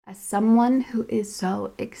As someone who is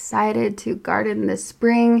so excited to garden this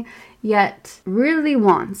spring, yet really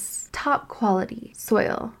wants top quality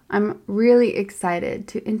soil, I'm really excited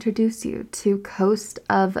to introduce you to Coast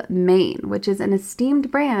of Maine, which is an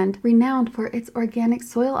esteemed brand renowned for its organic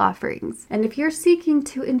soil offerings. And if you're seeking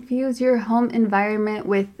to infuse your home environment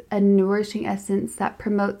with a nourishing essence that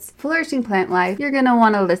promotes flourishing plant life, you're going to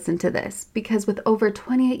want to listen to this, because with over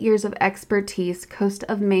 28 years of expertise, Coast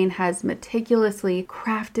of Maine has meticulously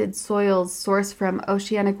crafted soils sourced from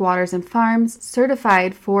oceanic waters and farms,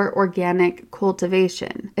 certified for organic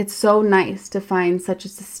cultivation. It's so nice to find such a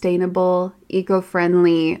sustainable,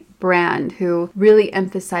 eco-friendly brand who really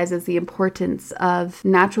emphasizes the importance of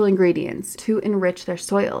natural ingredients to enrich their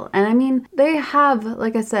soil. And I mean, they have,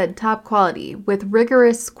 like I said, top quality with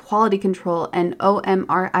rigorous quality control and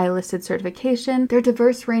OMRI listed certification. Their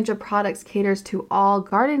diverse range of products caters to all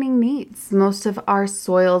gardening needs. Most of our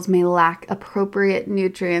soils may lack appropriate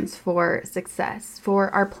nutrients for success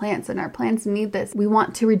for our plants, and our plants need this. We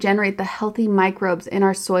want to regenerate the healthy microbes in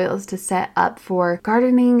our soils to set up for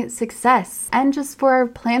gardening success and just for our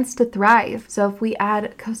plants to thrive. So if we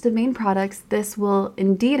add Coast of Maine products, this will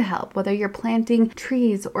indeed help. Whether you're planting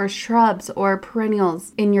trees or shrubs or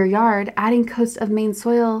perennials in your yard, adding Coast of Maine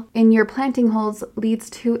soil in your planting holes leads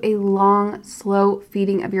to a long, slow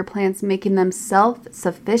feeding of your plants, making them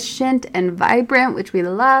self-sufficient and vibrant, which we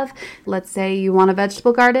love. Let's say you want a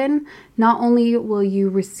vegetable garden. Not only will you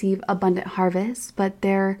receive abundant harvests, but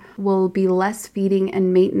there will be less feeding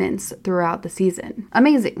and maintenance throughout the season.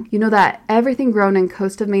 Amazing. You know that everything grown in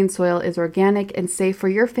Coast of Maine soil is organic and safe for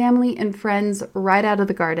your family and friends right out of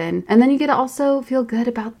the garden. And then you get to also feel good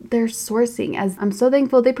about their sourcing, as I'm so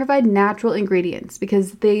thankful they provide natural ingredients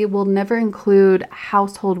because they will never include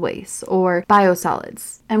household waste or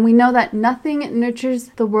biosolids. And we know that nothing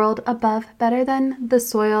nurtures the world above better than the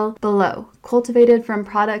soil below, cultivated from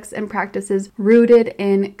products and practices rooted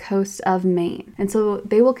in Coast of Maine. And so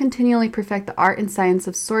they will continually perfect the art and science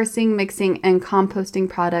of sourcing, mixing, and composting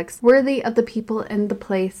products worthy of the people and the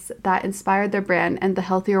place that inspired their brand and the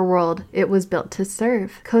healthier world it was built to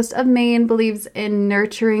serve. Coast of Maine believes in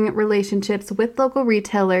nurturing relationships with local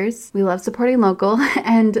retailers. We love supporting local,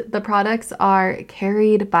 and the products are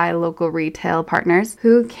carried by local retail partners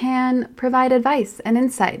who can provide advice and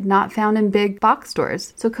insight not found in big box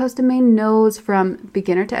stores. So Coast of Maine knows from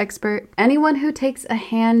beginner to expert, anyone who takes a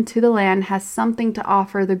hand to the land has something to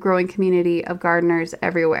offer the growing community of gardeners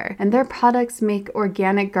everywhere. And their products make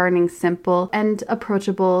organic gardening simple and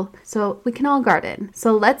approachable so we can all garden.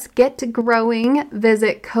 So let's get to growing.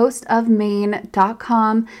 Visit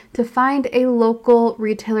coastofmaine.com to find a local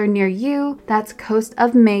retailer near you. That's Coast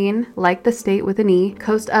of Maine, like the state with an E,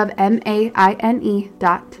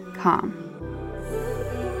 coastofmaine.com.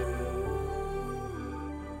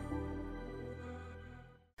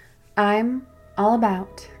 I'm all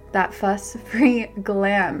about that fuss-free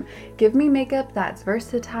glam. Give me makeup that's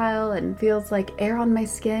versatile and feels like air on my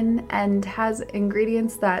skin and has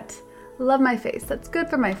ingredients that love my face, that's good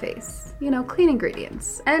for my face. You know, clean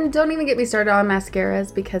ingredients. And don't even get me started on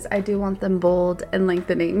mascaras because I do want them bold and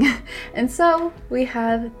lengthening. And so we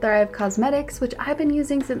have Thrive Causemetics, which I've been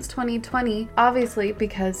using since 2020, obviously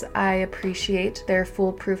because I appreciate their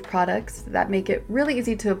foolproof products that make it really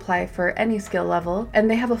easy to apply for any skill level. And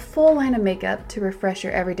they have a full line of makeup to refresh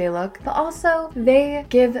your everyday look, but also they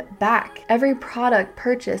give back. Every product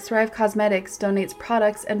purchased, Thrive Causemetics donates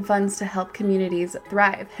products and funds to help communities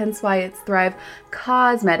thrive, hence why it's Thrive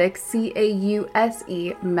Causemetics,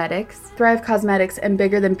 C-A-U-S-E Medics. Thrive Causemetics and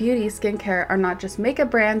Bigger Than Beauty skincare are not just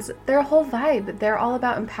makeup brands, they're a whole vibe. They're all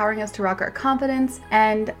about empowering us to rock our confidence,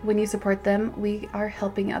 and when you support them, we are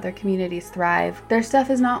helping other communities thrive. Their stuff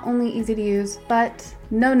is not only easy to use, but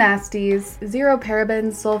no nasties, zero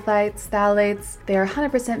parabens, sulfites, phthalates. They are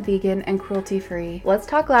 100% vegan and cruelty-free. Let's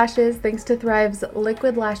talk lashes. Thanks to Thrive's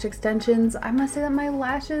liquid lash extensions, I must say that my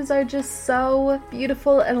lashes are just so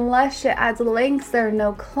beautiful and lush. It adds length, there are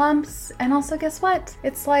no clumps, and also guess what?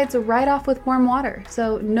 It slides right off with warm water,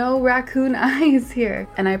 so no raccoon eyes here.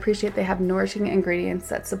 And I appreciate they have nourishing ingredients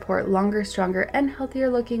that support longer, stronger, and healthier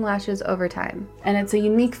looking lashes over time. And it's a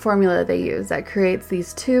unique formula they use that creates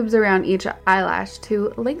these tubes around each eyelash to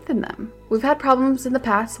lengthen them. We've had problems in the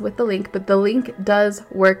past with the link, but the link does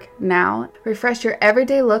work now. Refresh your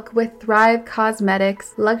everyday look with Thrive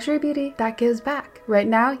Causemetics, luxury beauty that gives back. Right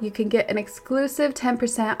now, you can get an exclusive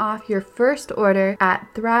 10% off your first order at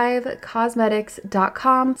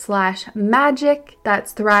thrivecausemetics.com/magic.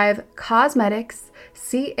 That's Thrive Causemetics,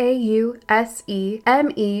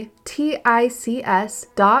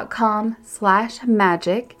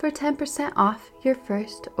 CAUSEMETICS.com/magic for 10% off your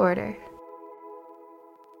first order.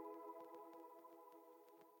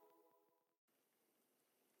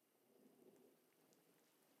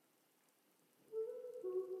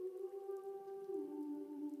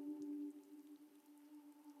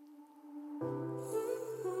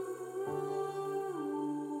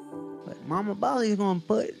 But Mama Bali is going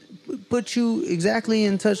to put you exactly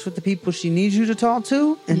in touch with the people she needs you to talk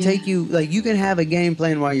to and take you, like, you can have a game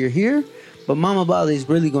plan while you're here, but Mama Bali is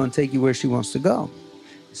really going to take you where she wants to go.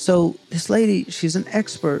 So this lady, she's an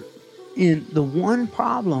expert in the one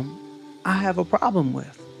problem I have a problem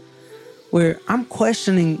with, where I'm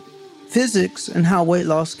questioning physics and how weight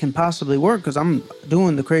loss can possibly work, because I'm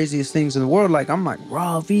doing the craziest things in the world. Like, I'm like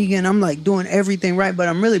raw vegan, I'm like doing everything right, but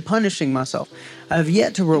I'm really punishing myself. I've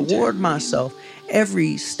yet to reward myself.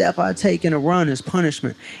 Every step I take in a run is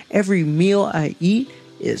punishment. Every meal I eat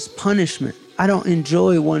is punishment. I don't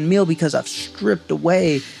enjoy one meal because I've stripped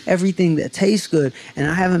away everything that tastes good,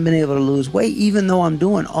 and I haven't been able to lose weight even though I'm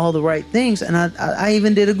doing all the right things. And I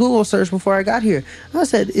even did a Google search before I got here. I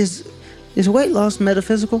said, is weight loss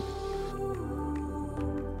metaphysical?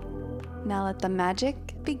 Now let the magic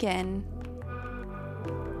begin.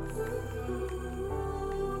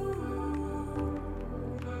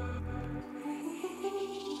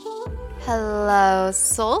 Hello,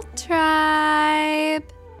 Soul Tribe.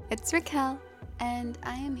 It's Raquel, and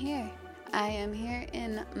I am here. I am here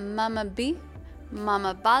in Mama B,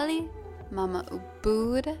 Mama Bali, Mama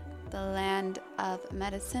Ubud, the land of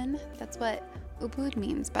medicine. That's what Ubud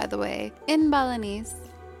means, by the way, in Balinese.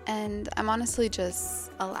 And I'm honestly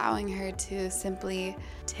just allowing her to simply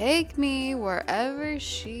take me wherever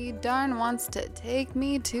she darn wants to take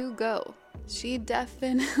me to go. She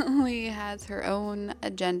definitely has her own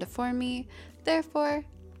agenda for me. Therefore,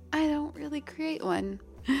 I don't really create one.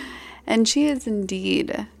 And she is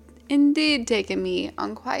indeed taken me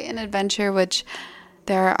on quite an adventure, which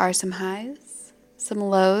there are some highs, some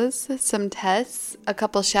lows, some tests, a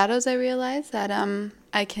couple shadows I realized that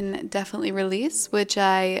I can definitely release, which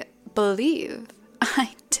I believe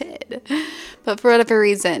I did. But for whatever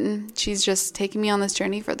reason, she's just taking me on this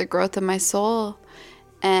journey for the growth of my soul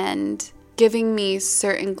and giving me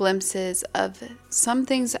certain glimpses of some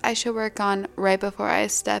things I should work on right before I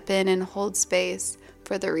step in and hold space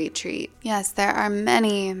for the retreat. Yes, there are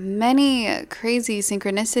many, many crazy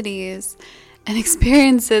synchronicities and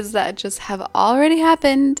experiences that just have already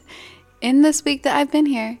happened in this week that I've been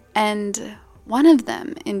here. And one of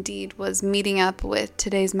them, indeed, was meeting up with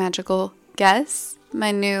today's magical guest,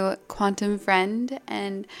 my new quantum friend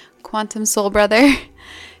and quantum soul brother,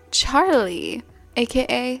 Charlie,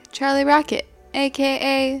 aka Charlie Rocket,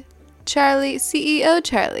 aka Charlie CEO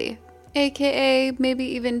Charlie, aka maybe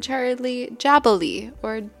even Charlie Jabali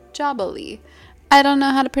or Jabali. I don't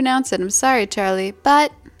know how to pronounce it. I'm sorry, Charlie,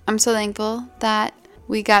 but I'm so thankful that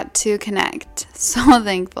we got to connect. So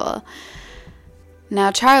thankful.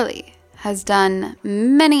 Now, Charlie has done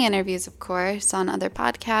many interviews, of course, on other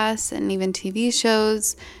podcasts and even TV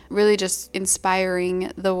shows, really just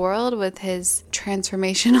inspiring the world with his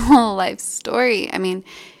transformational life story. I mean,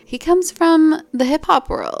 he comes from the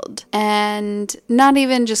hip-hop world, and not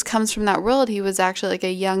even just comes from that world. He was actually like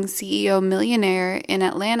a young CEO millionaire in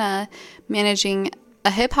Atlanta managing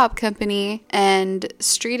a hip-hop company and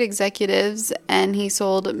street executives, and he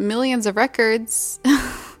sold millions of records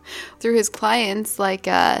through his clients, like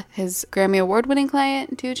his Grammy Award-winning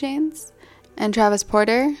client, 2 Chainz, and Travis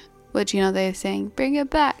Porter, which, you know, they sang, "Bring it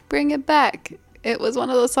back, bring it back." It was one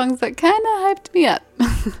of those songs that kind of hyped me up.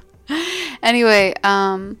 Anyway,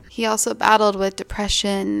 he also battled with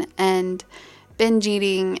depression and binge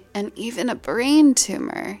eating and even a brain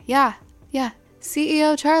tumor. Yeah.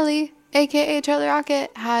 CEO Charlie, aka Charlie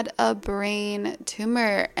Rocket, had a brain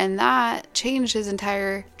tumor, and that changed his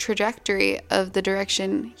entire trajectory of the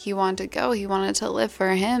direction he wanted to go. He wanted to live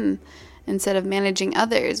for him instead of managing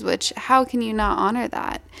others, which, how can you not honor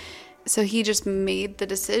that? So he just made the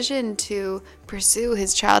decision to pursue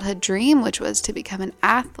his childhood dream, which was to become an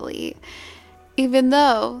athlete. Even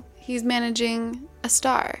though he's managing a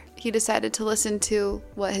star, he decided to listen to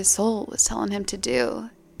what his soul was telling him to do.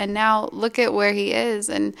 And now look at where he is,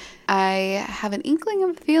 and I have an inkling of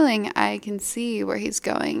a feeling I can see where he's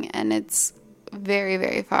going, and it's very,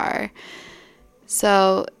 very far.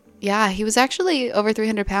 So yeah, he was actually over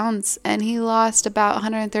 300 pounds, and he lost about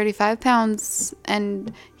 135 pounds,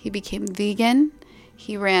 and he became vegan.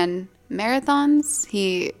 He ran marathons.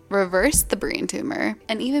 He reversed the brain tumor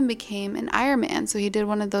and even became an Ironman. So he did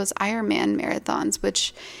one of those Ironman marathons,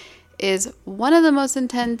 which is one of the most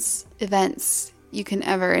intense events you can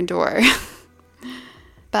ever endure.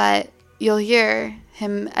 But you'll hear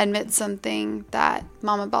him admit something that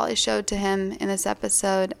Mama Bali showed to him in this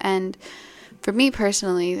episode, and for me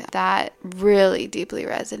personally, that really deeply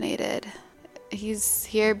resonated. He's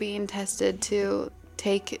here being tested to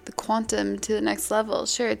take the quantum to the next level.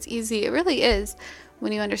 Sure, it's easy. It really is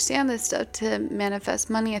when you understand this stuff to manifest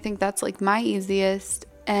money. I think that's like my easiest.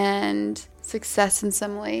 And success in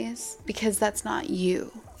some ways because that's not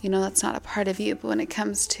you. You know, that's not a part of you. But when it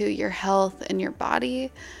comes to your health and your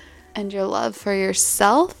body and your love for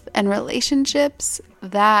yourself and relationships,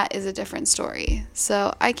 that is a different story.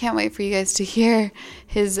 So I can't wait for you guys to hear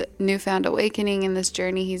his newfound awakening in this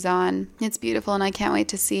journey he's on. It's beautiful, and I can't wait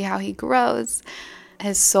to see how he grows,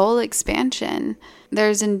 his soul expansion.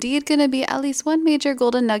 There's indeed going to be at least one major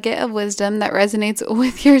golden nugget of wisdom that resonates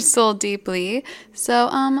with your soul deeply. So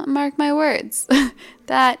mark my words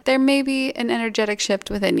that there may be an energetic shift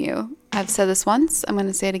within you. I've said this once, I'm going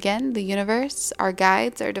to say it again. The universe, our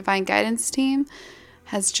guides, our divine guidance team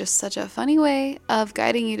has just such a funny way of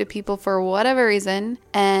guiding you to people for whatever reason,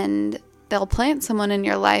 and they'll plant someone in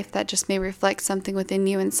your life that just may reflect something within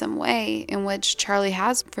you in some way, in which Charlie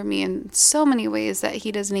has for me in so many ways that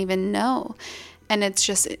he doesn't even know. And it's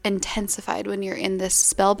just intensified when you're in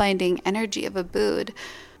this spellbinding energy of Abood.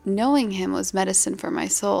 Knowing him was medicine for my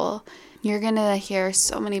soul. You're going to hear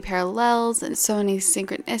so many parallels and so many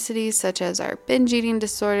synchronicities, such as our binge eating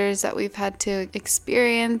disorders that we've had to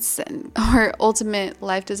experience, and our ultimate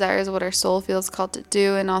life desires, what our soul feels called to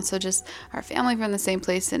do, and also just our family from the same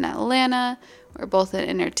place in Atlanta. We're both in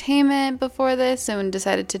entertainment before this and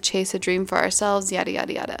decided to chase a dream for ourselves, yada,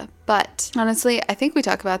 yada, yada. But honestly, I think we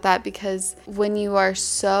talk about that because when you are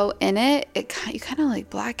so in it, you kind of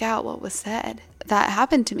like black out what was said. That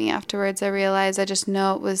happened to me afterwards. I realized I just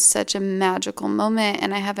know it was such a magical moment,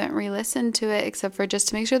 and I haven't re-listened to it except for just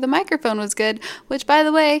to make sure the microphone was good, which, by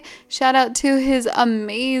the way, shout out to his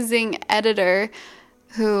amazing editor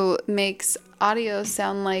who makes audio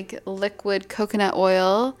sound like liquid coconut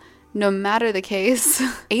oil. No matter the case,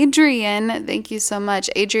 Adrian, thank you so much.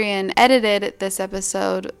 Adrian edited this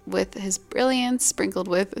episode with his brilliance, sprinkled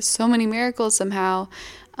with so many miracles somehow,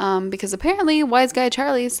 because apparently Wise Guy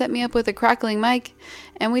Charlie set me up with a crackling mic,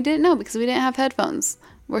 and we didn't know because we didn't have headphones.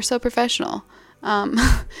 We're so professional.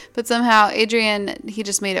 But somehow Adrian, he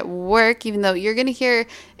just made it work, even though you're going to hear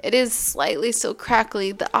it is slightly still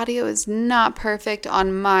crackly. The audio is not perfect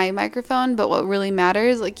on my microphone, but what really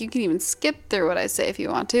matters, like you can even skip through what I say if you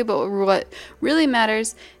want to, but what really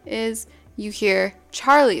matters is you hear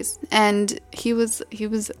Charlie's, and he was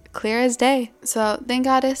clear as day. So thank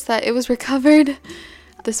Goddess that it was recovered.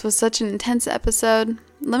 This was such an intense episode.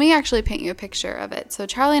 Let me actually paint you a picture of it. So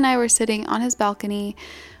Charlie and I were sitting on his balcony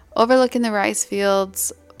overlooking the rice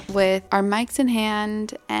fields with our mics in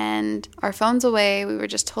hand and our phones away. We were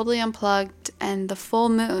just totally unplugged, and the full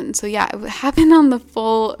moon. So yeah, it happened on the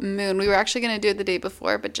full moon. We were actually going to do it the day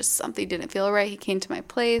before, but just something didn't feel right. He came to my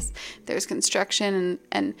place. There was construction,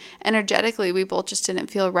 and energetically, we both just didn't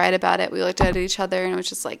feel right about it. We looked at each other and it was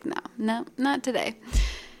just like, no, not today.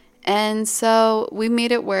 And so we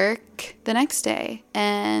made it work the next day,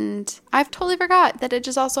 and I've totally forgot that it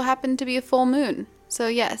just also happened to be a full moon. So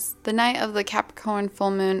yes, the night of the Capricorn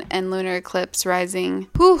full moon and lunar eclipse rising.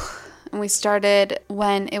 And we started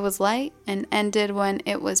when it was light and ended when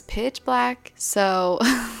it was pitch black. So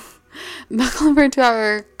buckle over to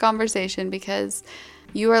our conversation because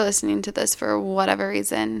you are listening to this for whatever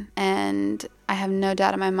reason. And I have no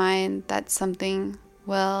doubt in my mind that something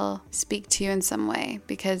will speak to you in some way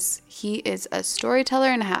because he is a storyteller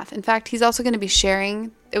and a half. In fact, he's also going to be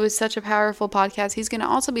sharing. It was such a powerful podcast. He's going to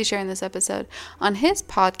also be sharing this episode on his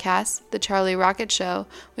podcast, The Charlie Rocket Show,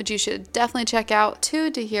 which you should definitely check out too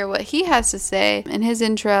to hear what he has to say in his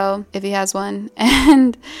intro, if he has one.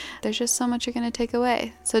 And there's just so much you're going to take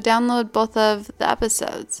away. So download both of the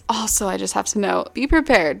episodes. Also, I just have to note, be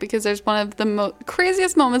prepared because there's one of the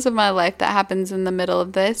craziest moments of my life that happens in the middle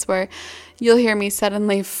of this where you'll hear me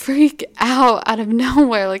suddenly freak out of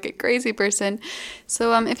nowhere like a crazy person.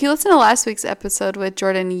 So if you listen to last week's episode with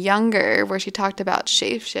Jordan Younger, where she talked about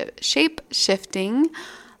shape shifting,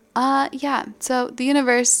 so the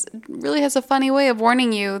universe really has a funny way of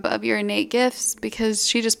warning you of your innate gifts because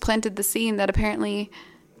she just planted the scene that apparently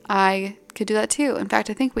I could do that too. In fact,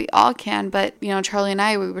 I think we all can, but Charlie and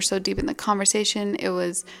I, we were so deep in the conversation. It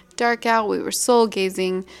was dark out. We were soul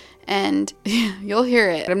gazing, and you'll hear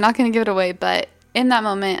it. I'm not going to give it away, but in that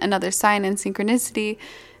moment, another sign and synchronicity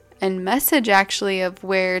and message actually of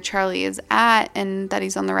where Charlie is at and that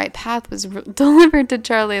he's on the right path was delivered to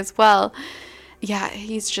Charlie as well. Yeah,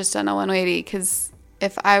 he's just done a 180 because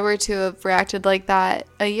if I were to have reacted like that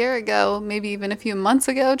a year ago, maybe even a few months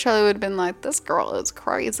ago, Charlie would have been like, this girl is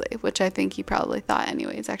crazy, which I think he probably thought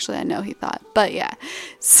anyways. Actually, I know he thought, but yeah.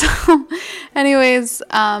 So anyways,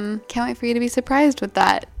 can't wait for you to be surprised with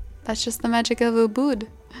that. That's just the magic of Abood.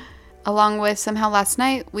 Along with somehow last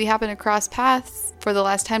night, we happened to cross paths for the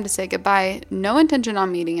last time to say goodbye. No intention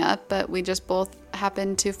on meeting up, but we just both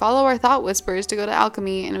happened to follow our thought whispers to go to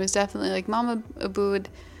Alchemy, and it was definitely like, Mama Abood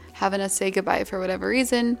having us say goodbye for whatever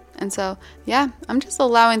reason. And so, yeah, I'm just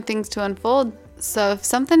allowing things to unfold. So if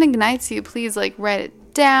something ignites you, please like write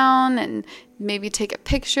it down and maybe take a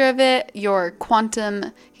picture of it. Your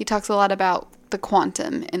quantum, he talks a lot about the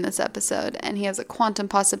quantum in this episode, and he has a quantum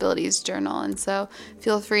possibilities journal. And so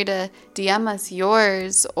feel free to DM us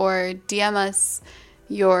yours, or DM us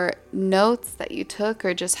your notes that you took,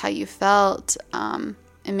 or just how you felt, and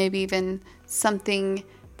maybe even something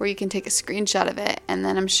where you can take a screenshot of it. And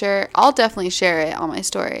then I'm sure I'll definitely share it on my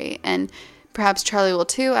story, and perhaps Charlie will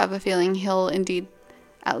too. I have a feeling he'll indeed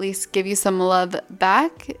at least give you some love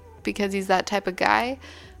back, because he's that type of guy,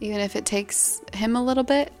 even if it takes him a little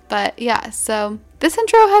bit. But yeah, so this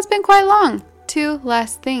intro has been quite long. 2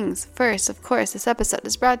 last things. First, of course, this episode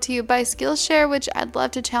is brought to you by Skillshare, which I'd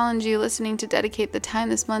love to challenge you listening to dedicate the time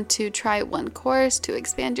this month to try one course to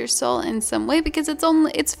expand your soul in some way, because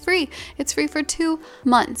it's free. It's free for 2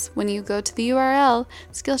 months. When you go to the URL,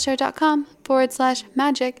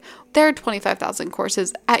 Skillshare.com/magic, there are 25,000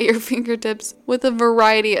 courses at your fingertips with a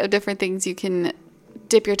variety of different things you can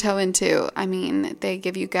dip your toe into. I mean, they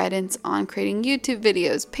give you guidance on creating YouTube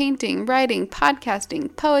videos, painting, writing,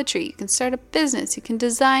 podcasting, poetry. You can start a business. You can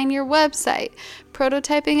design your website,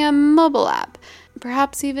 prototyping a mobile app,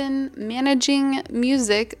 perhaps even managing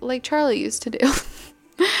music like Charlie used to do.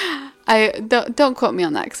 I don't quote me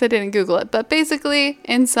on that because I didn't Google it. But basically,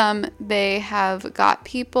 in sum, they have got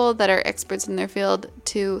people that are experts in their field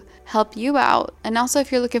to help you out. And also,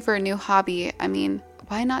 if you're looking for a new hobby, I mean,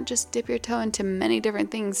 why not just dip your toe into many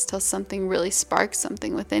different things till something really sparks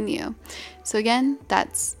something within you? So again,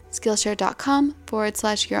 that's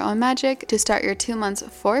Skillshare.com/your own magic to start your 2 months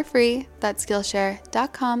for free. That's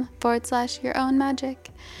Skillshare.com/your own magic.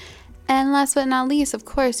 And last but not least, of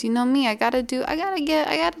course, you know me, I gotta do the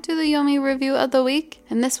Yomi review of the week.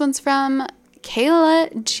 And this one's from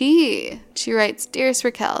Kayla G. She writes, Dearest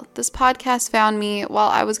Raquel, this podcast found me while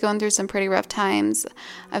I was going through some pretty rough times.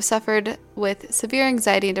 I've suffered with severe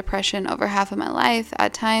anxiety and depression over half of my life.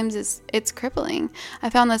 At times, it's crippling.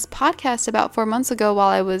 I found this podcast about 4 months ago while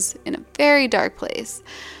I was in a very dark place.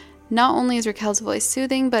 Not only is Raquel's voice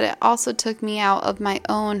soothing, but it also took me out of my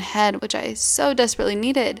own head, which I so desperately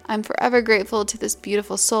needed. I'm forever grateful to this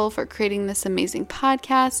beautiful soul for creating this amazing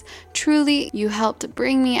podcast. Truly, you helped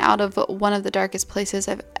bring me out of one of the darkest places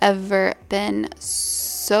I've ever been.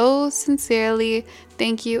 So sincerely,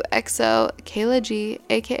 thank you, XO, Kayla G,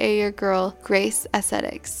 aka your girl, Grace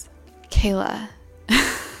Aesthetics. Kayla.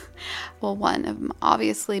 Well, one, I'm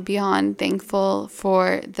obviously beyond thankful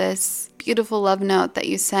for this beautiful love note that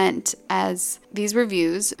you sent, as these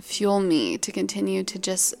reviews fuel me to continue to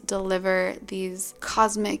just deliver these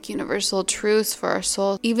cosmic universal truths for our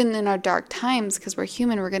soul. Even in our dark times, because we're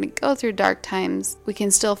human, we're going to go through dark times, we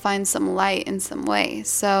can still find some light in some way.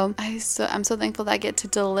 So I'm so thankful that I get to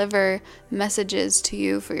deliver messages to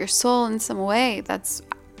you for your soul in some way. That's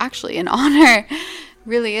actually an honor.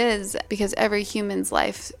 Really is, because every human's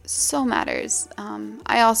life so matters.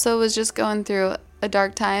 I also was just going through a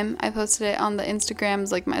dark time. I posted it on the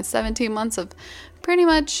Instagrams, like my 17 months of pretty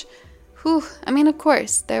much, of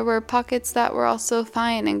course, there were pockets that were also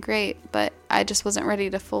fine and great, but I just wasn't ready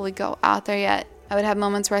to fully go out there yet. I would have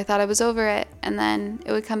moments where I thought I was over it, and then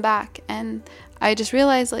it would come back, and I just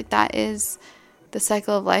realized like that is the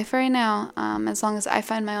cycle of life right now. As long as I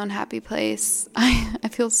find my own happy place, I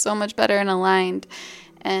feel so much better and aligned.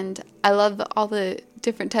 And I love all the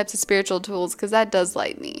different types of spiritual tools, because that does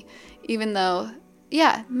light me. Even though,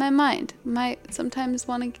 yeah, my mind might sometimes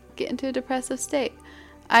want to get into a depressive state.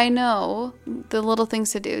 I know the little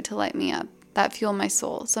things to do to light me up that fuel my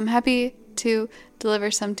soul. So I'm happy to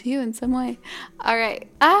deliver some to you in some way. All right.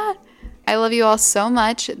 I love you all so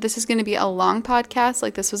much. This is going to be a long podcast.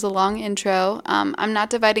 Like, this was a long intro. I'm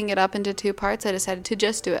not dividing it up into 2 parts. I decided to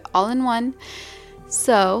just do it all in one.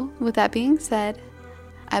 So, with that being said,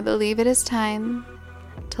 I believe it is time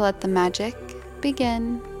to let the magic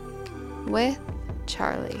begin with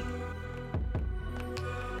Charlie.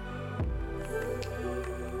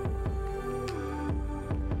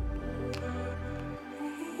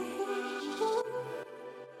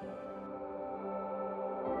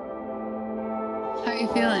 How are you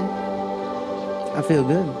feeling? I feel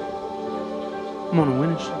good. I'm on a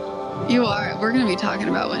winning streak. You are. We're going to be talking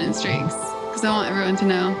about winning streaks, because I want everyone to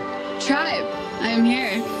know. Tribe, I am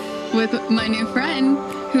here with my new friend,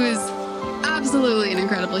 who is absolutely an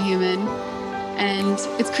incredible human. And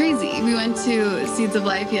it's crazy. We went to Seeds of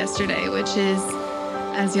Life yesterday, which is,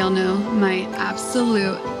 as y'all know, my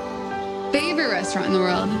absolute favorite restaurant in the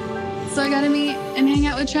world. So I got to meet and hang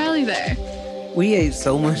out with Charlie there. We ate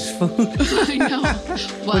so much food. I know. Well,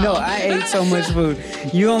 Well, no, I ate so much food.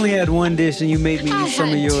 You only had one dish and you made me I eat some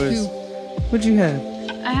of had yours. two. What'd you have?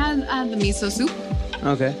 I had the miso soup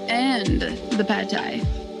Okay. and the pad thai.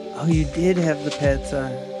 Oh, you did have the pad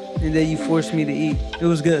thai. And then you forced me to eat. It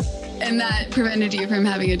was good. And that prevented you from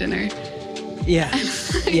having a dinner. Yeah.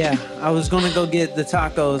 Yeah. I was going to go get the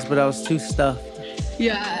tacos, but I was too stuffed.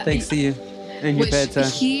 Yeah. Thanks to you and your Which pad thai.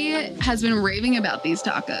 he has been raving about these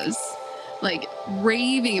tacos. Like,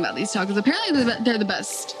 raving about these tacos. Apparently, they're the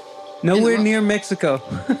best. Nowhere world. near Mexico.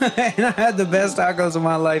 And I had the best tacos of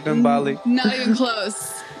my life in Bali. Not even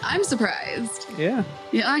close. I'm surprised. Yeah.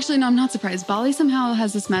 Yeah, actually, no, I'm not surprised. Bali somehow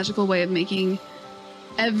has this magical way of making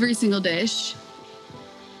every single dish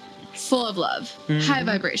full of love, high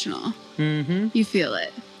vibrational. Mm-hmm. You feel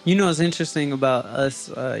it. You know what's interesting about us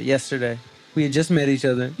yesterday? We had just met each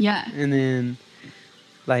other. Yeah. And then,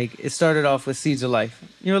 like, it started off with Seeds of Life.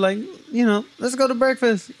 You were like, you know, let's go to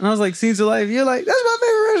breakfast. And I was like, Seeds of Life? You're like, that's my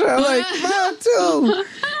favorite restaurant. I'm like, mine too.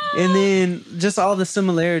 And then just all the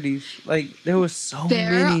similarities. Like, there were so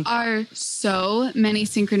There many. are so many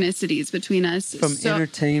synchronicities between us. From so,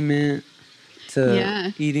 entertainment to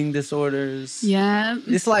Yeah. eating disorders. Yeah.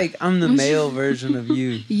 It's like I'm the male version of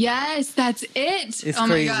you. Yes, that's it. It's oh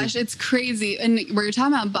crazy. my gosh, it's crazy. And we were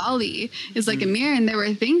talking about Bali is like a mirror, and there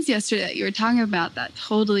were things yesterday that you were talking about that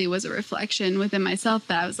totally was a reflection within myself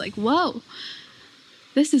that I was like, whoa,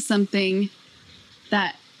 this is something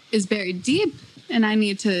that is buried deep and I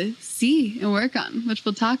need to see and work on, which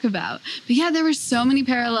we'll talk about. But yeah, there were so many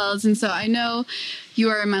parallels. And so I know you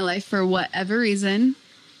are in my life for whatever reason.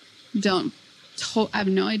 I have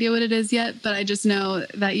no idea what it is yet, but I just know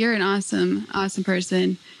that you're an awesome, awesome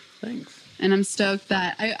person. Thanks. And I'm stoked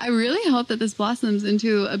that I really hope that this blossoms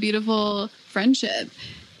into a beautiful friendship.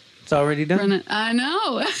 It's already done. I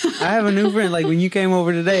know. I have a new friend. Like when you came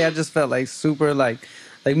over today, I just felt like super like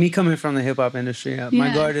me coming from the hip hop industry. My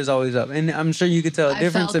Yeah. guard is always up, and I'm sure you could tell a I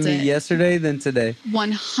difference in felt me it. yesterday than today.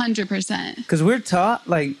 100%. Because we're taught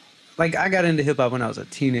like I got into hip hop when I was a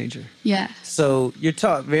teenager. Yeah. So you're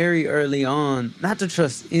taught very early on not to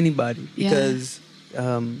trust anybody Yeah. because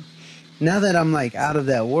now that I'm like out of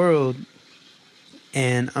that world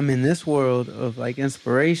and I'm in this world of like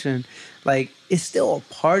inspiration, like it's still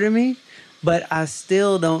a part of me, but I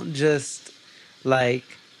still don't just like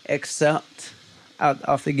accept out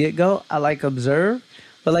off the get go. I like observe.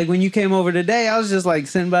 But like when you came over today, I was just like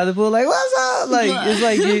sitting by the pool, like, what's up? Like it's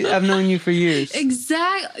like I've known you for years.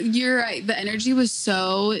 Exactly. You're right. The energy was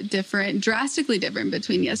so different, drastically different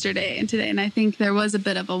between yesterday and today. And I think there was a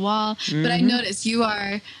bit of a wall. But I noticed you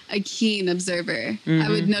are a keen observer. I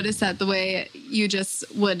would notice that the way you just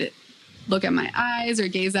would look at my eyes or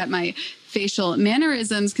gaze at my facial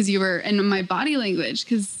mannerisms because you were in my body language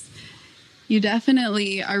because you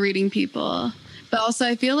definitely are reading people. But also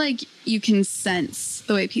I feel like you can sense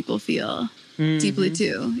the way people feel deeply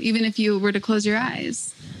too. Even if you were to close your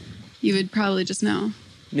eyes, you would probably just know.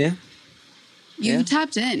 Yeah. You Yeah.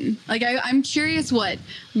 tapped in. Like I'm curious what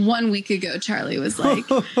 1 week ago Charlie was like.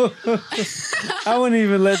 I wouldn't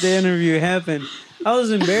even let the interview happen. I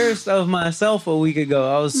was embarrassed of myself a week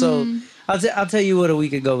ago. I was so. I'll tell you what a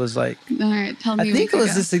week ago was like. All right, tell me. I think it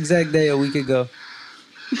was this exact day a week ago.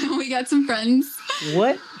 We got some friends.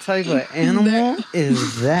 What type of animal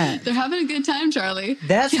is that? They're having a good time, Charlie.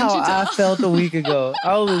 That's Can't how you I tell? felt a week ago.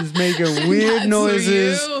 I was making weird That's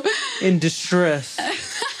noises you. in distress.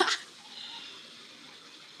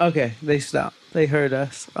 Okay, they stopped. They heard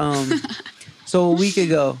us. So a week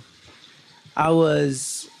ago, I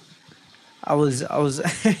was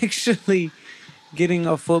actually getting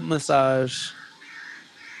a foot massage,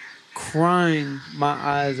 crying my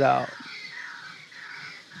eyes out.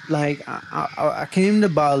 Like I came to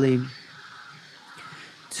Bali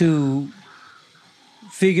to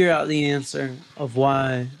figure out the answer of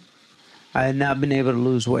why I had not been able to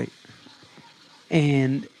lose weight.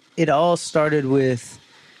 And it all started with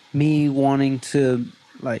me wanting to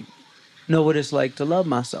like know what it's like to love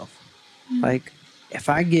myself. Like if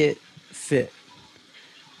I get fit,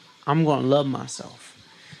 I'm going to love myself.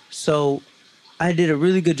 So I did a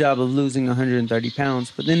really good job of losing 130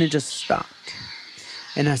 pounds, but then it just stopped.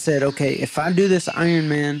 And I said, okay, if I do this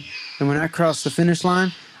Ironman and when I cross the finish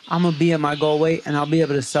line, I'm going to be at my goal weight and I'll be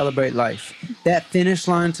able to celebrate life. That finish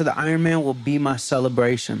line to the Ironman will be my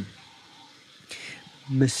celebration.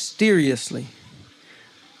 Mysteriously,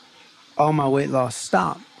 all my weight loss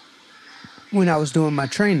stopped when I was doing my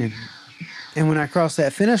training. And when I crossed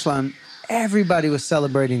that finish line, everybody was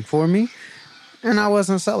celebrating for me and I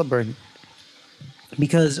wasn't celebrating.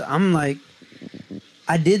 Because I'm like,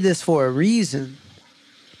 I did this for a reason.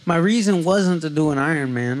 my reason wasn't to do an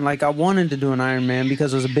Ironman. Like, I wanted to do an Ironman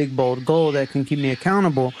because it was a big, bold goal that can keep me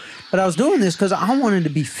accountable. But I was doing this because I wanted to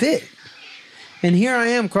be fit. And here I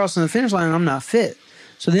am crossing the finish line and I'm not fit.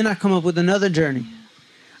 So then I come up with another journey.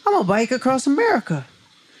 I'm going to bike across America.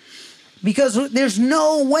 Because there's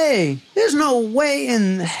no way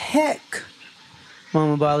in heck,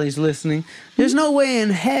 Mama Bali's listening, there's no way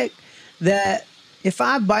in heck that if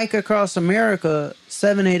I bike across America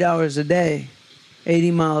 7-8 hours a day,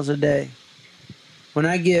 80 miles a day, when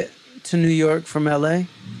I get to New York from LA,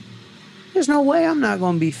 there's no way I'm not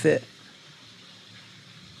going to be fit.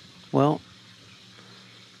 Well,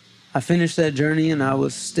 I finished that journey and I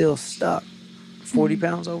was still stuck, 40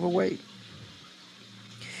 pounds overweight.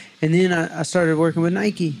 And then I started working with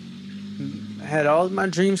Nike. I had all of my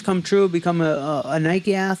dreams come true, become a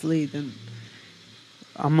Nike athlete. And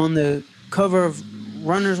I'm on the cover of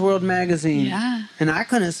Runner's World magazine. Yeah. And I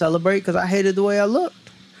couldn't celebrate because I hated the way I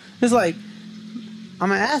looked. It's like,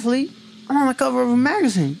 I'm an athlete. I'm on the cover of a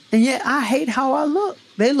magazine. And yet I hate how I look.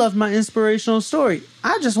 They loved my inspirational story.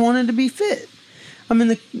 I just wanted to be fit. I'm in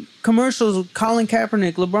the commercials with Colin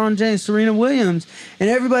Kaepernick, LeBron James, Serena Williams.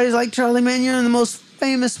 And everybody's like, Charlie, man, you're in the most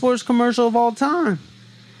famous sports commercial of all time.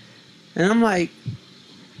 And I'm like,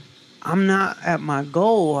 I'm not at my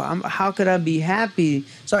goal. How could I be happy?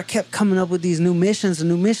 So I kept coming up with these new missions,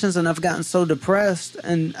 and I've gotten so depressed,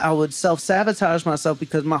 and I would self-sabotage myself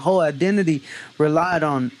because my whole identity relied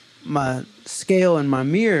on my scale and my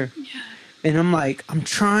mirror. Yeah. And I'm like, I'm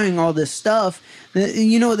trying all this stuff.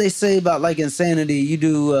 You know what they say about like insanity? You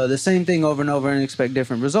do the same thing over and over and expect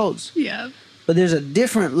different results. Yeah. But there's a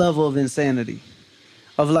different level of insanity.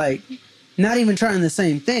 Of like, not even trying the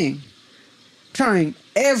same thing, trying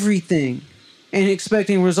everything and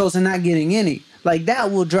expecting results and not getting any. Like,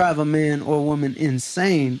 that will drive a man or woman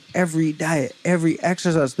insane. Every diet, every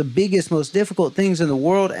exercise, the biggest, most difficult things in the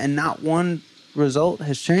world, and not one result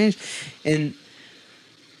has changed. And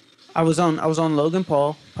I was on Logan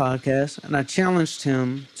Paul podcast, and I challenged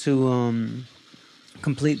him to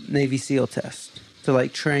complete Navy SEAL test, to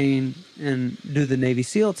like train and do the Navy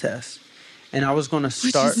SEAL test. And I was going to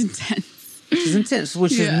start... Which is intense.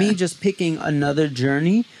 Which is me just picking another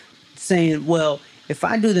journey, saying, well, if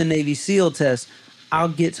I do the Navy SEAL test, I'll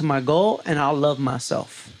get to my goal and I'll love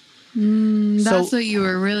myself. That's what you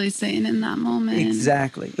were really saying in that moment.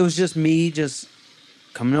 Exactly. It was just me just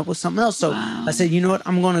coming up with something else. So I said, you know what?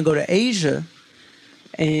 I'm going to go to Asia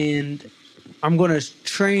and I'm going to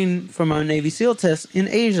train for my Navy SEAL test in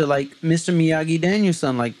Asia, like Mr.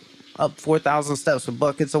 Miyagi-Danielson, like up 4,000 steps with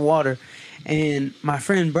buckets of water. And my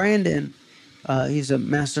friend Brandon, he's a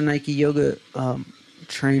master Nike yoga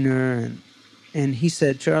trainer, and he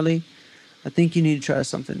said, Charlie, I think you need to try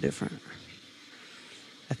something different.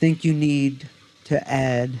 I think you need to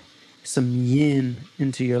add some yin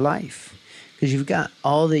into your life, because you've got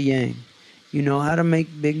all the yang. You know how to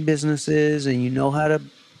make big businesses, and you know how to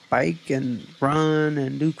bike and run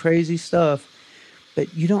and do crazy stuff,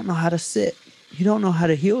 but you don't know how to sit. You don't know how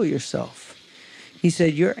to heal yourself. He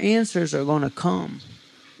said, your answers are going to come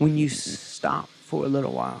when you stop for a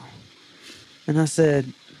little while. And I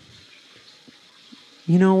said,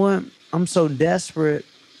 you know what? I'm so desperate.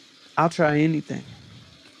 I'll try anything.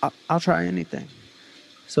 I'll try anything.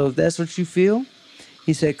 So if that's what you feel,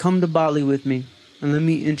 he said, come to Bali with me and let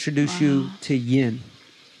me introduce you to yin.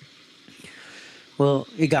 Well,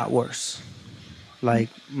 it got worse. Like,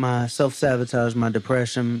 my self-sabotage, my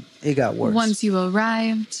depression, it got worse. Once you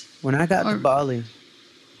arrived? When I got to Bali,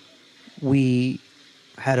 we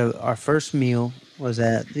had our first meal was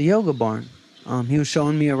at the Yoga Barn. He was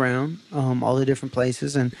showing me around all the different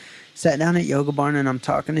places, and sat down at Yoga Barn, and I'm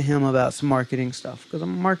talking to him about some marketing stuff because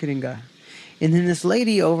I'm a marketing guy. And then this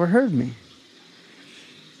lady overheard me,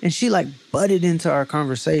 and she like butted into our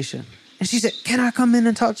conversation, and she said, "Can I come in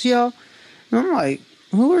and talk to y'all?" And I'm like,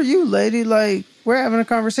 "Who are you, lady? Like, we're having a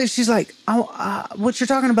conversation." She's like, what you're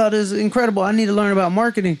talking about is incredible. I need to learn about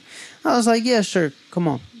marketing. I was like, yeah, sure. Come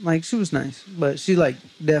on. Like, she was nice, but she like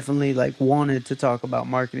definitely like wanted to talk about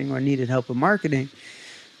marketing or needed help with marketing.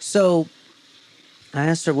 So I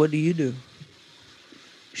asked her, what do you do?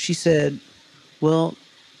 She said, well,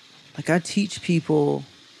 like, I teach people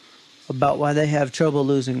about why they have trouble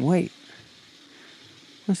losing weight.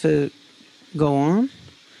 I said, go on.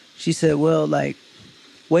 She said, well, like,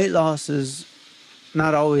 weight loss is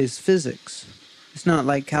not always physics. It's not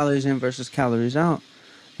like calories in versus calories out.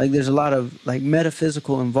 Like, there's a lot of like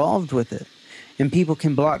metaphysical involved with it. And people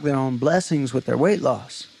can block their own blessings with their weight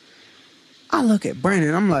loss. I look at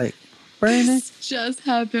Brandon, I'm like, Brandon? This just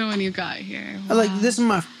happened when you got here. Wow. Like, this is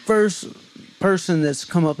my first person that's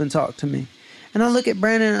come up and talked to me. And I look at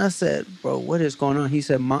Brandon and I said, bro, what is going on? He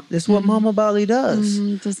said, this is what Mama Bali does.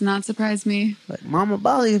 Does not surprise me. Like, Mama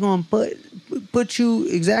Bali is going to put you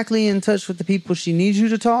exactly in touch with the people she needs you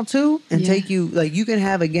to talk to and take you, like, you can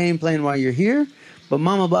have a game plan while you're here, but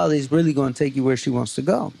Mama Bali is really going to take you where she wants to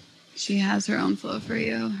go. She has her own flow for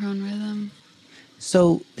you, her own rhythm.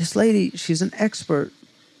 So this lady, she's an expert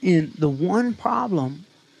in the one problem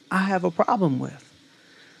I have a problem with,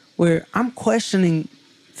 where I'm questioning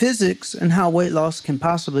physics and how weight loss can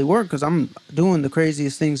possibly work, because I'm doing the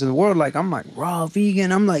craziest things in the world. Like, I'm like raw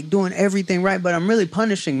vegan, I'm like doing everything right, but I'm really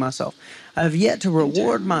punishing myself. I've yet to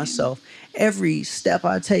reward myself. Every step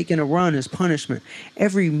I take in a run is punishment.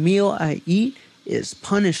 Every meal I eat is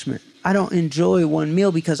punishment. I don't enjoy one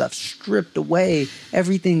meal because I've stripped away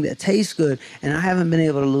everything that tastes good, and I haven't been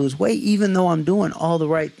able to lose weight, even though I'm doing all the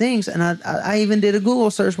right things. And I even did a Google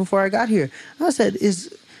search before I got here. I said, is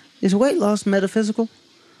weight loss metaphysical?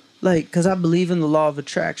 Like, because I believe in the law of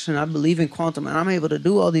attraction. I believe in quantum, and I'm able to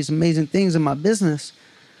do all these amazing things in my business.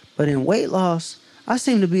 But in weight loss, I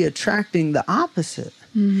seem to be attracting the opposite.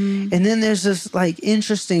 And then there's this like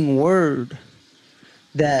interesting word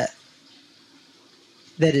that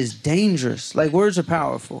is dangerous. Like, words are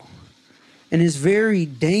powerful. And it's very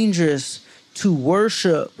dangerous to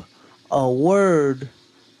worship a word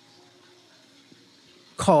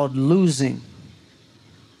called losing.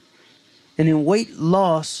 And in weight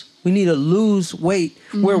loss, we need to lose weight.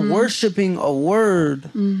 We're worshiping a word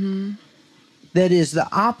that is the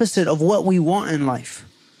opposite of what we want in life.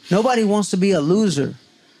 Nobody wants to be a loser.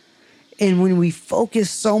 And when we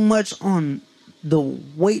focus so much on the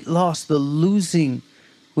weight loss, the losing,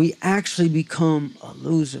 we actually become a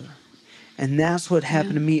loser. And that's what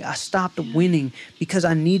happened to me. I stopped winning because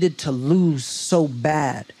I needed to lose so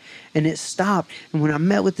bad. And it stopped. And when I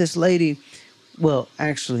met with this lady, well,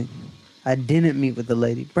 actually, I didn't meet with the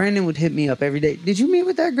lady. Brandon would hit me up every day. Did you meet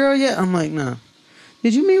with that girl yet? I'm like, no.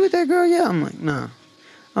 Did you meet with that girl yet? I'm like, no.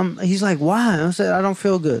 He's like, why? I said, I don't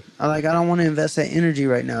feel good. I don't want to invest that energy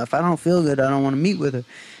right now. If I don't feel good, I don't want to meet with her.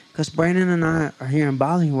 Because Brandon and I are here in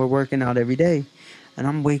Bali and we're working out every day. And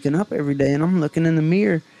I'm waking up every day and I'm looking in the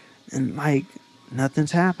mirror and like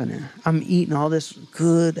nothing's happening. I'm eating all this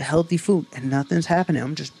good, healthy food and nothing's happening.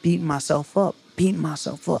 I'm just beating myself up. I'm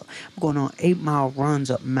going on 8-mile runs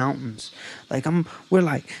up mountains. Like, we're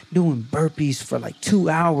like doing burpees for like 2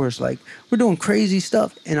 hours. Like, we're doing crazy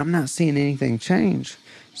stuff and I'm not seeing anything change.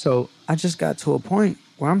 So I just got to a point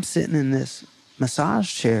where I'm sitting in this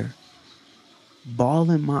massage chair,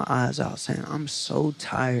 bawling my eyes out, saying, I'm so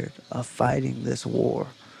tired of fighting this war.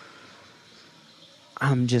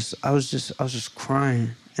 I was just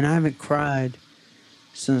crying. And I haven't cried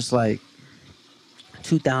since like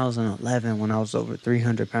 2011 when I was over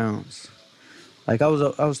 300 pounds. Like, I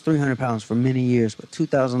was 300 pounds for many years, but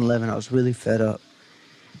 2011 I was really fed up.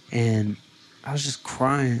 And I was just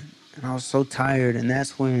crying and I was so tired. And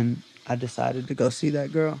that's when I decided to go see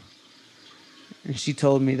that girl. And she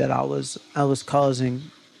told me that I was causing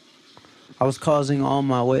all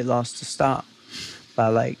my weight loss to stop by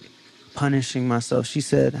like punishing myself. She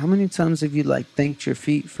said, how many times have you like thanked your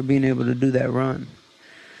feet for being able to do that run?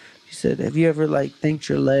 She said, have you ever like thanked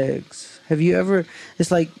your legs? Have you ever, it's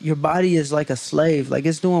like your body is like a slave, like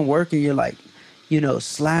it's doing work and you're like,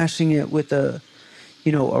 slashing it with a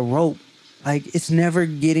rope. Like, it's never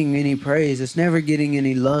getting any praise. It's never getting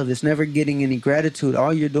any love. It's never getting any gratitude.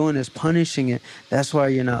 All you're doing is punishing it. That's why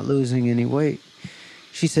you're not losing any weight.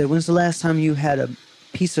 She said, when's the last time you had a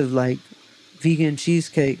piece of like vegan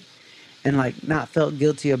cheesecake and like not felt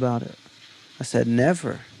guilty about it? I said,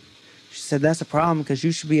 never. She said, that's a problem because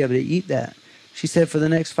you should be able to eat that. She said, for the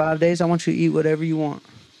next 5 days, I want you to eat whatever you want.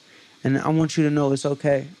 And I want you to know it's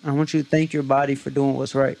okay. I want you to thank your body for doing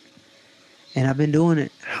what's right. And I've been doing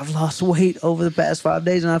it. I've lost weight over the past 5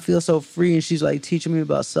 days and I feel so free. And she's like teaching me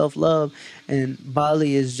about self-love. And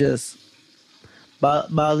Bali is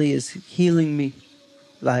healing me.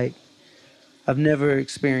 Like, I've never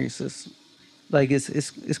experienced this. Like,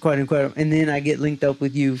 it's quite incredible. And then I get linked up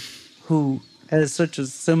with you, who has such a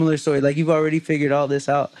similar story. Like, you've already figured all this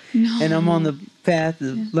out. No. And I'm on the path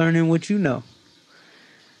of learning what you know.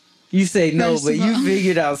 You say no, but you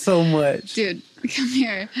figured out so much. Dude, come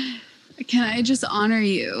here. Can I just honor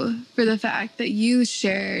you for the fact that you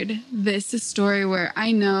shared this story where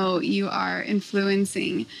I know you are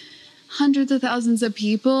influencing hundreds of thousands of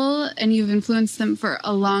people and you've influenced them for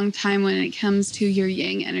a long time when it comes to your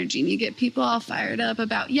yang energy. And you get people all fired up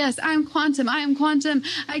about, yes, I am quantum.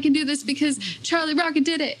 I can do this because Charlie Rocket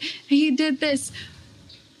did it. He did this.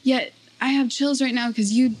 Yet I have chills right now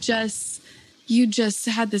because you just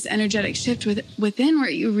had this energetic shift within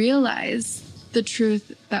where you realize the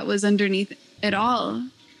truth that was underneath at all,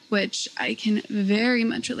 which I can very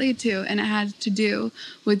much relate to. And it had to do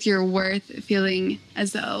with your worth feeling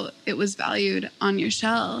as though it was valued on your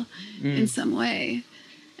shell in some way.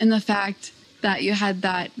 And the fact that you had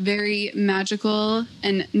that very magical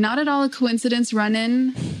and not at all a coincidence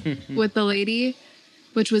run-in with the lady,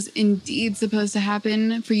 which was indeed supposed to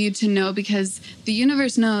happen for you to know, because the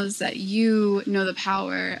universe knows that you know the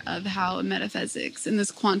power of how metaphysics and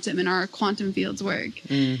this quantum and our quantum fields work.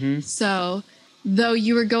 So though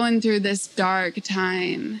you were going through this dark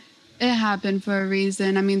time, it happened for a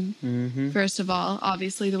reason. I mean, first of all,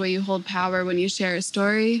 obviously the way you hold power when you share a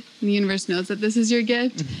story, the universe knows that this is your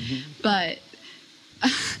gift. But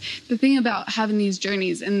the thing about having these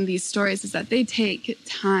journeys and these stories is that they take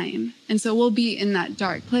time. And so we'll be in that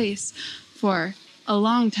dark place for a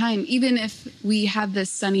long time. Even if we have this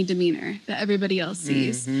sunny demeanor that everybody else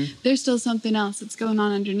sees, there's still something else that's going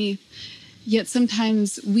on underneath. Yet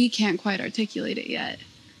sometimes we can't quite articulate it yet.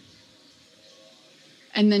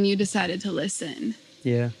 And then you decided to listen.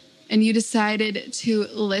 Yeah. And you decided to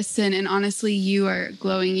listen. And honestly, you are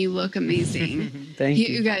glowing. You look amazing. Thank you.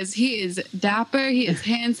 You guys, he is dapper. He is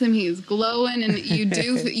handsome. He is glowing. And you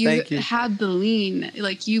have the lean.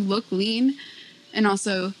 Like, you look lean. And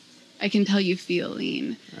also, I can tell you feel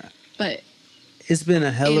lean. But it's been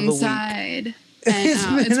a hell of a week. Inside and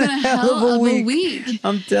out. It's been a hell of a week.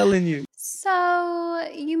 I'm telling you. So,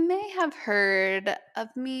 you may have heard of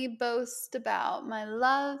me boast about my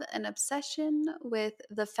love and obsession with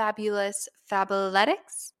the fabulous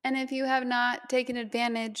Fabletics. And if you have not taken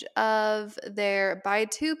advantage of their buy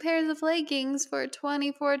 2 pairs of leggings for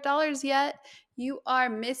 $24 yet, you are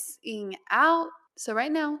missing out. So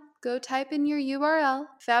right now, go type in your URL,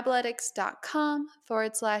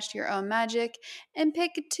 fabletics.com/your own magic, and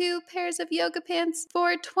pick 2 pairs of yoga pants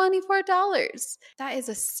for $24. That is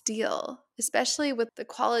a steal, especially with the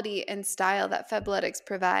quality and style that Fabletics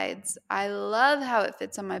provides. I love how it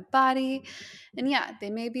fits on my body. And yeah,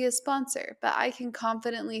 they may be a sponsor, but I can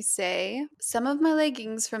confidently say some of my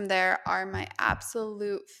leggings from there are my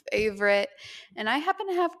absolute favorite. And I happen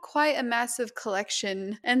to have quite a massive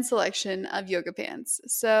collection and selection of yoga pants.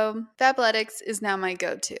 So Fabletics is now my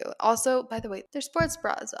go-to. Also, by the way, their sports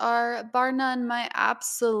bras are bar none my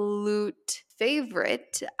absolute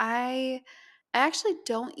favorite. I actually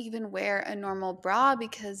don't even wear a normal bra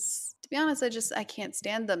because, to be honest, I can't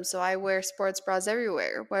stand them. So I wear sports bras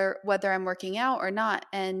everywhere, whether I'm working out or not.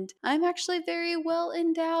 And I'm actually very well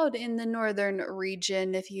endowed in the northern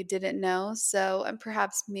region, if you didn't know. So I'm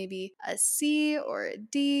perhaps maybe a C or a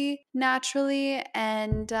D naturally.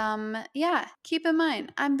 And yeah, keep in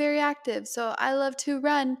mind, I'm very active. So I love to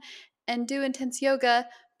run and do intense yoga,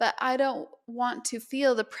 but I don't want to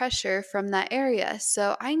feel the pressure from that area.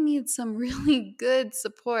 So I need some really good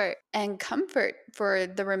support and comfort for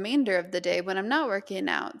the remainder of the day when I'm not working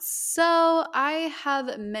out. So I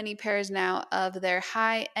have many pairs now of their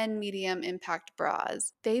high and medium impact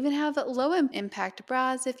bras. They even have low impact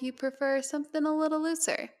bras if you prefer something a little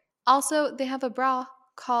looser. Also, they have a bra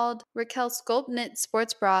called Raquel Sculpt Knit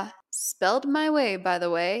Sports Bra, spelled my way, by the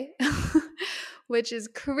way. Which is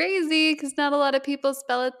crazy because not a lot of people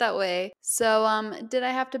spell it that way. So, did I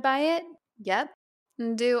have to buy it? Yep.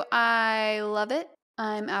 Do I love it?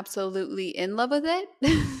 I'm absolutely in love with it.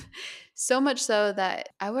 So much so that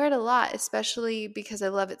I wear it a lot, especially because I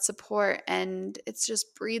love its support and it's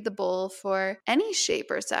just breathable for any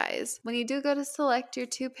shape or size. When you do go to select your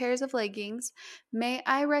 2 pairs of leggings, may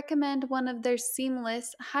I recommend one of their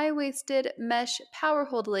seamless, high-waisted mesh power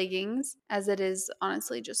hold leggings, as it is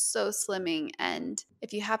honestly just so slimming. And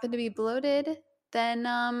if you happen to be bloated, then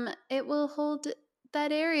it will hold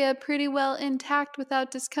that area pretty well intact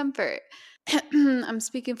without discomfort. I'm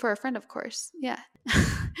speaking for a friend, of course. Yeah.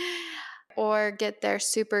 Or get their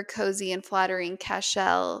super cozy and flattering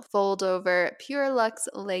cashel fold over Pure Luxe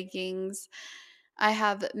leggings. I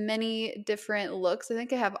have many different looks. I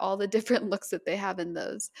think I have all the different looks that they have in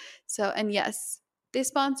those. So, and yes, they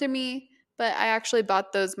sponsor me, but I actually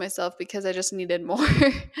bought those myself because I just needed more.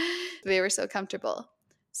 They were so comfortable.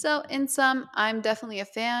 So in sum, I'm definitely a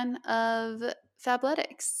fan of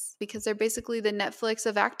Fabletics because they're basically the Netflix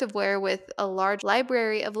of activewear with a large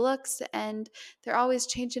library of looks, and they're always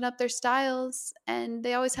changing up their styles and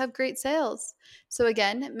they always have great sales. So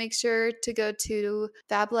again, make sure to go to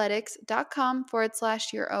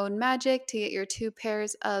fabletics.com/your own magic to get your 2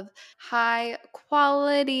 pairs of high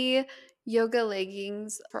quality yoga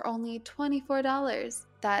leggings for only $24.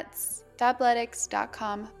 That's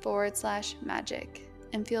fabletics.com/magic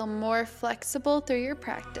and feel more flexible through your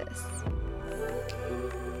practice.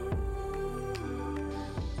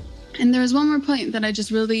 And there was one more point that I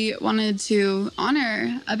just really wanted to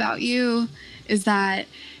honor about you, is that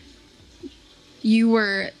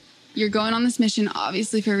you're going on this mission,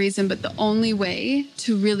 obviously for a reason, but the only way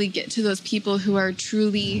to really get to those people who are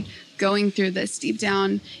truly going through this deep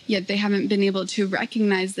down, yet they haven't been able to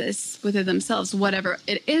recognize this within themselves, whatever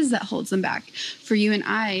it is that holds them back. For you and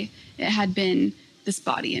I, it had been this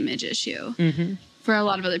body image issue. Mm-hmm. For a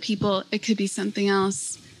lot of other people, it could be something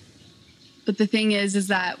else. But the thing is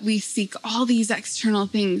that we seek all these external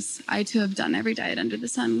things. I too have done every diet under the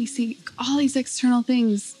sun. We seek all these external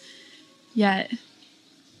things, yet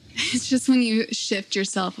it's just when you shift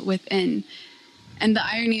yourself within. And the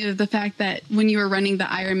irony of the fact that when you were running the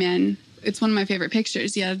Ironman, it's one of my favorite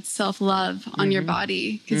pictures. You had self-love on your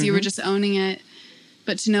body because you were just owning it.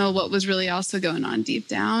 But to know what was really also going on deep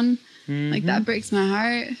down, like that breaks my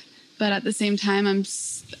heart. But at the same time, I'm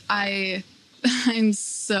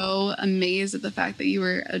so amazed at the fact that you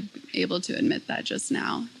were able to admit that just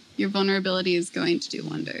now. Your vulnerability is going to do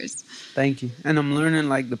wonders. Thank you. And I'm learning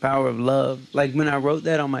like the power of love. Like when I wrote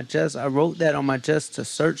that on my chest, I wrote that on my chest to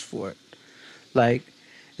search for it. Like,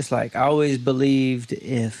 it's like I always believed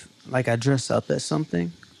if like I dress up as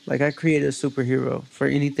something, like I created a superhero for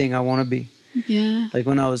anything I want to be. Yeah. Like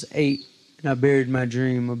when I was 8 and I buried my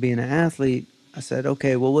dream of being an athlete, I said,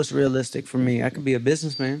 okay, well, what's realistic for me? I could be a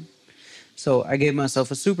businessman. So I gave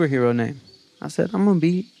myself a superhero name. I said, I'm going to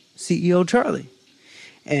be CEO Charlie.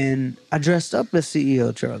 And I dressed up as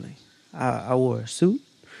CEO Charlie. I wore a suit.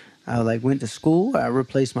 I like went to school. I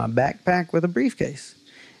replaced my backpack with a briefcase.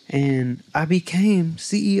 And I became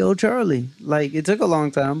CEO Charlie. Like it took a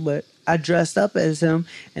long time, but I dressed up as him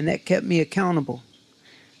and that kept me accountable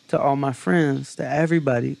to all my friends, to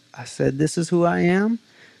everybody. I said, this is who I am.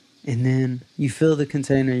 And then you fill the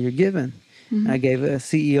container you're given. I gave a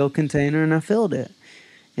CEO container and I filled it.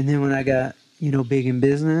 And then when I got, big in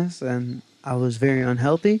business and I was very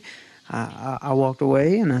unhealthy, I walked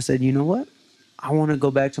away and I said, you know what? I want to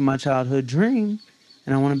go back to my childhood dream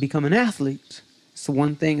and I want to become an athlete. It's the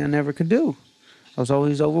one thing I never could do. I was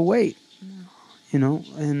always overweight,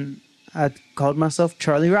 and I called myself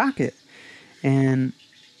Charlie Rocket. And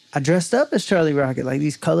I dressed up as Charlie Rocket, like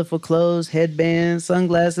these colorful clothes, headbands,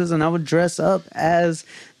 sunglasses, and I would dress up as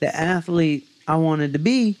the athlete I wanted to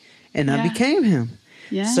be, and I became him.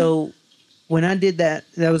 Yeah. So when I did that,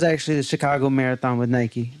 that was actually the Chicago Marathon with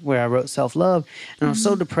Nike, where I wrote Self-Love. And I was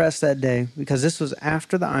so depressed that day because this was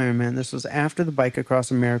after the Ironman. This was after the Bike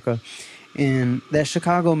Across America. And that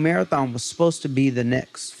Chicago Marathon was supposed to be the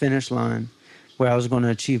next finish line where I was going to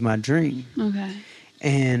achieve my dream. Okay.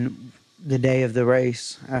 And the day of the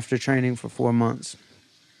race, after training for 4 months,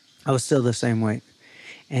 I was still the same weight.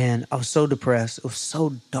 And I was so depressed. It was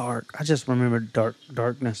so dark. I just remember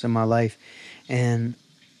darkness in my life. And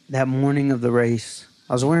that morning of the race,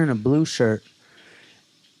 I was wearing a blue shirt.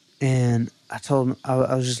 And I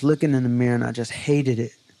was just looking in the mirror and I just hated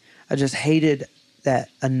it. I just hated that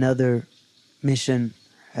another mission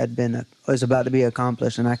was about to be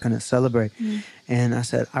accomplished and I couldn't celebrate. And I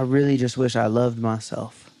said, I really just wish I loved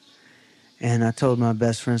myself. And I told my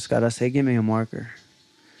best friend, Scott, I said, give me a marker.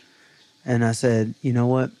 And I said, you know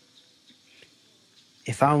what?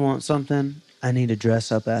 If I want something, I need to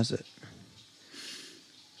dress up as it.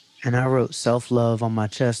 And I wrote self-love on my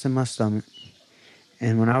chest and my stomach.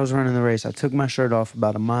 And when I was running the race, I took my shirt off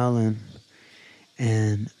about a mile in.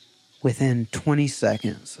 And within 20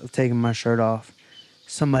 seconds of taking my shirt off,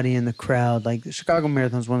 somebody in the crowd, like the Chicago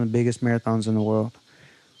Marathon is one of the biggest marathons in the world.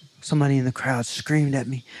 Somebody in the crowd screamed at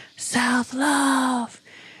me, self-love.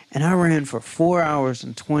 And I ran for 4 hours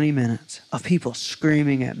and 20 minutes of people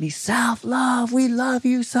screaming at me, self-love, we love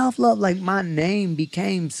you, self-love. Like my name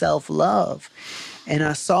became self-love. And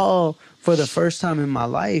I saw for the first time in my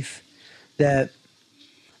life that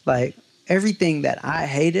like everything that I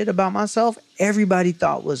hated about myself, everybody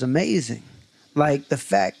thought was amazing. Like the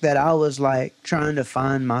fact that I was like trying to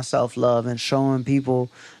find my self-love and showing people,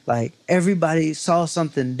 like everybody saw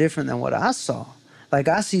something different than what I saw. Like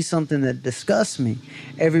I see something that disgusts me.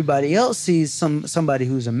 Everybody else sees somebody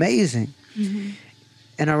who's amazing.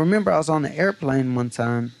 And I remember I was on the airplane one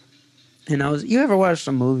time and you ever watched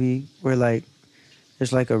a movie where like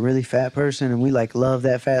there's like a really fat person and we like love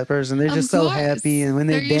that fat person. They're just so happy. And when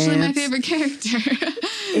they dance. They're usually my favorite character.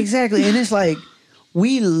 Exactly. And it's like,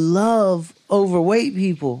 we love overweight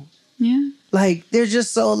people. Yeah. Like, they're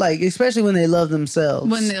just so like, especially when they love themselves.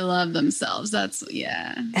 When they love themselves, that's,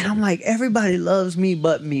 yeah. And I'm like, everybody loves me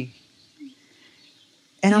but me.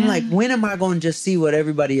 And I'm like, when am I going to just see what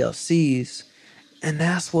everybody else sees? And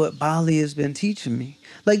that's what Bali has been teaching me.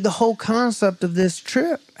 Like, the whole concept of this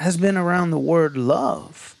trip has been around the word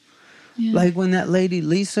love. Yeah. Like when that lady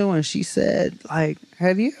Lisa, when she said, like,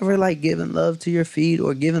 have you ever like given love to your feet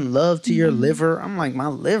or given love to your liver? I'm like, my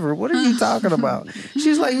liver? What are you talking about?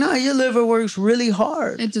 She's like, no, your liver works really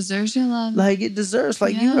hard. It deserves your love. Like it deserves.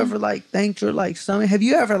 Like you Yeah. ever like thanked your like stomach? Have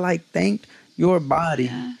you ever like thanked your body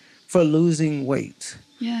Yeah. for losing weight?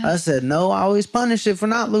 Yeah. I said, no, I always punish it for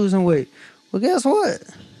not losing weight. Well, guess what?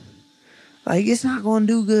 Like, it's not going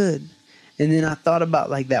to do good. And then I thought about,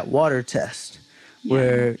 like, that water test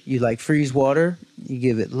where you, like, freeze water, you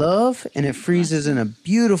give it love, and it freezes in a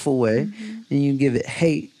beautiful way, and you give it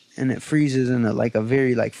hate, and it freezes in a, like, a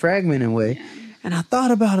very, like, fragmented way. Yeah. And I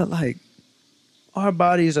thought about it, like, our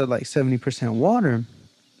bodies are, like, 70% water,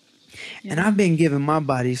 and I've been giving my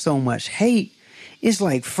body so much hate, it's,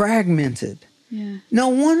 like, fragmented. Yeah. No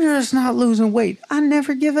wonder it's not losing weight. I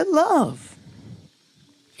never give it love.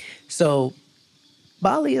 So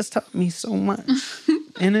Bali has taught me so much.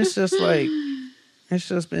 And it's just like, it's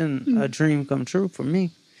just been a dream come true for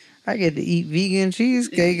me. I get to eat vegan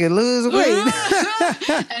cheesecake and lose weight.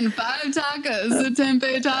 And 5 tacos, the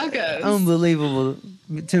tempeh tacos. Unbelievable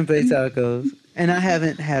tempeh tacos. And I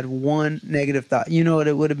haven't had one negative thought. You know what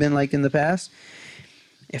it would have been like in the past?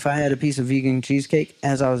 If I had a piece of vegan cheesecake,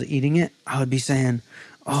 as I was eating it, I would be saying,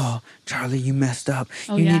 oh, Charlie, you messed up.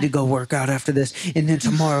 Oh, You yeah. need to go work out after this. And then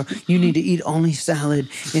tomorrow, you need to eat only salad.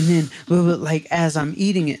 And then, like, as I'm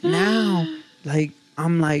eating it now, like,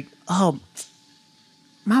 I'm like, oh,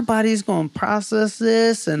 my body's going to process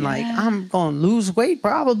this. And, like, Yeah. I'm going to lose weight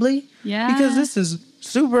probably. Yeah. Because this is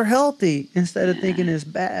super healthy instead of thinking it's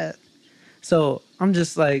bad. So I'm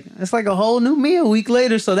just like, it's like a whole new me a week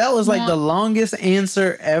later. So that was like the longest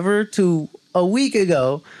answer ever to a week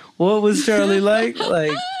ago. What was Charlie like?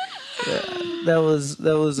 Like, that was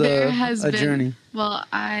There a has been, journey. Well,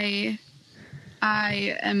 I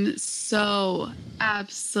am so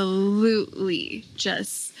absolutely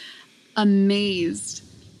just amazed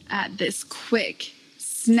at this quick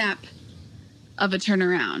snap of a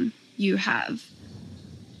turnaround you have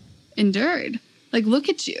endured. Like, look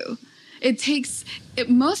at you. It takes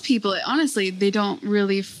most people, honestly, they don't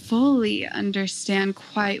really fully understand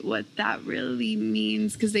quite what that really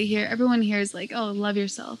means, because everyone hears like, oh, love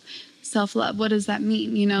yourself, self-love. What does that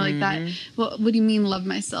mean? You know, like that. Well, what do you mean love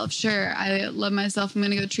myself? Sure, I love myself. I'm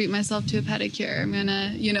going to go treat myself to a pedicure. I'm going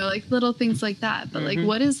to, you know, like little things like that. But like,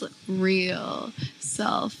 what is real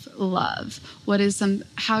self-love?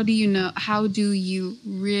 How do you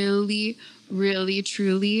really, really,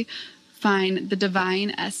 truly find the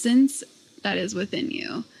divine essence that is within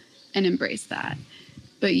you and embrace that?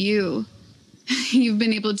 But you've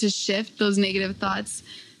been able to shift those negative thoughts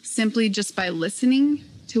simply just by listening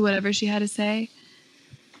to whatever she had to say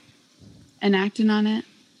and acting on it.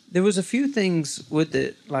 There was a few things with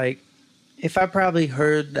it. Like, if I probably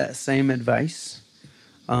heard that same advice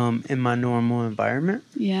in my normal environment,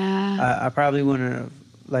 I probably wouldn't have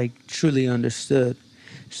like truly understood.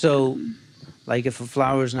 So, like, if a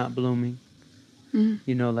flower is not blooming,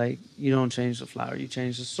 you know, like, you don't change the flower, you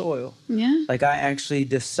change the soil. Yeah. Like, I actually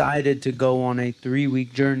decided to go on a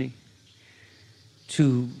 3-week journey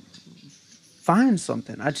to find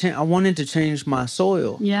something. I wanted to change my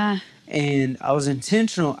soil. Yeah. And I was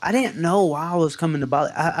intentional. I didn't know why I was coming to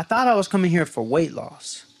Bali. I thought I was coming here for weight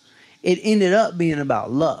loss. It ended up being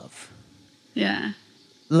about love. Yeah.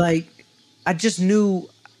 Like, I just knew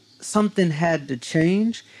something had to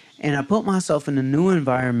change. And I put myself in a new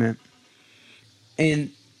environment.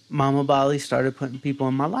 And Mama Bali started putting people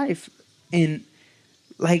in my life. And,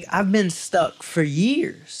 like, I've been stuck for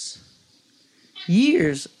years.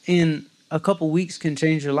 And a couple weeks can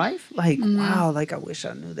change your life. Like, wow, like, I wish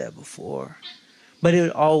I knew that before. But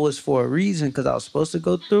it all was for a reason, because I was supposed to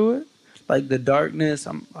go through it. Like, the darkness.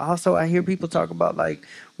 I hear people talk about, like,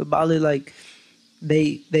 with Bali, like,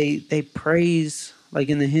 they praise, like,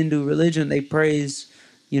 in the Hindu religion, they praise,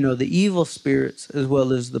 you know, the evil spirits as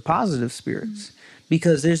well as the positive spirits.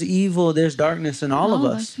 Because there's evil, there's darkness in all of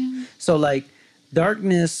us. Yeah. So, like,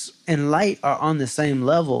 darkness and light are on the same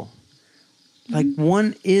level. Like,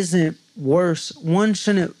 one isn't worse. One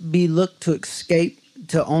shouldn't be looked to escape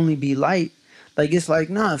to only be light. Like, it's like,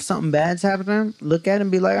 nah, if something bad's happening, look at it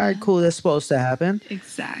and be like, all right, cool, that's supposed to happen.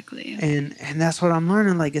 Exactly. And that's what I'm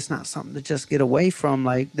learning. Like, it's not something to just get away from.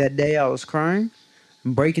 Like, that day I was crying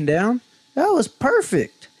and breaking down, that was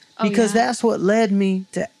perfect. Because that's what led me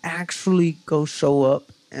to actually go show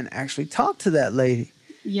up and actually talk to that lady.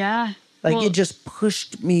 Yeah. Like, it just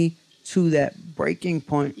pushed me to that breaking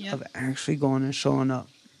point of actually going and showing up.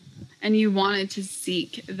 And you wanted to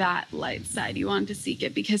seek that light side. You wanted to seek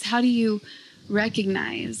it, because how do you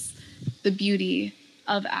recognize the beauty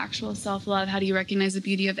of actual self-love? How do you recognize the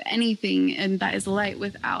beauty of anything and that is light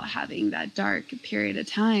without having that dark period of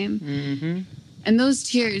time? Mm-hmm. And those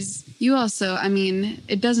tears, you also, I mean,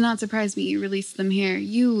 it does not surprise me you released them here.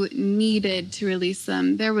 You needed to release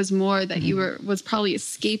them. There was more that was probably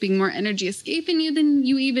escaping, more energy escaping you than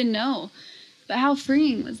you even know. But how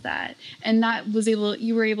freeing was that? And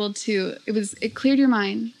you were able to, it cleared your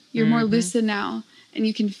mind. You're more lucid now, and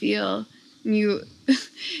you can feel, you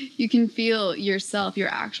can feel yourself, your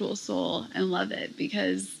actual soul, and love it,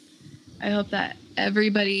 because I hope that I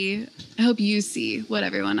hope you see what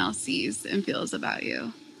everyone else sees and feels about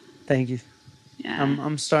you. Thank you. Yeah.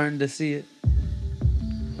 I'm starting to see it.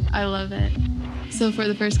 I love it. So for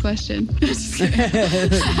the first question.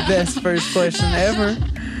 Best first question ever.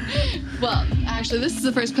 Well, actually, this is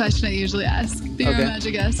the first question I usually ask the Your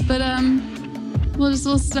Magic guest. But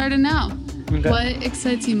we'll start it now. Okay. What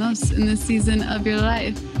excites you most in this season of your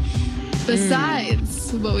life?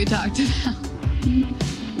 Besides what we talked about.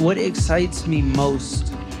 What excites me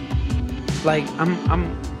most? Like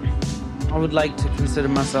I would like to consider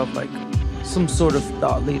myself like some sort of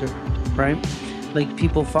thought leader, right? Like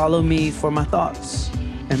people follow me for my thoughts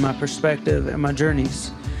and my perspective and my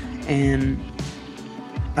journeys. And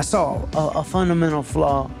I saw a fundamental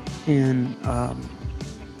flaw in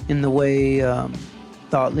the way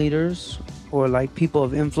thought leaders or like people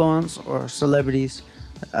of influence or celebrities,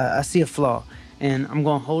 I see a flaw. And I'm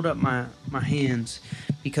going to hold up my hands,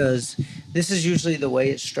 because this is usually the way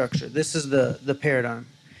it's structured. This is the paradigm.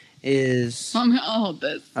 I'll hold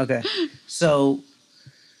this. Okay. So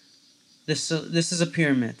this is a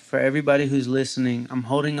pyramid. For everybody who's listening, I'm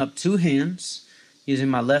holding up two hands, using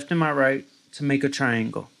my left and my right to make a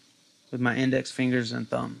triangle with my index fingers and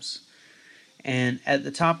thumbs. And at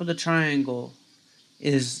the top of the triangle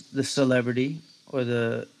is the celebrity or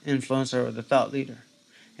the influencer or the thought leader.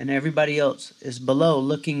 And everybody else is below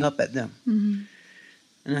looking up at them. Mm-hmm.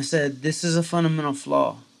 And I said, this is a fundamental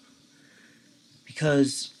flaw,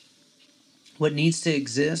 because what needs to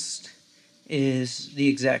exist is the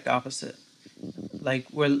exact opposite. Like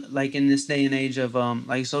we're like in this day and age of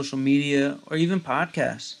like social media or even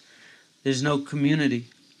podcasts, there's no community.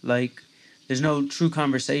 Like there's no true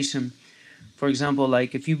conversation. For example,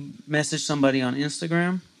 like if you message somebody on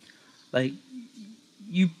Instagram, like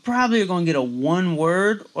you probably are going to get a one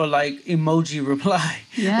word or like emoji reply.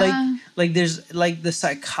 Yeah. Like there's like the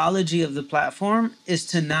psychology of the platform is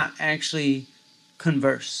to not actually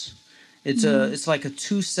converse. It's like a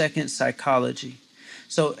 2-second psychology.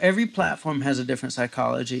 So every platform has a different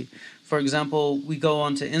psychology. For example, we go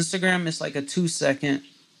onto Instagram, it's like a 2-second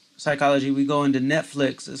psychology. We go into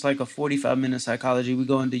Netflix, it's like a 45-minute psychology. We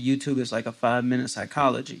go into YouTube, it's like a 5-minute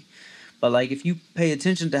psychology. But like if you pay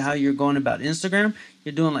attention to how you're going about Instagram,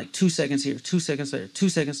 you're doing like 2 seconds here, 2 seconds there, 2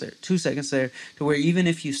 seconds there, 2 seconds there, to where even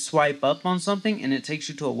if you swipe up on something and it takes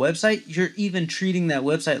you to a website, you're even treating that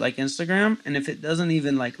website like Instagram. And if it doesn't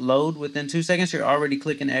even like load within 2 seconds, you're already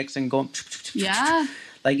clicking X and going. Yeah.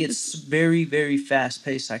 Like it's very, very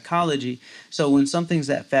fast-paced psychology. So when something's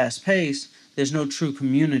that fast-paced, there's no true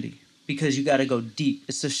community, because you got to go deep.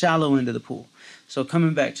 It's the shallow end of the pool. So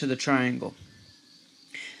coming back to the triangle.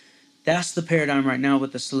 That's the paradigm right now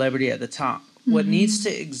with the celebrity at the top. Mm-hmm. What needs to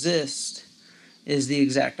exist is the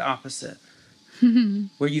exact opposite.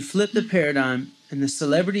 Where you flip the paradigm and the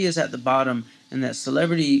celebrity is at the bottom, and that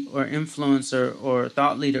celebrity or influencer or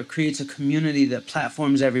thought leader creates a community that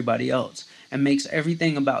platforms everybody else and makes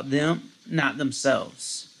everything about them, not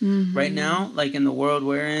themselves. Mm-hmm. Right now, like in the world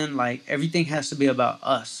we're in, like everything has to be about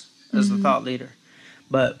us as the thought leader.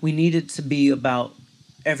 But we need it to be about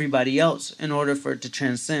everybody else in order for it to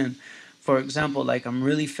transcend. For example, like I'm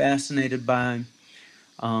really fascinated by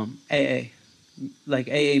AA, like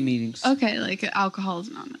AA meetings. Okay, like Alcoholics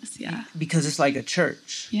Anonymous, yeah. Because it's like a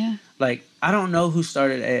church. Yeah. Like I don't know who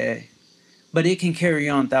started AA, but it can carry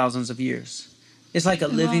on thousands of years. It's like a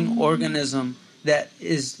living organism that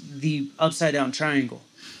is the upside down triangle.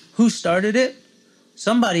 Who started it?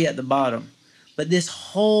 Somebody at the bottom. But this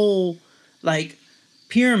whole like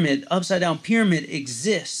pyramid, upside down pyramid,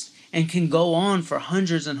 exists and can go on for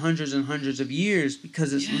hundreds and hundreds and hundreds of years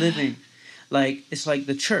because it's living. Like it's like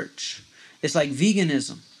the church. It's like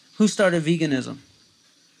veganism. Who started veganism?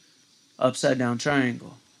 Upside down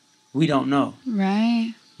triangle. We don't know.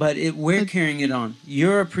 Right. But we're carrying it on.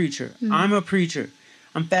 You're a preacher. I'm a preacher.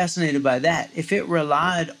 I'm fascinated by that. If it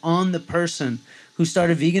relied on the person who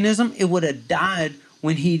started veganism, it would have died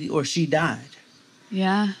when he or she died.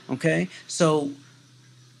 Yeah. Okay? So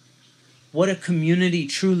what a community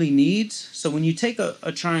truly needs. So when you take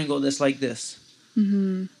a triangle that's like this,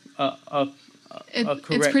 it's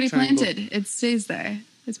pretty triangle, planted. It stays there.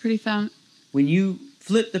 It's pretty found. When you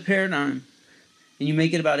flip the paradigm and you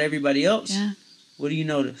make it about everybody else, Yeah. what do you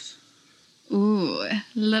notice? Ooh,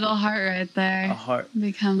 little heart right there. A heart.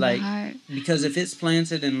 Becomes Like, a heart. because if it's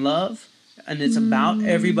planted in love and it's about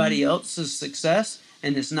everybody else's success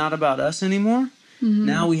and it's not about us anymore,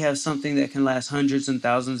 now we have something that can last hundreds and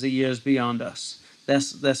thousands of years beyond us.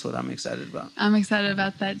 That's what I'm excited about. I'm excited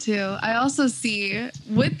about that too. I also see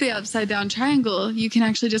with the upside down triangle, you can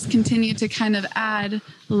actually just continue to kind of add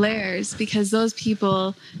layers, because those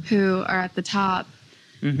people who are at the top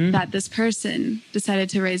that this person decided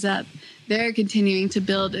to raise up, they're continuing to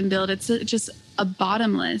build and build. It's just a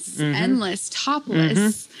bottomless, endless,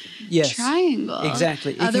 topless triangle.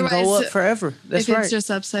 Exactly. It can go up forever. That's if right. it's just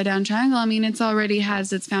upside down triangle, I mean, it's already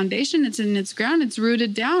has its foundation. It's in its ground. It's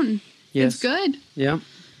rooted down. Yes. It's good.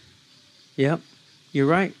 Yep. You're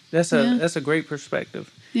right. That's a great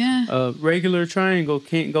perspective. Yeah. A regular triangle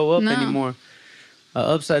can't go up anymore. A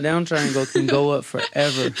upside down triangle can go up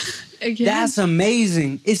forever. Again, That's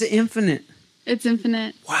amazing. It's infinite. it's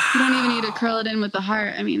infinite. Wow. You don't even need to curl it in with the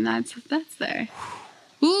heart. I mean, that's there.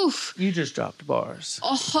 Oof. You just dropped bars.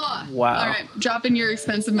 Oh, Wow. All right, dropping your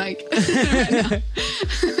expensive mic. Right now.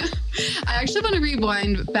 I actually want to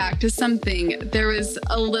rewind back to something. There was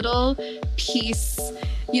a little piece,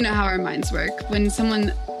 you know how our minds work. When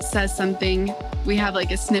someone says something, we have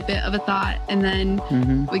like a snippet of a thought and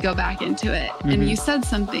then we go back into it. And you said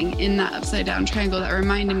something in that upside down triangle that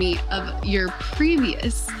reminded me of your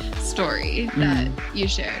previous story that you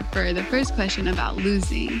shared for the first question about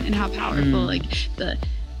losing and how powerful like the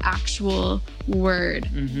actual word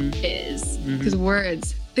is. Because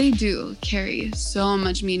words, they do carry so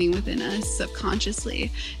much meaning within us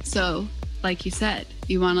subconsciously. So, like you said,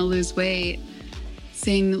 you want to lose weight,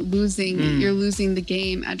 saying losing, you're losing the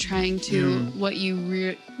game at trying to what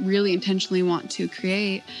you really intentionally want to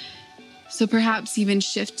create. So perhaps even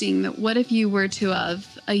shifting that, what if you were to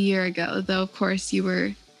have a year ago, though of course you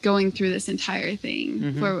were going through this entire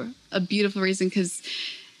thing for a beautiful reason, because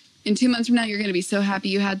in 2 months from now, you're going to be so happy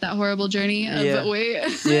you had that horrible journey of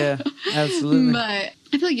weight. Yeah, absolutely. But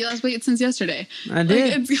I feel like you lost weight since yesterday. I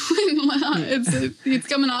did. Like it's going it's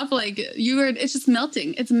coming off like it's just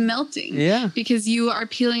melting. It's melting. Yeah. Because you are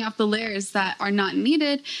peeling off the layers that are not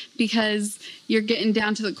needed, because you're getting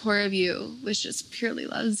down to the core of you, which just purely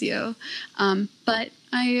loves you. But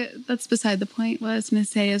that's beside the point. What I was going to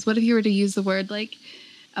say is, what if you were to use the word like,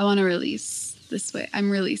 I want to release this weight. I'm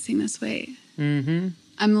releasing this weight. I'm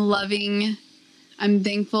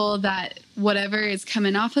thankful that whatever is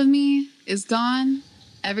coming off of me is gone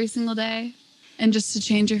every single day. And just to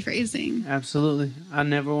change your phrasing. Absolutely. I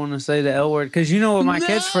never want to say the L word, because you know what my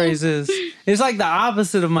catchphrase is. It's like the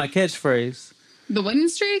opposite of my catchphrase. The winning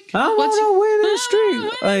streak? I want a winning streak.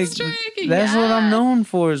 Winning Like, streak. that's what I'm known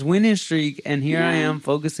for, is winning streak. And here I am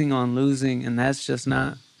focusing on losing, and that's just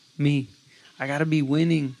not me. I got to be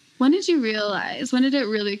winning. When did you realize, when did it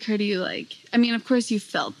really occur to you, like, I mean, of course you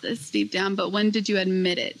felt this deep down, but when did you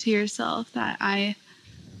admit it to yourself that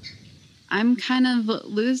I'm kind of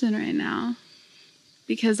losing right now?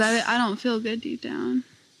 Because I don't feel good deep down.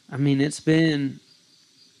 I mean, it's been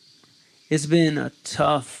a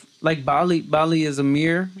tough, like Bali is a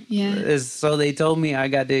mirror. Yeah. So they told me I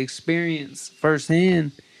got to experience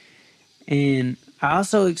firsthand. And I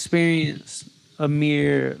also experienced a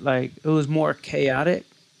mirror, like it was more chaotic.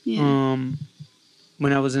 Yeah.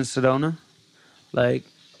 When I was in Sedona. Like,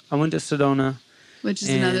 I went to Sedona. Which is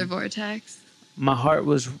and another vortex. my heart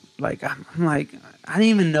was like, I'm like, I didn't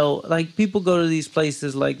even know. Like, people go to these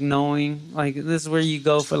places like knowing, like, this is where you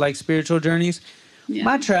go for like spiritual journeys. Yeah.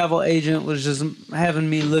 My travel agent was just having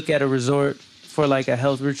me look at a resort for like a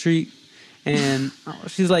health retreat. And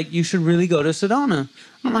she's like, you should really go to Sedona.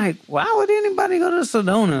 I'm like, why would anybody go to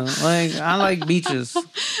Sedona? Like, I like beaches.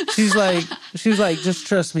 She was like, just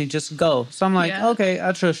trust me, just go. So I'm like, okay,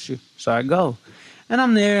 I trust you. So I go. And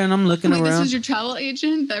I'm there and I'm looking around. This was your travel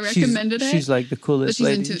agent that recommended it? She's like the coolest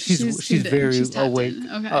lady. She's very awake.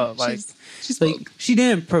 Okay. Oh, like, she's like, she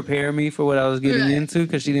didn't prepare me for what I was getting into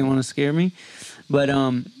because she didn't want to scare me. But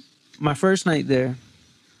my first night there,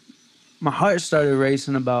 my heart started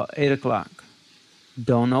racing about 8 o'clock.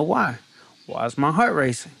 Don't know why. Why is my heart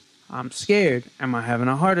racing? I'm scared. Am I having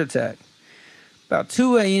a heart attack? About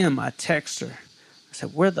 2 a.m., I text her. I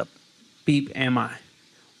said, where the beep am I?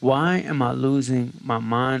 Why am I losing my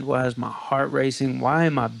mind? Why is my heart racing? Why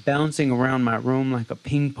am I bouncing around my room like a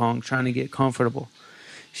ping pong trying to get comfortable?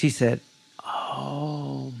 She said,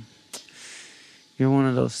 oh, you're one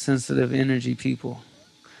of those sensitive energy people.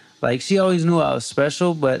 Like, she always knew I was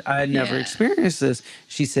special, but I had never experienced this.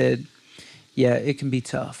 She said, yeah, it can be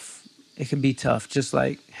tough. It can be tough. Just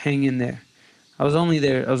like, hang in there. I was only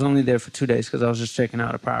there for 2 days because I was just checking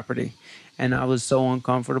out a property, and I was so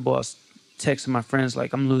uncomfortable. I was texting my friends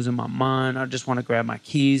like, I'm losing my mind. I just want to grab my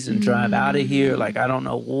keys and drive out of here. Like, I don't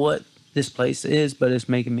know what this place is, but it's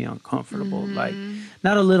making me uncomfortable. Like,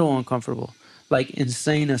 not a little uncomfortable, like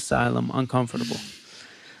insane asylum uncomfortable.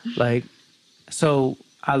 Like, so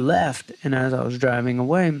I left, and as I was driving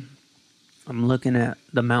away, I'm looking at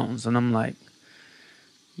the mountains, and I'm like,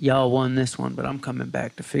 y'all won this one, but I'm coming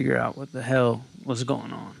back to figure out what the hell was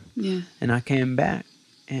going on. Yeah. And I came back,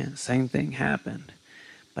 and same thing happened.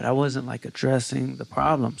 But I wasn't like addressing the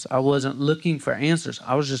problems. I wasn't looking for answers.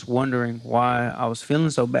 I was just wondering why I was feeling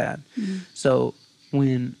so bad. So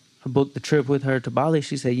when I booked the trip with her to Bali,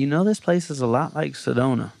 she said, you know, this place is a lot like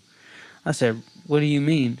Sedona. I said, what do you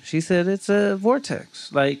mean? She said, it's a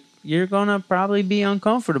vortex. Like, you're going to probably be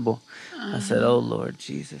uncomfortable. I said, oh, Lord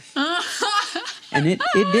Jesus. And it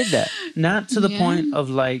did that. Not to the point of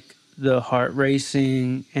like the heart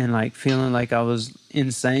racing and like feeling like I was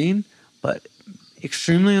insane, but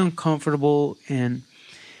extremely uncomfortable. And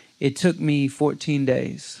it took me 14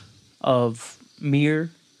 days of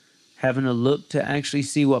mirror having to look to actually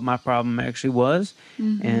see what my problem actually was.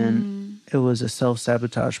 And it was a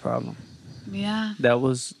self-sabotage problem. Yeah. That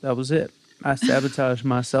was it. I sabotaged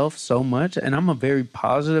myself so much, and I'm a very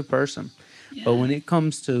positive person. Yeah. But when it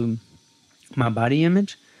comes to my body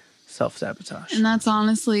image, self-sabotage. And that's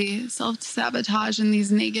honestly self-sabotage and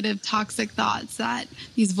these negative, toxic thoughts, that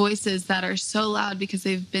these voices that are so loud because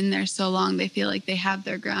they've been there so long, they feel like they have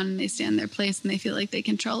their ground and they stand their place and they feel like they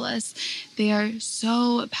control us. They are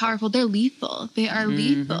so powerful. They're lethal. They are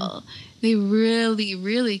lethal. They really,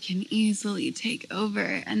 really can easily take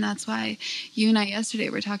over. And that's why you and I yesterday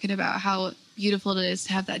were talking about how beautiful it is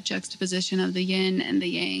to have that juxtaposition of the yin and the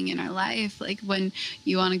yang in our life. Like when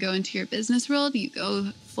you want to go into your business world, you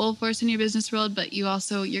go full force in your business world, but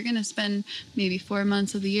you're going to spend maybe 4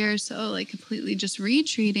 months of the year or so like completely just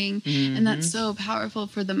retreating. And that's so powerful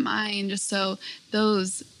for the mind. Just so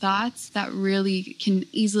those thoughts that really can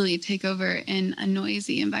easily take over in a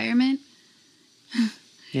noisy environment,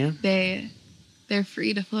 they're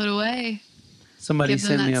free to float away. Somebody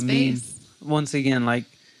sent me a meme. Once again, like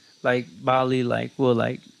Bali, like will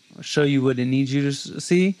like show you what it needs you to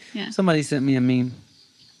see. Yeah. Somebody sent me a meme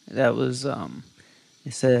that was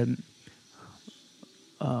it said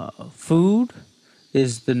food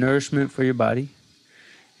is the nourishment for your body,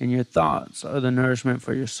 and your thoughts are the nourishment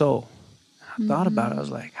for your soul. I thought about it. I was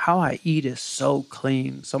like, how I eat is so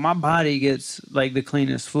clean. So my body gets like the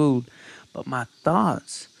cleanest food, but my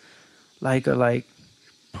thoughts are like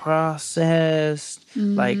processed,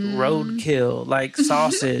 like roadkill, like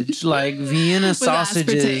sausage, like Vienna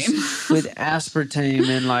sausages with aspartame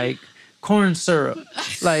and like corn syrup,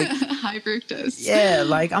 like high fructose. Yeah,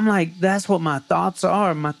 like I'm like, that's what my thoughts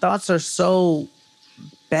are. My thoughts are so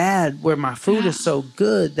bad where my food is so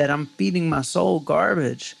good that I'm feeding my soul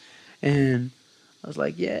garbage. And I was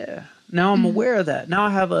like, yeah, now I'm aware of that. Now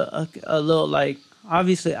I have a little, like,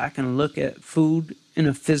 obviously I can look at food in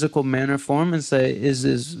a physical manner form and say, is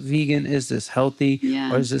this vegan? Is this healthy?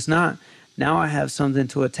 Or is this not? Now I have something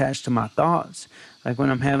to attach to my thoughts. Like when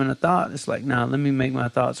I'm having a thought, it's like, nah, let me make my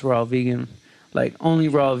thoughts raw vegan, like only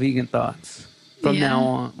raw vegan thoughts from now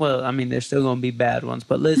on. Well, I mean, there's still going to be bad ones,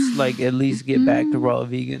 but let's like at least get back to raw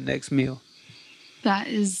vegan next meal. That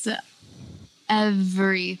is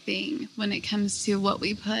everything when it comes to what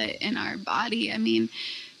we put in our body. I mean,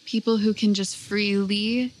 people who can just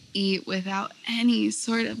freely eat without any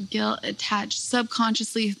sort of guilt attached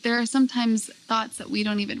subconsciously. There are sometimes thoughts that we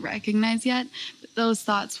don't even recognize yet, but those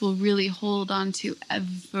thoughts will really hold on to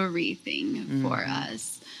everything for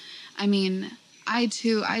us. I mean, I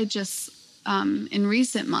just, in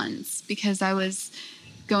recent months, because I was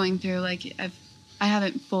going through, like, I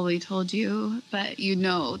haven't fully told you, but you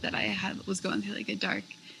know that I was going through like a dark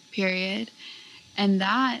period, and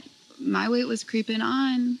that my weight was creeping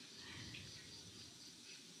on.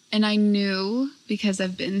 And I knew, because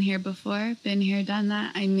I've been here before, been here, done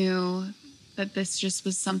that, I knew that this just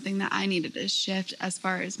was something that I needed to shift as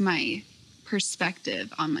far as my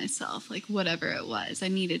perspective on myself, like whatever it was. I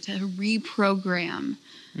needed to reprogram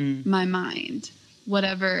my mind,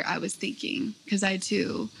 whatever I was thinking, because I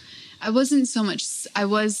wasn't so much, I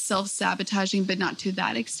was self-sabotaging, but not to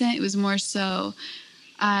that extent. It was more so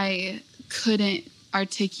I couldn't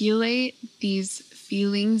articulate these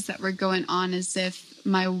feelings that were going on, as if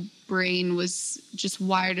my brain was just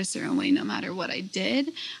wired a certain way. No matter what I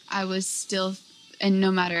did, I was still, and no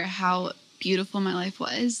matter how beautiful my life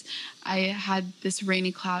was, I had this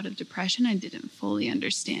rainy cloud of depression. I didn't fully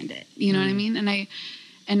understand it. You know what I mean? And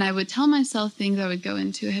And I would tell myself things. I would go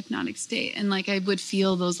into a hypnotic state, and like I would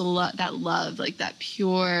feel that love, like that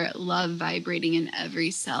pure love vibrating in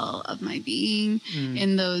every cell of my being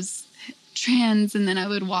in those trance. And then I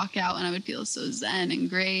would walk out and I would feel so zen and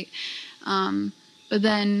great. But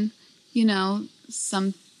then, you know,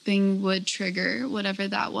 something would trigger whatever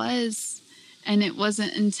that was. And it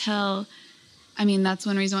wasn't until, I mean, that's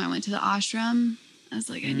one reason why I went to the ashram. I was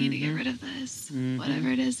like, I need to get rid of this. Whatever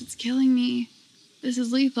it is, it's killing me. This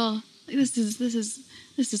is lethal. This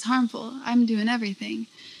is harmful. I'm doing everything.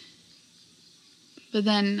 But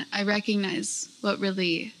then I recognized what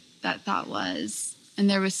really that thought was. And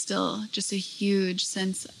there was still just a huge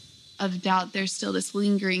sense of doubt. There's still this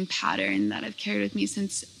lingering pattern that I've carried with me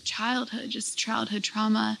since childhood, just childhood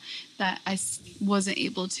trauma that I wasn't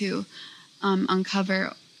able to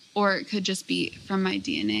uncover, or it could just be from my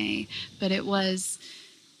DNA. But it was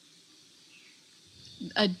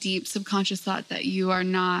a deep subconscious thought that you are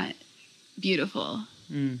not beautiful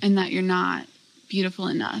and that you're not beautiful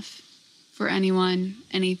enough for anyone,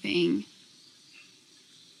 anything.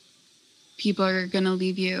 People are going to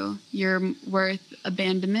leave you. You're worth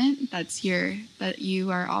abandonment. That you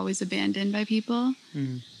are always abandoned by people.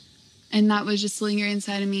 And that was just lingering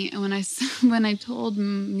inside of me. And when I told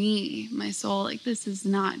me, my soul, like, this is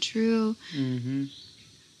not true.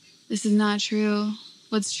 This is not true.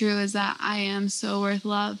 What's true is that I am so worth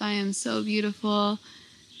love. I am so beautiful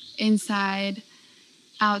inside,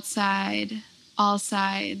 outside, all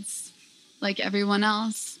sides, like everyone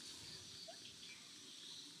else.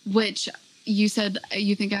 Which you said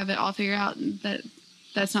you think I have it all figured out.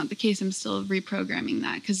 That's not the case. I'm still reprogramming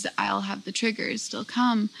that because I'll have the triggers still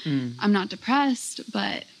come. I'm not depressed,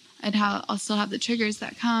 but I'll still have the triggers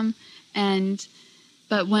that come.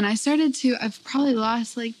 But when I started I've probably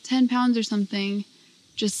lost like 10 pounds or something,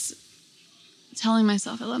 just telling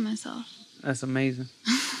myself I love myself. That's amazing.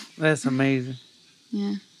 That's amazing.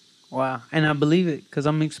 Yeah. Wow. And I believe it because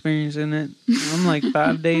I'm experiencing it. I'm like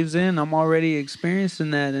 5 days in. I'm already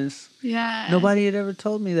experiencing that. And nobody had ever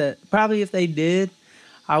told me that. Probably if they did,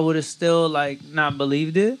 I would have still like not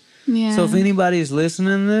believed it. Yeah. So if anybody's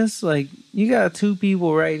listening to this, like, you got two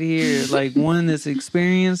people right here, like one that's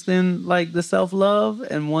experienced in like the self-love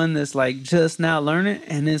and one that's like just now learning.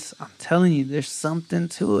 And I'm telling you, there's something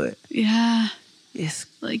to it. Yeah. It's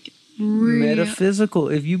like metaphysical.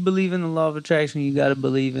 If you believe in the law of attraction, you got to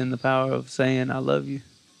believe in the power of saying I love you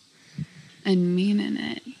and meaning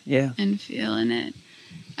it. Yeah. And feeling it.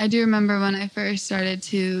 I do remember when I first started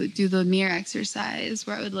to do the mirror exercise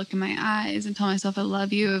where I would look in my eyes and tell myself I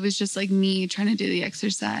love you. It was just like me trying to do the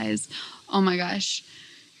exercise. Oh my gosh,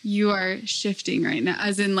 you are shifting right now.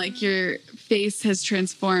 As in like your face has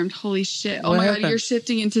transformed. Holy shit. Oh my God, you're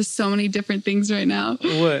shifting into so many different things right now.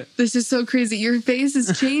 What? This is so crazy. Your face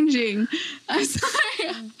is changing. I'm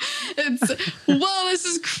sorry. Whoa, this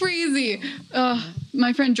is crazy.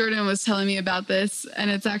 My friend Jordan was telling me about this and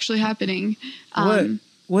it's actually happening. What?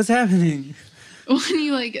 What's happening? When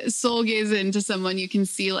you like soul gaze into someone, you can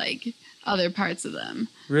see like other parts of them.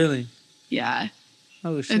 Really? Yeah.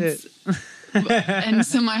 Oh shit. And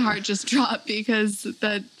so my heart just dropped because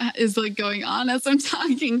that is like going on as I'm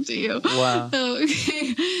talking to you. Wow.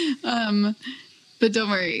 Okay. But don't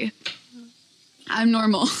worry. I'm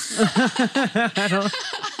normal. I don't.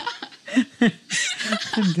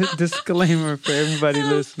 Disclaimer for everybody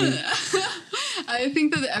listening. I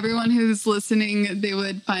think that everyone who's listening, they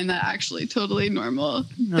would find that actually totally normal.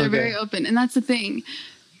 They're very open. And that's the thing.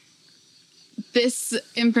 This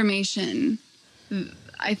information,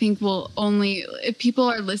 I think will only, if people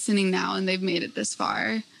are listening now and they've made it this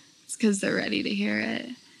far, it's because they're ready to hear it.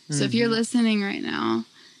 So if you're listening right now,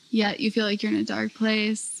 yet you feel like you're in a dark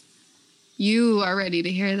place, you are ready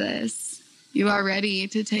to hear this. You are ready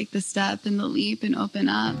to take the step and the leap and open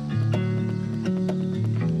up.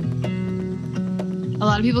 A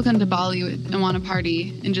lot of people come to Bali and want to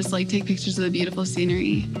party and just like take pictures of the beautiful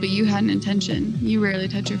scenery, but you had an intention. You rarely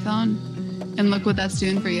touch your phone, and look what that's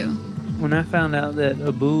doing for you. When I found out that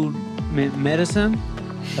Abu meant medicine,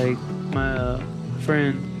 like my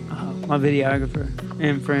friend, my videographer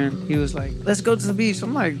and friend, he was like, "Let's go to the beach."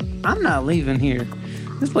 I'm like, "I'm not leaving here.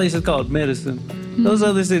 This place is called medicine. Those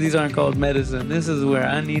other cities aren't called medicine. This is where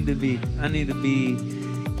I need to be. I need to be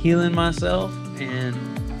healing myself, and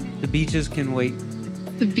the beaches can wait."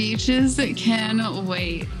 The beaches can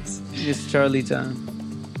wait. It's Charlie time.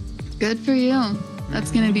 Good for you.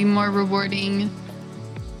 That's going to be more rewarding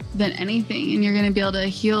than anything. And you're going to be able to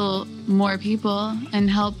heal more people and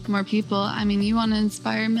help more people. I mean, you want to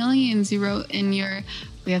inspire millions. You wrote in your,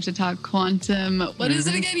 we have to talk quantum. What is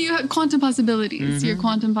it again? You have quantum possibilities, your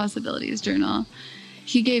quantum possibilities journal.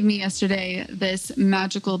 he gave me yesterday this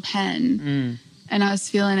magical pen, and I was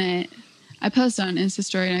feeling it. I posted on Insta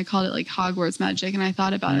story and I called it like Hogwarts magic, and I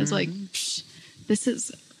thought about it. I was like, Psh, this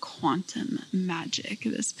is quantum magic,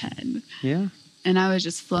 this pen. Yeah. And I was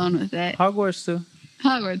just flown with it. Hogwarts too.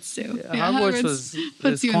 Hogwarts too. Yeah, Hogwarts was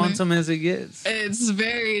as quantum as it gets. It's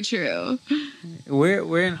very true.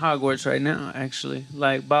 We're in Hogwarts right now, actually.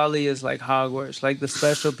 Like Bali is like Hogwarts. Like the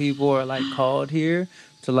special people are like called here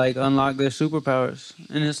to like unlock their superpowers,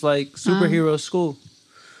 and it's like superhero school,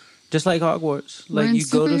 just like Hogwarts. Like We're in you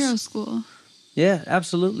go to superhero school. Yeah,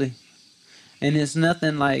 absolutely. And it's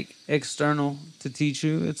nothing like external to teach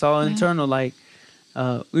you. It's all internal. Like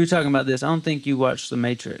we were talking about this. I don't think you watched The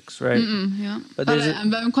Matrix, right? Yeah, But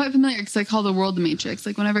I'm quite familiar because I call the world the Matrix.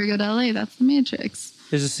 Like whenever I go to LA, that's the Matrix.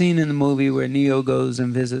 there's a scene in the movie where Neo goes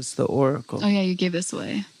and visits the Oracle. Oh yeah, you gave this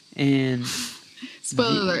away. And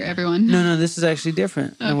Spoiler alert, everyone. no, this is actually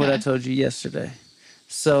different than what I Okay. told you yesterday.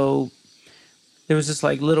 So there was this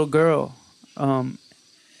like little girl,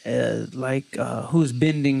 who's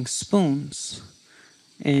bending spoons,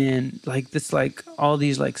 and like this like all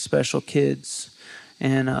these like special kids,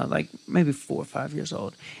 and like maybe 4 or 5 years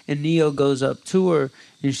old, and Neo goes up to her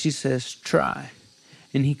and she says try,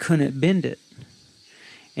 and he couldn't bend it,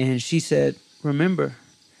 and she said remember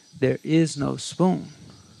there is no spoon.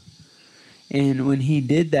 And when he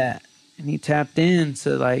did that and he tapped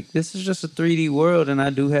into like, this is just a 3D world and I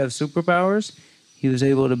do have superpowers, he was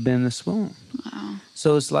able to bend the spoon. Wow.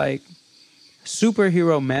 So it's like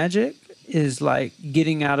superhero magic is like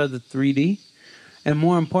getting out of the 3D and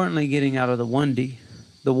more importantly, getting out of the 1D.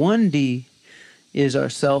 The 1D is our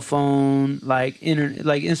cell phone, like internet,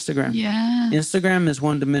 like Instagram. Yeah. Instagram is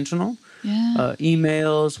one dimensional. Yeah.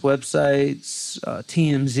 Emails, websites,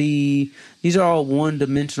 TMZ. These are all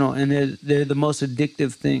one-dimensional, and they're the most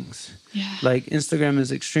addictive things. Yeah. Like Instagram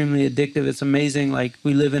is extremely addictive. It's amazing. Like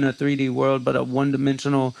we live in a 3D world, but a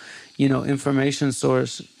one-dimensional, information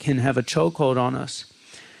source can have a chokehold on us.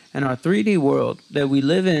 And our 3D world that we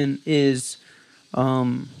live in is,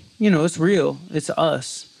 it's real. It's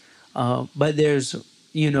us. But there's,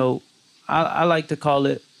 I like to call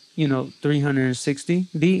it,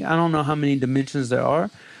 360D. I don't know how many dimensions there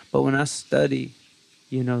are, but when I study,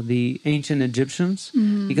 the ancient Egyptians,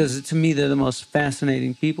 because to me, they're the most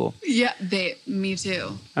fascinating people. Yeah, me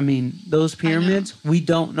too. I mean, those pyramids, we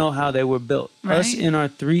don't know how they were built. Right. Us in our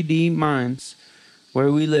 3D minds,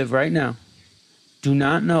 where we live right now, do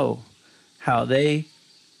not know how they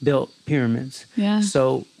built pyramids. Yeah.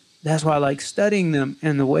 So that's why I like studying them.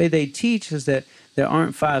 And the way they teach is that there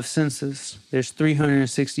aren't 5 senses. There's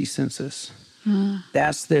 360 senses.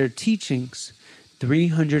 That's their teachings.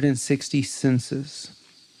 360 senses.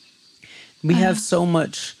 We have so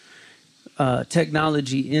much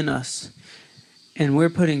technology in us, and we're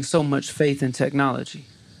putting so much faith in technology.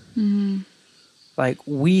 Like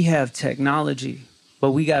we have technology,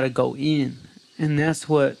 but we got to go in. And that's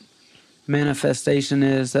what manifestation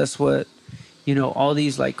is. That's what all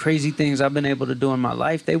these like crazy things I've been able to do in my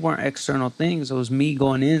life, they weren't external things. It was me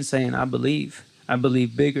going in saying, I believe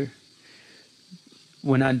bigger.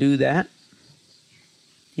 When I do that,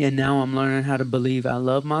 now I'm learning how to believe I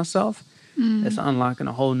love myself. That's unlocking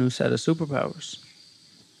a whole new set of superpowers.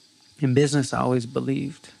 In business, I always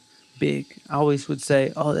believed big. I always would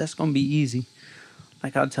say, oh, that's going to be easy.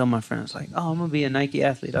 Like I'll tell my friends like, oh, I'm going to be a Nike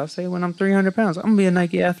athlete. I'll say when I'm 300 pounds, I'm going to be a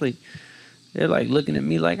Nike athlete. They're like looking at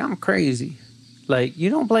me like I'm crazy. Like, you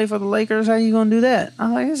don't play for the Lakers, how you gonna do that?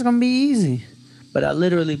 I'm like, it's gonna be easy. But I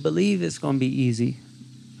literally believe it's gonna be easy.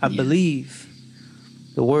 I believe.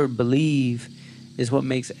 The word believe is what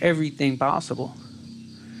makes everything possible.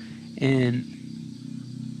 And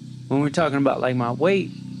when we're talking about like my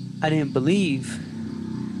weight, I didn't believe.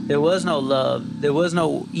 There was no love. There was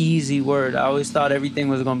no easy word. I always thought everything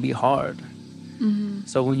was gonna be hard.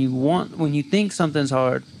 So when you think something's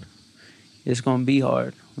hard, it's gonna be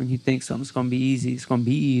hard. When you think something's gonna be easy, it's gonna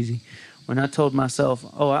be easy. When I told myself,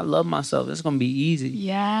 oh, I love myself, it's gonna be easy.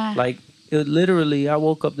 Yeah. Like, it literally, I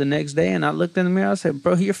woke up the next day and I looked in the mirror, I said,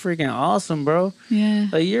 bro, you're freaking awesome, bro. Yeah.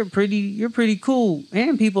 Like, you're pretty cool,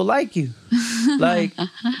 and people like you. like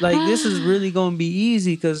this is really gonna be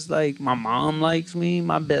easy, because, like, my mom likes me,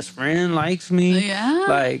 my best friend likes me. Yeah.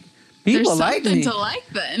 Like, people There's like something me. to like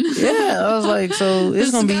then. Yeah, I was like, so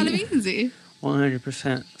it's gonna gotta be be easy.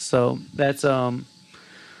 100%. So that's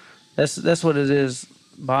what it is.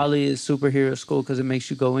 Bali is superhero school because it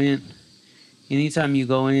makes you go in. Anytime you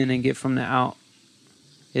go in and get from the out,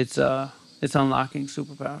 it's unlocking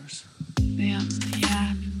superpowers. Yeah.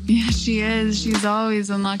 Yeah, she is. She's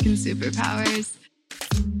always unlocking superpowers.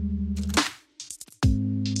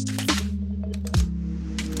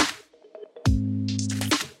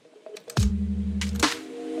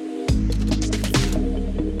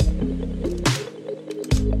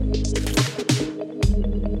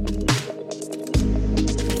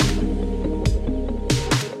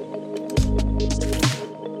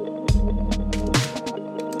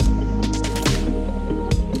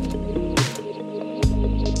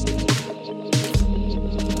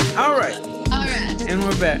 And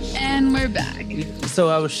we're back. And we're back. So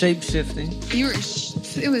I was shape shifting.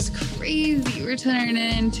 It was crazy. You were turning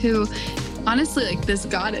into, honestly, like this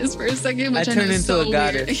goddess for a second, which I turned know is into so a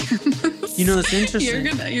goddess. weird. You know, it's interesting.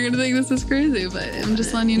 You're gonna think this is crazy, but I'm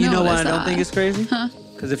just letting you know. You know what why I don't think it's crazy? Huh?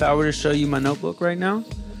 Because if I were to show you my notebook right now,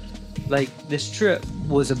 like this trip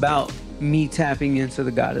was about me tapping into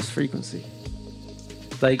the goddess frequency.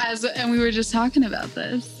 Like, And we were just talking about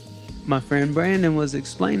this. my friend Brandon was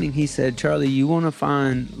explaining. He said, Charlie, you want to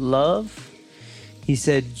find love? He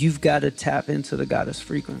said, you've got to tap into the goddess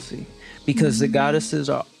frequency because the goddesses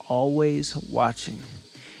are always watching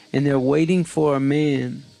and they're waiting for a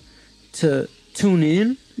man to tune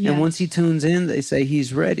in. Yeah. And once he tunes in, they say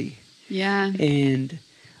he's ready. Yeah. And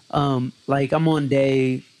like I'm on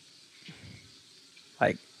day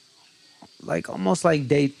like almost like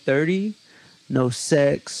day 30, no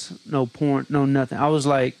sex, no porn, no nothing. I was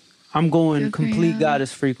like, I'm going Good for complete you.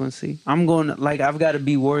 goddess frequency. I'm going like I've got to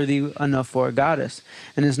be worthy enough for a goddess.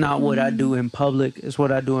 And it's not what I do in public, it's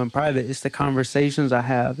what I do in private. It's the conversations I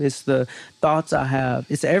have, it's the thoughts I have,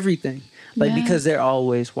 it's everything. Like Yeah. because they're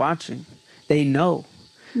always watching. They know.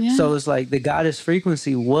 Yeah. So it's like the goddess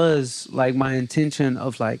frequency was like my intention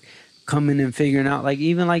of like coming and figuring out like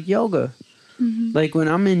even like yoga. Like when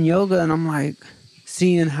I'm in yoga and I'm like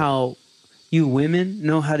seeing how you women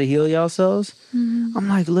know how to heal yourselves, I'm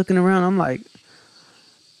like looking around, I'm like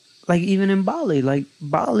even in Bali, like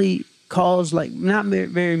Bali calls like not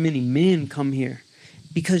very many men come here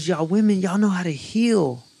because y'all women, y'all know how to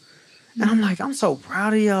heal. And I'm like, I'm so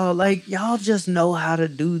proud of y'all. Like y'all just know how to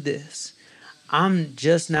do this. I'm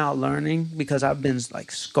just now learning because I've been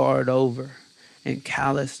like scarred over and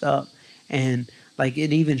calloused up. And like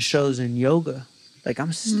it even shows in yoga. Like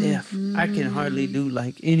I'm stiff. I can hardly do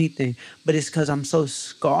like anything. But it's because I'm so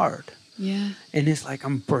scarred. Yeah. And it's like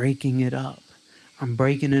I'm breaking it up. I'm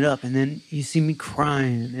breaking it up. And then you see me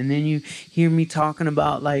crying. And then you hear me talking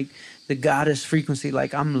about like the goddess frequency.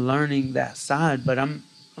 Like I'm learning that side. But I'm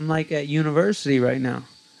like at university right now.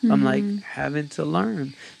 I'm like having to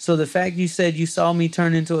learn. So the fact you said you saw me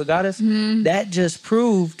turn into a goddess, that just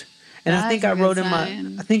proved. And I think I That's a wrote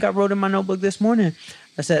good in my notebook this morning.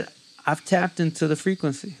 I said, I've tapped into the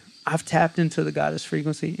frequency. I've tapped into the goddess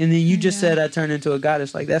frequency. And then you just said I turned into a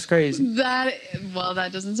goddess. Like that's crazy. That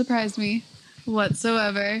doesn't surprise me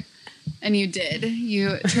whatsoever. And you did.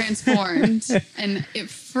 You transformed and it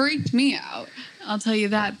freaked me out. I'll tell you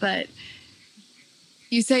that. But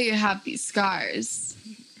you say you have these scars.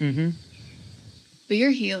 Mm-hmm. But you're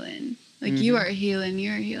healing. Like you are healing.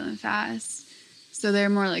 You're healing fast. So they're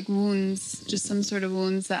more like wounds, just some sort of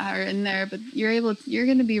wounds that are in there. But you're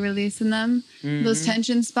going to be releasing them. Those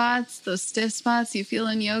tension spots, those stiff spots you feel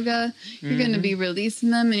in yoga, you're going to be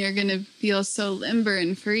releasing them and you're going to feel so limber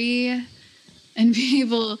and free and be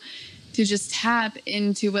able to just tap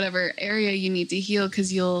into whatever area you need to heal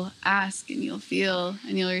because you'll ask and you'll feel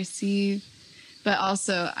and you'll receive. But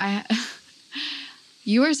also,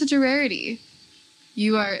 you are such a rarity.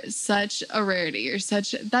 You are such a rarity.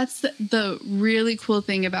 That's the really cool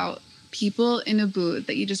thing about people in a booth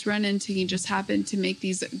that you just run into, you just happen to make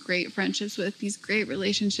these great friendships with, these great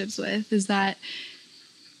relationships with, is that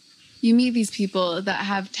you meet these people that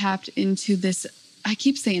have tapped into this. I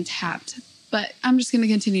keep saying tapped, but I'm just going to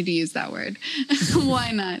continue to use that word.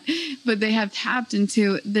 Why not? But they have tapped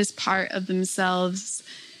into this part of themselves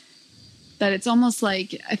that it's almost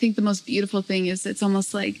like, I think the most beautiful thing is it's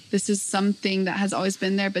almost like this is something that has always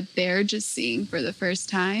been there, but they're just seeing for the first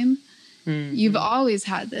time. You've always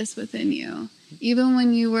had this within you. Even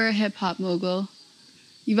when you were a hip hop mogul,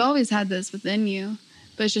 you've always had this within you.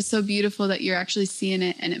 But it's just so beautiful that you're actually seeing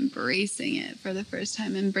it and embracing it for the first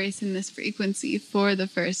time, embracing this frequency for the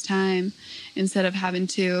first time, instead of having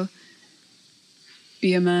to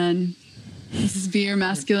be a man. This is be your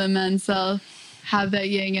masculine man self. Have that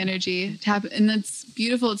yang energy. Tap, and that's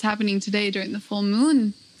beautiful. It's happening today during the full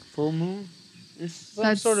moon. Full moon? It's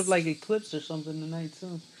That's- sort of like eclipse or something tonight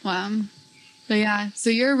too. Wow. But yeah, so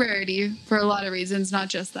you're a rarity for a lot of reasons, not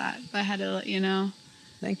just that. But I had to let you know.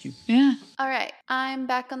 Thank you. Yeah. All right, I'm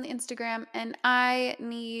back on the Instagram and I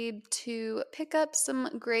need to pick up some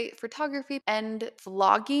great photography and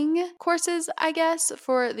vlogging courses, I guess,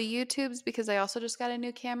 for the YouTubes because I also just got a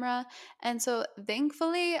new camera. And so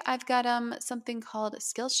thankfully, I've got something called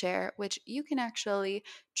Skillshare, which you can actually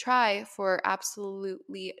try for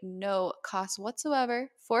absolutely no cost whatsoever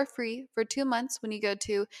for free for 2 months when you go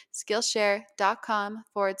to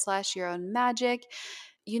Skillshare.com/your-own-magic.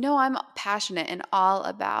 You know, I'm passionate and all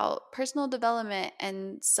about personal development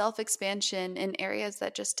and self expansion in areas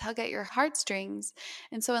that just tug at your heartstrings.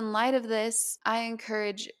 And so, in light of this, I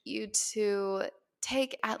encourage you to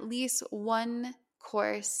take at least one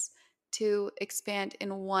course to expand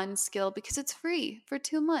in one skill because it's free for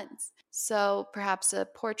 2 months. So perhaps a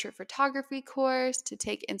portrait photography course to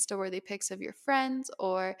take Insta-worthy pics of your friends,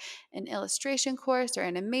 or an illustration course or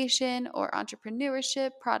animation or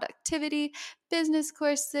entrepreneurship, productivity, business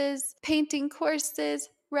courses, painting courses,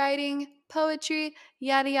 writing, poetry,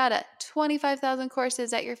 yada yada. 25,000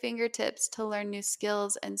 courses at your fingertips to learn new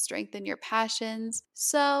skills and strengthen your passions.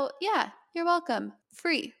 So yeah, you're welcome.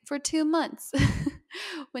 Free for 2 months.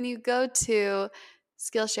 When you go to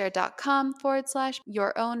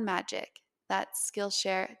Skillshare.com/your-own-magic. That's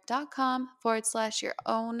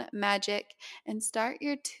Skillshare.com/your-own-magic, and start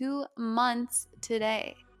your 2 months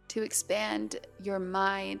today to expand your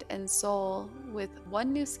mind and soul with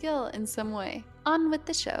one new skill in some way. On with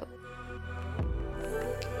the show.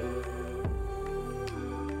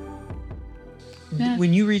 Yeah.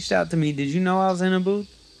 When you reached out to me, did you know I was in a booth?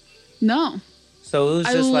 No. So it was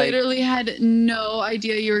I just literally had no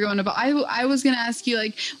idea you were going to. I was gonna ask you,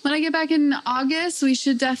 like, when I get back in August, we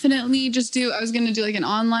should definitely just do. I was gonna do like an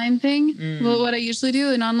online thing. Well, what I usually do,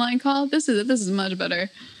 an online call. This is much better.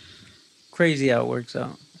 Crazy how it works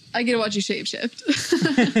out. I get to watch you shapeshift.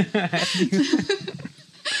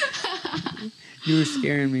 You were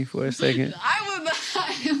scaring me for a second. I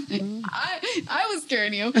was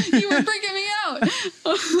scaring you. You were freaking me out.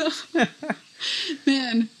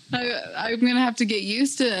 Man, I'm going to have to get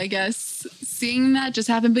used to, I guess, seeing that just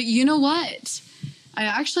happen. But you know what? I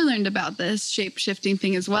actually learned about this shape-shifting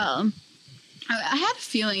thing as well. I had a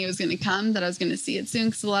feeling it was going to come, that I was going to see it soon,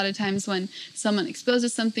 because a lot of times when someone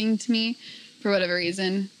exposes something to me, for whatever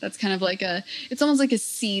reason, that's kind of like it's almost like a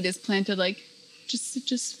seed is planted, like,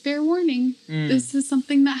 just fair warning. This is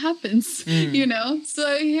something that happens, you know? So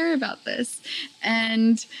I hear about this.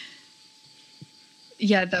 And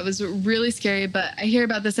yeah, that was really scary, but I hear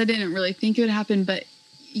about this. I didn't really think it would happen, but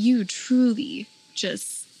you truly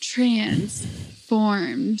just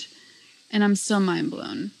transformed. And I'm still mind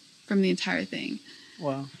blown from the entire thing.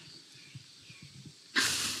 Wow.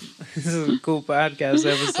 This is a cool podcast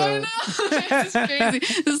episode. I know. This is crazy.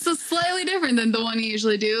 This is slightly different than the one you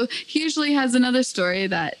usually do. He usually has another story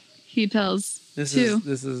that he tells too.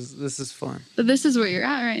 This is fun. But this is where you're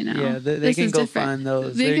at right now. Yeah, they can go find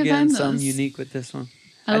those. They're getting something unique with this one.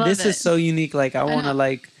 I love this it. is so unique. Like, I want to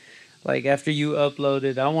like after you upload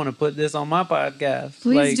it, I want to put this on my podcast.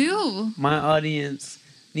 Please like, do. My audience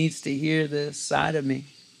needs to hear this side of me.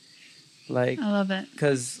 Like, I love it.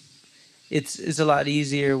 Because it's a lot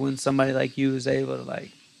easier when somebody like you is able to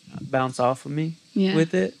like bounce off of me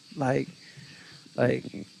with it. Like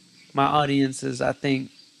my audience is, I think,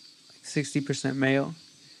 60% male,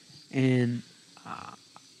 and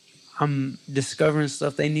I'm discovering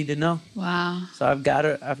stuff they need to know. Wow. So I've got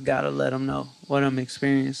to let them know what I'm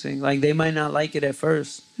experiencing. Like, they might not like it at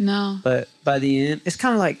first. No. But by the end, it's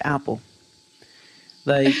kind of like Apple.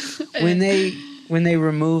 Like when they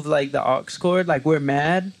remove like the aux cord, like, we're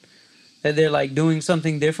mad that they're like doing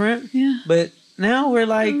something different. Yeah. But now we're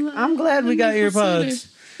like, I'm glad we got earpods.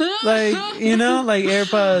 Like, you know, like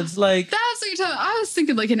AirPods, like. That's what you're talking about. I was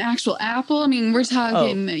thinking like an actual Apple. I mean, we're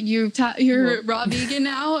talking, you're raw vegan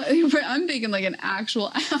now. I'm thinking like an actual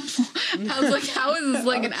apple. I was like, how is this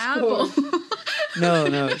like an apple?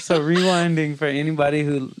 No. So rewinding for anybody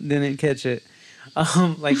who didn't catch it.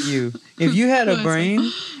 Like you. If you had a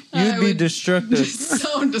brain, you'd be destructive.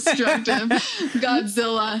 So destructive.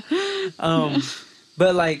 Godzilla.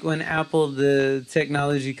 But like when Apple, the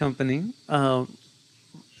technology company,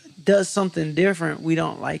 does something different, we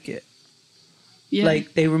don't like it. Yeah.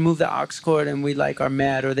 Like, they remove the aux cord and we like are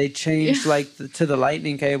mad, or they change to the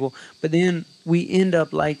lightning cable, but then we end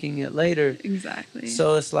up liking it later. Exactly.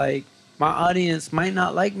 So it's like, my audience might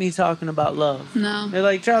not like me talking about love. No. They're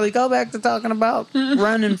like, Charlie, go back to talking about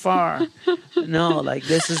running far. No, like,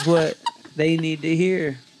 this is what they need to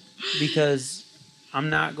hear, because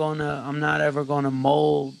I'm not ever gonna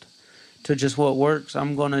mold to just what works.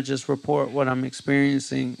 I'm gonna just report what I'm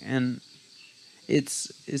experiencing, and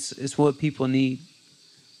it's what people need.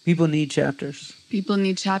 People need chapters. People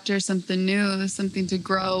need chapters, something new, something to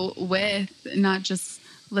grow with, not just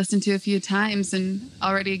listen to a few times and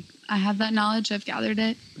already I have that knowledge. I've gathered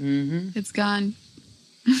it. Mm-hmm. It's gone.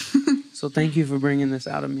 So thank you for bringing this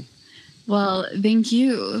out of me. Well, thank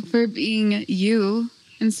you for being you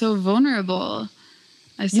and so vulnerable.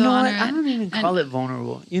 I so honor it. I don't even call it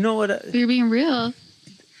vulnerable. You know what? You're being real.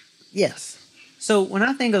 Yes. So when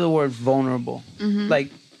I think of the word vulnerable,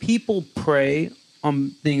 like, people prey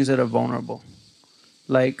on things that are vulnerable.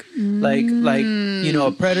 Like, you know,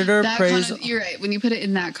 a predator preys. You're right. When you put it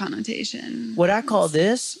in that connotation. What I call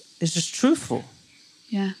this is just truthful.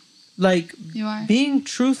 Yeah. Like, you are. Being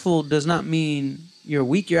truthful does not mean you're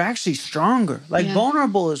weak, you're actually stronger. Like Yeah.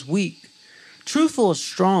 vulnerable is weak. Truthful is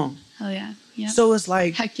strong. Hell yeah. Yeah. So it's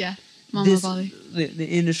like Heck yeah. Mama Bali. the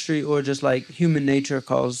industry or just like human nature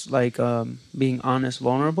calls like being honest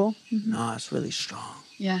vulnerable. No, it's really strong.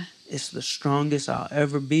 Yeah. It's the strongest I'll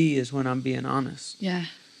ever be is when I'm being honest. Yeah.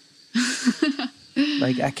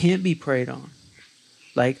 Like I can't be preyed on.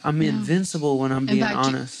 Like I'm No. invincible when I'm In being fact,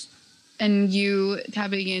 honest. And you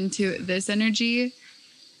tapping into this energy,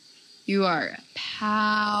 you are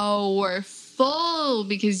powerful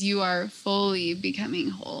because you are fully becoming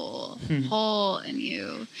whole in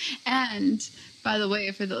you. And by the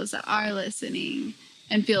way, for those that are listening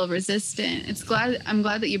and feel resistant, I'm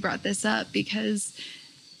glad that you brought this up, because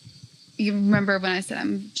you remember when I said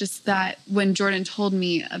when Jordan told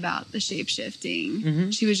me about the shape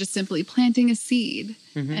shifting, she was just simply planting a seed.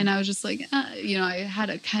 And I was just like, I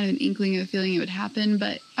had a kind of an inkling of a feeling it would happen,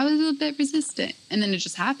 but I was a little bit resistant. And then it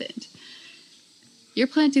just happened. You're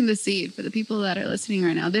planting the seed for the people that are listening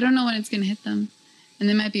right now. They don't know when it's going to hit them. And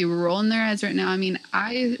they might be rolling their eyes right now. I mean,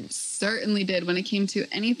 I certainly did when it came to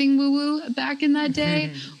anything woo-woo back in that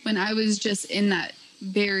day, when I was just in that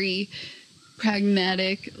very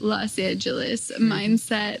pragmatic Los Angeles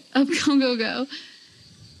mindset of go.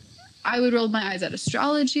 I would roll my eyes at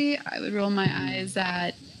astrology. I would roll my eyes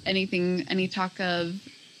at anything, any talk of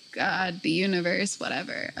God, the universe,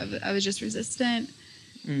 whatever. I was just resistant.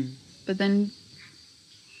 But then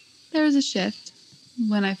there was a shift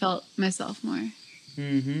when I felt myself more.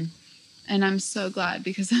 And I'm so glad,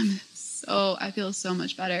 because I feel so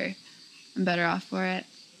much better. I'm better off for it.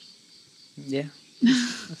 Yeah.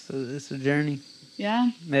 It's a journey.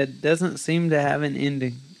 Yeah. It doesn't seem to have an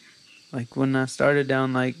ending. Like when I started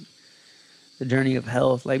down like the journey of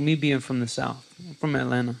health, like me being from the South, I'm from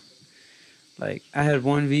Atlanta. Like I had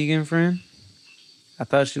one vegan friend. I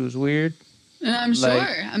thought she was weird. And I'm sure.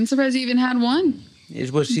 I'm surprised you even had one.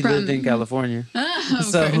 It's what she lived in California.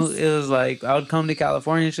 So course. it was like I would come to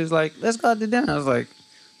California and she was like, let's go out to dinner. I was like,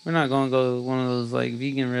 we're not gonna go to one of those like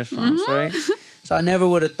vegan restaurants, right? So I never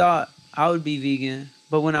would have thought I would be vegan.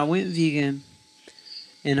 But when I went vegan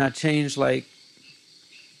and I changed, like,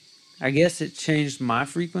 I guess it changed my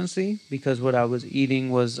frequency, because what I was eating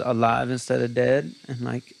was alive instead of dead. And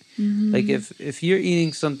like if you're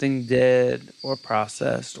eating something dead or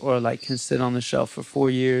processed or like can sit on the shelf for 4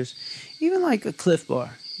 years, even like a Cliff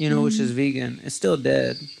Bar, which is vegan, it's still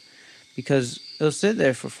dead because it'll sit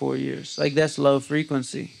there for 4 years. Like that's low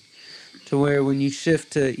frequency. To where when you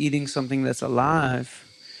shift to eating something that's alive,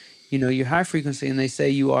 you're high frequency, and they say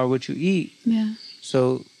you are what you eat. Yeah.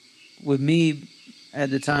 So with me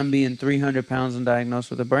at the time being 300 pounds and diagnosed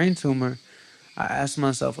with a brain tumor, I asked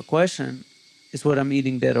myself a question: is what I'm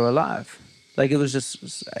eating dead or alive? Like it was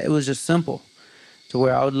just simple, to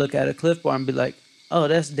where I would look at a Cliff Bar and be like, oh,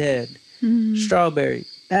 that's dead. Strawberry,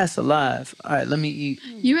 that's alive. All right, let me eat.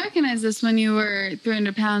 You recognized this when you were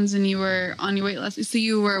 300 pounds and you were on your weight loss. So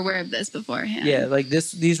you were aware of this beforehand. Yeah, like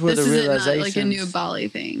these were the realizations. This is not like a new Bali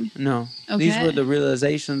thing. No. Okay. These were the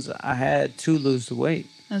realizations I had to lose the weight.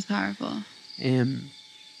 That's powerful. And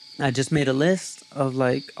I just made a list of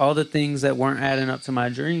like all the things that weren't adding up to my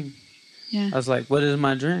dream. Yeah. I was like, what is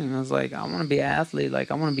my dream? I was like, I want to be an athlete.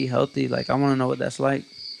 Like, I want to be healthy. Like, I want to know what that's like.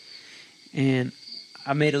 And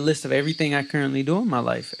I made a list of everything I currently do in my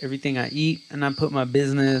life, everything I eat, and I put my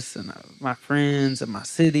business and my friends and my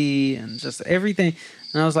city and just everything.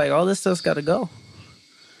 And I was like, all this stuff's got to go.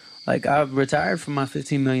 Like, I retired from my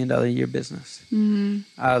 $15 million a year business.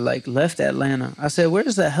 I like left Atlanta. I said,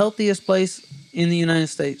 where's the healthiest place in the United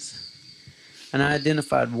States? And I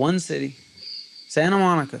identified one city, Santa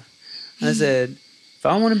Monica. I said, if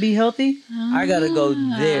I want to be healthy, I got to go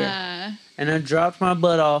there. And I dropped my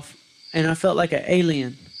butt off, and I felt like an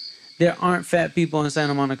alien. There aren't fat people in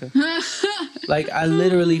Santa Monica. Like, I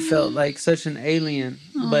literally felt like such an alien.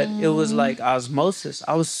 But it was like osmosis.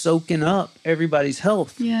 I was soaking up everybody's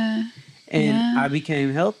health. Yeah. And I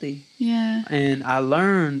became healthy. Yeah. And I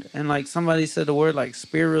learned, and like somebody said the word like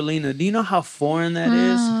spirulina. Do you know how foreign that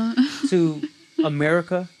is to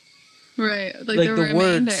America? Right. Like the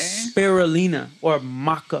word spirulina or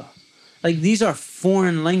maca. Like these are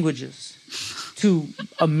foreign languages to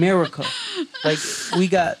America. Like we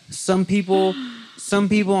got some people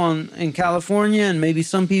in California and maybe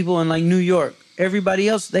some people in like New York. Everybody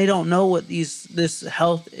else, they don't know what this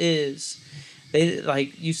health is. They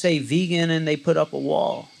like you say vegan and they put up a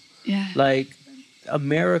wall. Yeah. Like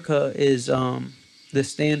America is the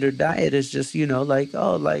standard diet is just, like,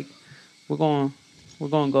 oh, like we're going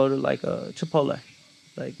to go to like a Chipotle.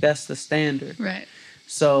 Like that's the standard. Right.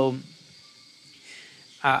 So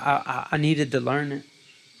I needed to learn it.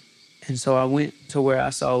 And so I went to where I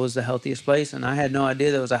saw was the healthiest place, and I had no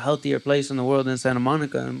idea there was a healthier place in the world than Santa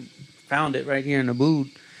Monica, and found it right here in Abood.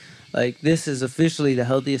 Like, this is officially the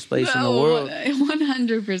healthiest place in the world.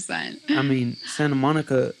 100%. I mean, Santa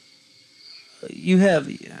Monica, it's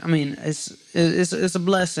a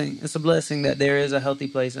blessing. It's a blessing that there is a healthy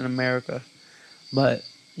place in America. But,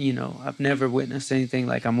 I've never witnessed anything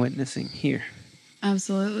like I'm witnessing here.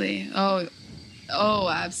 Absolutely. Oh,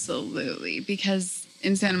 absolutely. Because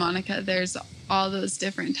in Santa Monica, there's all those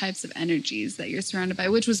different types of energies that you're surrounded by,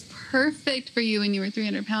 which was perfect for you when you were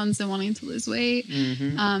 300 pounds and wanting to lose weight.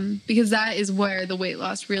 Because that is where the weight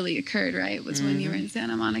loss really occurred, right? Was when you were in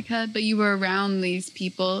Santa Monica. But you were around these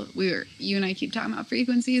people. You and I keep talking about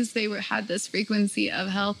frequencies. They had this frequency of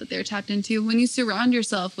health that they're tapped into. When you surround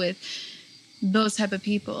yourself with those type of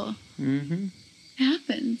people, it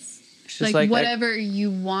happens. It's just like whatever you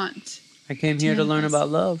want. I came here to learn about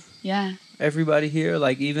love. Yeah. Everybody here,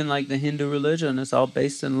 like even like the Hindu religion, it's all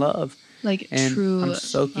based in love. Like and true I'm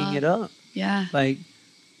soaking love. it up. Yeah. Like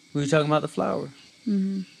we were talking about the flower.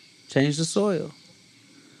 Change the soil.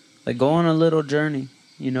 Like go on a little journey,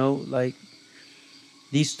 like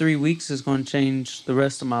these 3 weeks is going to change the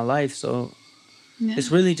rest of my life. So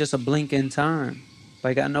it's really just a blink in time.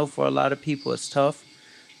 Like I know for a lot of people it's tough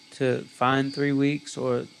to find 3 weeks,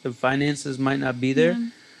 or the finances might not be there,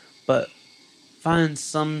 but find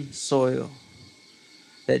some soil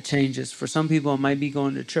that changes. For some people, it might be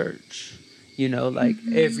going to church, like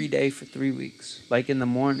every day for 3 weeks, like in the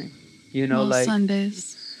morning, like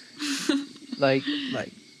Sundays, like,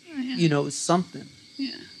 something.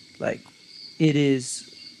 Yeah. Like it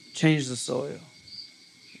is change the soil,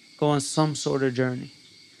 go on some sort of journey.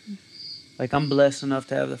 Like I'm blessed enough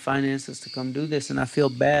to have the finances to come do this, and I feel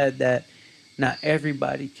bad that not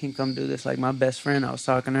everybody can come do this. Like my best friend, I was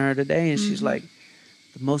talking to her today, and she's like,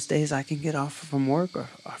 the most days I can get off from work are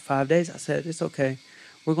 5 days. I said, it's okay.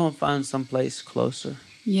 We're going to find some place closer.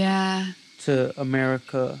 Yeah. To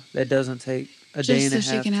America that doesn't take a day and a half, 2 days. Just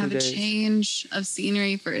so she can have a change of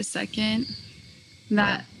scenery for a second.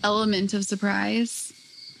 That element of surprise.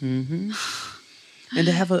 And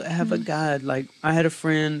to have a guide. Like I had a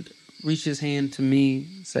friend reach his hand to me,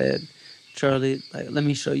 said, Charlie, like, let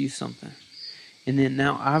me show you something. And then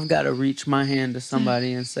now I've got to reach my hand to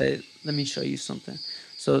somebody and say, let me show you something.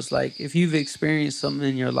 So it's like, if you've experienced something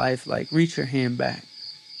in your life, like reach your hand back.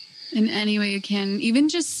 In any way you can. Even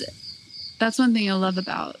just, that's one thing I love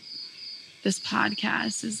about this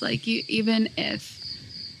podcast is like, even if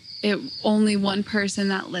only one person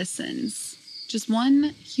that listens, just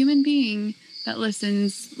one human being that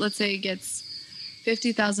listens, let's say it gets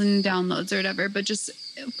 50,000 downloads or whatever, but just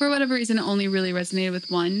for whatever reason, it only really resonated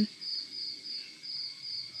with one.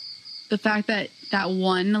 The fact that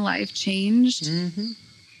one life changed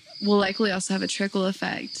will likely also have a trickle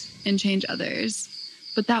effect and change others.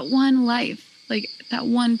 But that one life, like that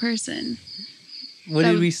one person. What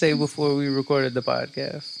did we say before we recorded the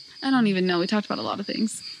podcast? I don't even know. We talked about a lot of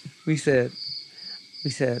things. We said,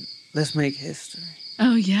 let's make history.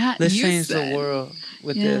 Oh, yeah. Let's change the world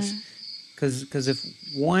with this. Because if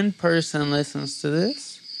one person listens to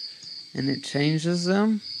this and it changes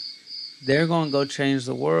them, they're going to go change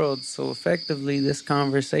the world. So effectively, this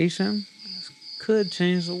conversation could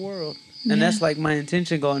change the world. And that's like my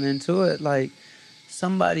intention going into it. Like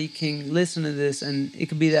somebody can listen to this and it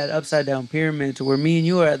could be that upside down pyramid to where me and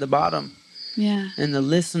you are at the bottom. Yeah. And the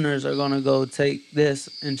listeners are going to go take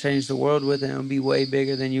this and change the world with it and be way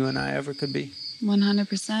bigger than you and I ever could be.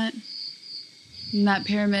 100%. And that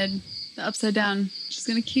pyramid, the upside down, just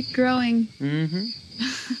going to keep growing.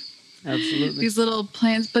 Absolutely. These little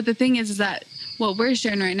plans. But the thing is that what we're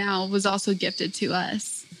sharing right now was also gifted to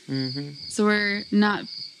us. So we're not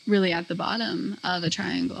really at the bottom of a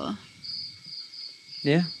triangle.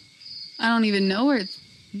 Yeah. I don't even know where it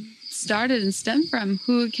started and stemmed from,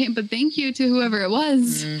 who it came, but thank you to whoever it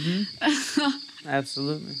was.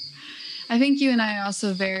 Absolutely. I think you and I are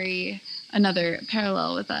also another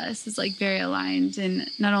parallel with us is like very aligned in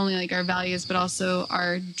not only like our values, but also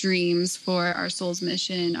our dreams for our soul's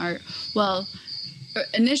mission.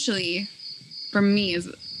 Initially for me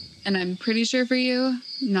and I'm pretty sure for you,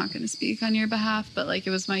 I'm not going to speak on your behalf, but like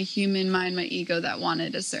it was my human mind, my ego that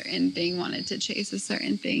wanted a certain thing, wanted to chase a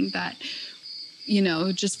certain thing that,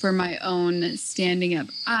 just for my own standing up,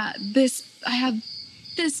 I have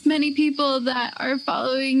this many people that are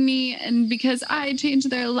following me and because I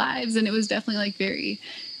changed their lives. And it was definitely like very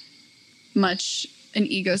much an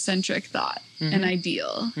egocentric thought, an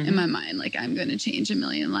ideal in my mind. Like I'm going to change 1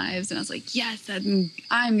 million lives. And I was like, yes,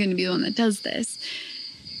 I'm going to be the one that does this.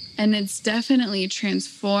 And it's definitely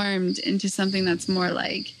transformed into something that's more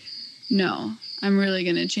like, no, I'm really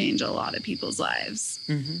going to change a lot of people's lives.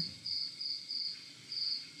 Mm-hmm.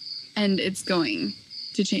 And it's going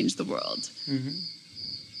to change the world. Mm-hmm.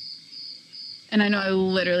 And I know I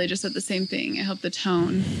literally just said the same thing. I hope the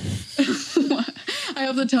tone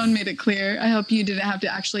made it clear. I hope you didn't have to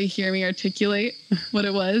actually hear me articulate what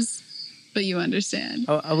it was, but you understand.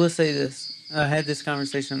 I will say this. I had this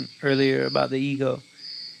conversation earlier about the ego.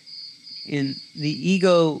 And the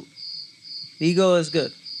ego is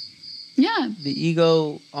good. Yeah. The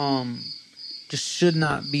ego just should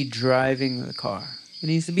not be driving the car. It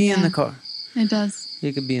needs to be in the car. It does.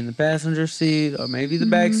 It could be in the passenger seat or maybe the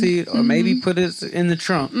back seat or maybe put it in the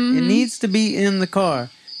trunk. It needs to be in the car,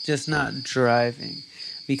 just not driving.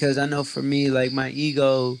 Because I know for me, like my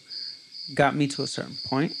ego got me to a certain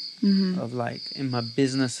point of like in my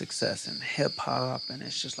business success and hip hop, and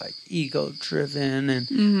it's just like ego driven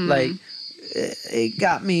and like it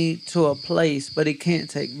got me to a place, but it can't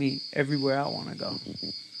take me everywhere I want to go.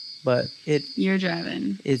 But you're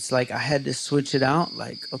driving. It's like I had to switch it out.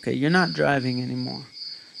 Like, okay, you're not driving anymore.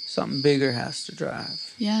 Something bigger has to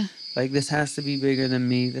drive. Yeah. Like this has to be bigger than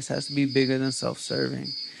me. This has to be bigger than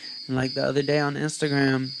self-serving. And like the other day on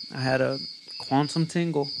Instagram, I had a quantum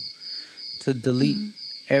tingle to delete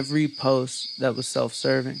every post that was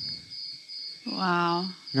self-serving. Wow.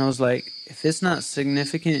 And I was like, if it's not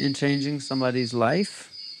significant in changing somebody's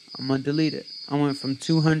life, I'm going to delete it. I went from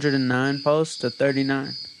 209 posts to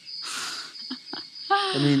 39.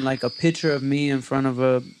 I mean, like a picture of me in front of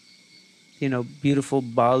a, beautiful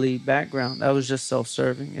Bali background. That was just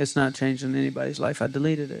self-serving. It's not changing anybody's life. I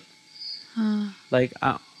deleted it. Like,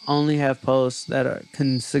 I only have posts that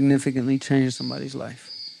can significantly change somebody's life.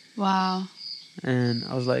 Wow. And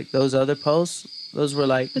I was like, those other posts, those were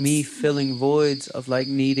like me filling voids of like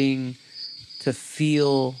needing to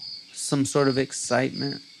feel some sort of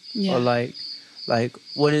excitement. Yeah. Or like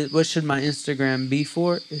what should my Instagram be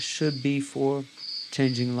for? It should be for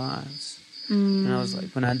changing lives. And I was like,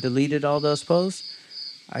 when I deleted all those posts,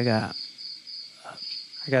 I got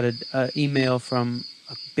an email from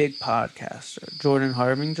a big podcaster, Jordan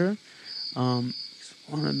Harbinger. He's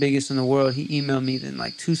one of the biggest in the world. He emailed me, then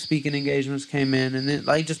like 2 speaking engagements came in, and then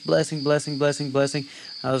like just blessing.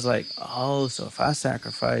 I was like, oh, so if I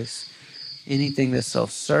sacrifice anything that's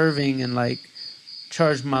self-serving and like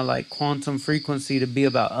charge my like quantum frequency to be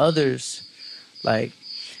about others, like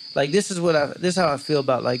this is how I feel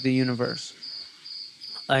about like the universe.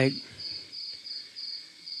 Like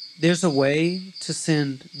there's a way to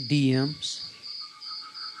send DMs,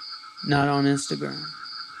 not on Instagram.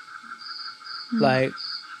 Like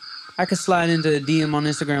I could slide into a DM on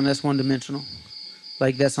Instagram that's one-dimensional.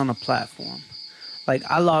 Like that's on a platform. Like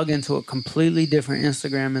I log into a completely different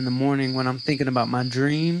Instagram in the morning when I'm thinking about my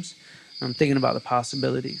dreams. I'm thinking about the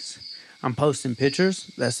possibilities. I'm posting pictures.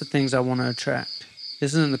 That's the things I want to attract.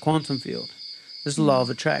 This is in the quantum field. This is the law of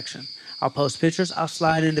attraction. I'll post pictures. I'll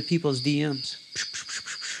slide into people's DMs.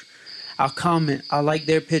 I'll comment. I'll like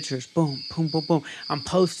their pictures. Boom, boom, boom, boom. I'm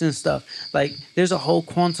posting stuff. Like there's a whole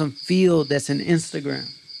quantum field that's in Instagram.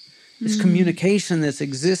 It's communication that's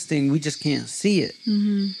existing. We just can't see it.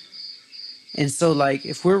 And so like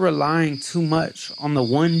if we're relying too much on the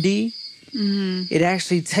 1D, it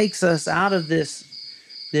actually takes us out of this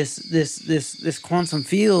quantum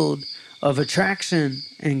field of attraction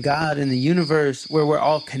and God and the universe where we're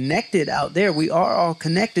all connected out there. We are all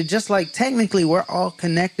connected, just like technically we're all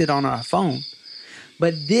connected on our phone.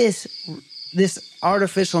 But this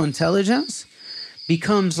artificial intelligence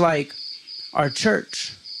becomes like our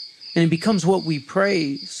church, and it becomes what we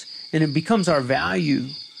praise, and it becomes our value,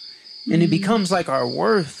 and it becomes like our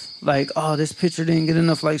worth. Like, oh, this picture didn't get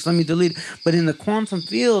enough likes, let me delete it. But in the quantum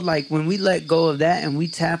field, like when we let go of that and we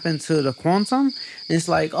tap into the quantum, it's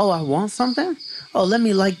like, oh, I want something. Oh, let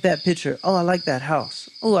me like that picture. Oh, I like that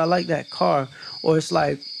house. Oh, I like that car. Or it's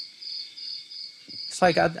like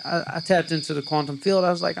I tapped into the quantum field.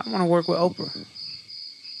 I was like, I want to work with Oprah.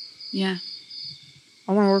 Yeah.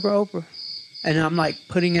 I want to work with Oprah. And I'm like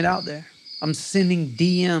putting it out there. I'm sending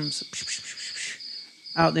DMs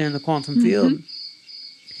out there in the quantum field.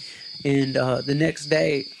 And the next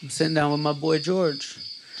day, I'm sitting down with my boy George.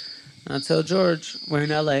 And I tell George, we're in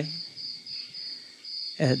LA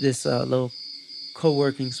at this little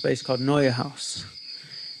co-working space called Noya House.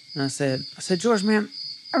 And I said, George, man,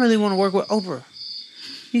 I really want to work with Oprah.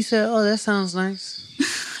 He said, oh, that sounds nice.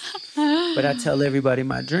 But I tell everybody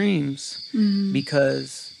my dreams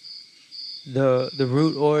because the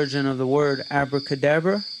root origin of the word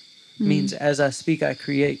abracadabra means as I speak, I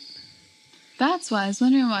create. That's why I was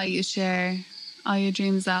wondering why you share all your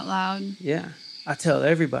dreams out loud. Yeah. I tell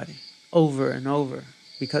everybody over and over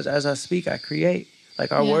because as I speak, I create.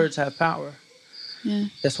 Like our words have power. Yeah.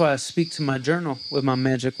 That's why I speak to my journal with my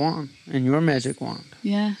magic wand and your magic wand.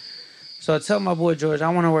 Yeah. So I tell my boy George, I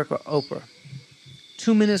want to work with Oprah.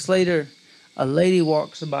 2 minutes later, a lady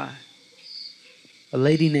walks by. A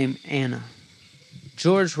lady named Anna.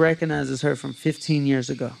 George recognizes her from 15 years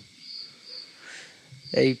ago.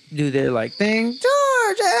 They do their like thing.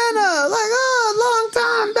 George, Anna, like, oh, long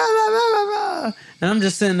time, blah, blah, blah, blah, blah. And I'm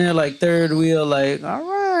just sitting there like third wheel, like, all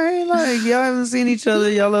right, like, y'all haven't seen each other.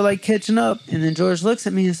 Y'all are like catching up. And then George looks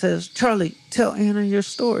at me and says, Charlie, tell Anna your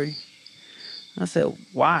story. I said,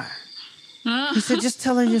 why? He said, just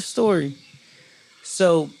tell her your story.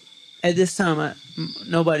 So at this time,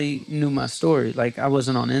 nobody knew my story. Like, I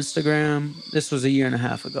wasn't on Instagram. This was a year and a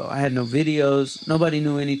half ago. I had no videos. Nobody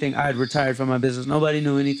knew anything. I had retired from my business. Nobody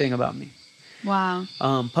knew anything about me. Wow.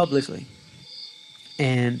 Publicly.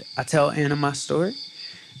 And I tell Anna my story,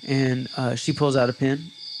 and she pulls out a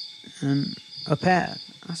pen and a pad.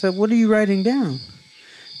 I said, what are you writing down?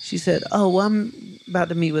 She said, oh, well, I'm about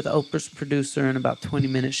to meet with Oprah's producer in about 20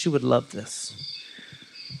 minutes. She would love this.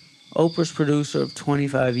 Oprah's producer of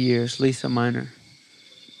 25 years, Lisa Minor,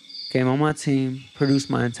 came on my team, produced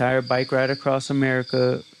my entire bike ride across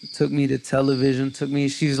America, took me to television,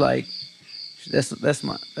 she's like,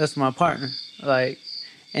 that's my partner. Like,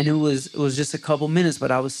 and it was just a couple minutes, but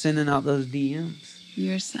I was sending out those DMs.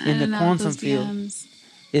 You're sending in the out quantum those field. DMs.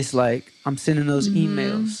 It's like I'm sending those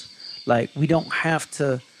emails. Like, we don't have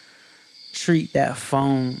to treat that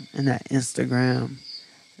phone and that Instagram.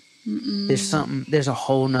 There's a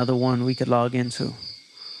whole nother one we could log into.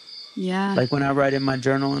 Yeah. Like, when I write in my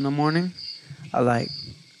journal in the morning, I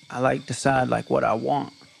decide like what I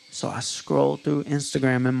want. So I scroll through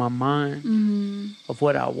Instagram in my mind of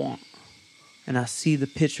what I want. And I see the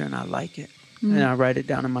picture and I like it. And I write it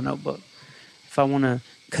down in my notebook. If I want to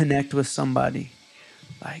connect with somebody,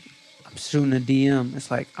 like, I'm shooting a DM.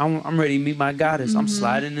 It's like, I'm ready to meet my goddess. I'm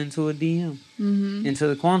sliding into a DM, into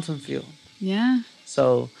the quantum field. Yeah.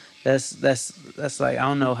 So that's like, I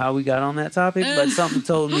don't know how we got on that topic, but something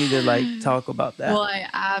told me to like talk about that. Well, I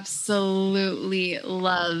absolutely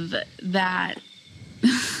love that.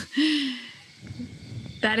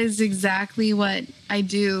 That is exactly what I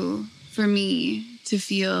do for me to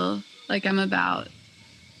feel like I'm about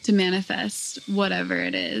to manifest whatever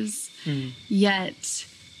it is. Yet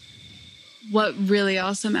what really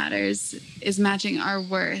also matters is matching our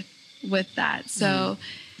worth with that. So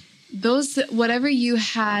those, whatever you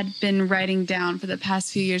had been writing down for the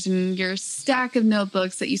past few years in your stack of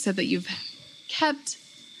notebooks that you said that you've kept,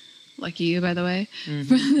 lucky you, by the way,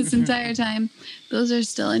 for this entire time, those are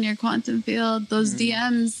still in your quantum field. Those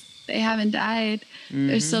DMs, they haven't died.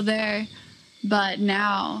 They're still there. But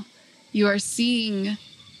now you are seeing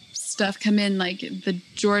stuff come in, like the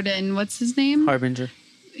Jordan, what's his name? Harbinger.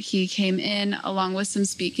 He came in along with some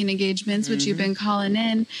speaking engagements, which you've been calling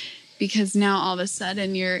in, because now all of a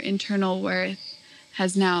sudden your internal worth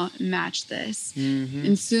has now matched this.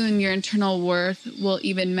 And soon your internal worth will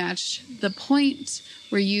even match the point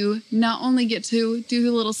where you not only get to do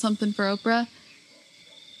a little something for Oprah,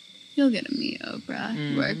 you'll get to meet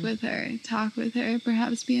Oprah, work with her, talk with her,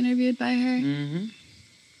 perhaps be interviewed by her.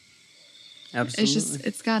 Absolutely.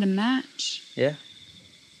 It's got to match. Yeah.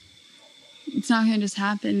 It's not going to just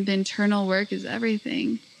happen. The internal work is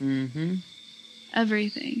everything.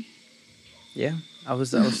 Everything. Yeah. I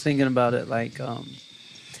was thinking about it, like,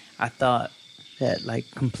 I thought that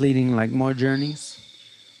like completing like more journeys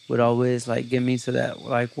would always like get me to that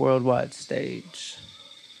like worldwide stage.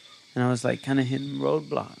 And I was like kind of hitting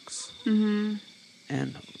roadblocks. And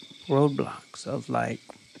roadblocks of like,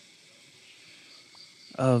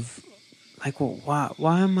 well,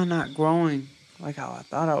 why am I not growing like how I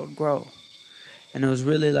thought I would grow? And it was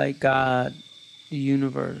really like God, the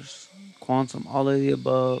universe, quantum, all of the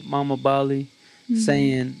above, Mama Bali,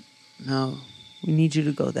 saying, no, we need you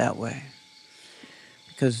to go that way.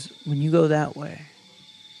 Because when you go that way,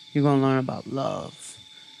 you're going to learn about love.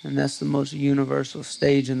 And that's the most universal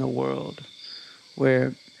stage in the world,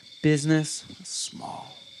 where business is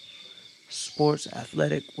small. Sports,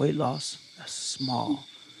 athletic, weight loss, that's small.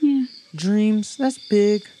 Dreams, that's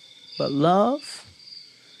big. But love,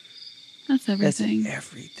 That's everything. that's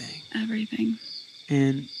everything. Everything.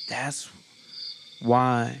 And that's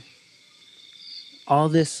why all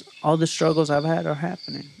the struggles I've had are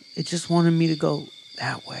happening. It just wanted me to go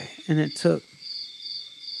that way. And it took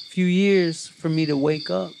a few years for me to wake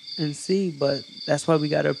up and see, but that's why we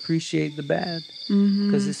got to appreciate the bad,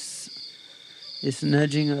 because it's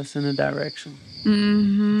nudging us in a direction.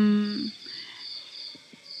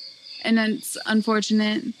 And it's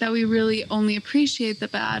unfortunate that we really only appreciate the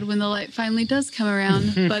bad when the light finally does come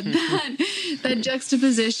around. But that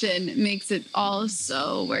juxtaposition makes it all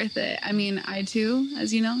so worth it. I mean, I too,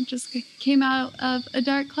 as you know, just came out of a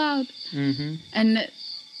dark cloud. Mm-hmm. And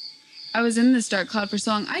I was in this dark cloud for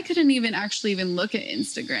so long. I couldn't even look at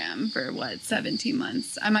Instagram for 17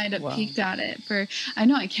 months. I might have peeked at it for, I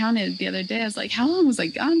know I counted the other day. I was like, how long was I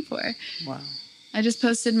gone for? Wow. I just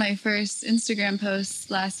posted my first Instagram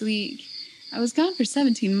post last week. I was gone for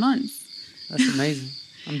 17 months. That's amazing.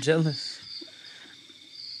 I'm jealous.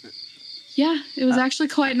 Yeah, it was actually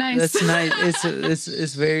quite nice. That's nice.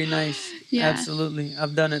 It's very nice. Yeah. Absolutely.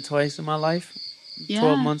 I've done it twice in my life. Yeah.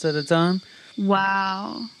 12 months at a time.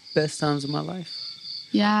 Wow. Best times of my life.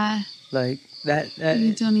 Yeah. Like that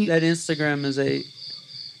Instagram is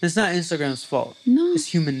it's not Instagram's fault. No. It's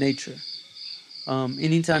human nature.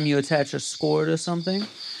 Anytime you attach a score to something,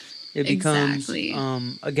 it becomes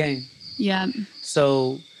a game. Yeah.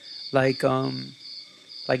 So like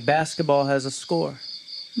basketball has a score.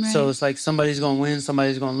 Right. So it's like somebody's going to win,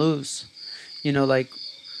 somebody's going to lose. You know, like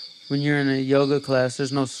when you're in a yoga class,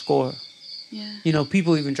 there's no score. Yeah. You know,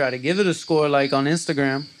 people even try to give it a score, like on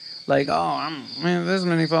Instagram. Like, man, this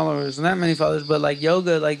many followers and that many followers. But like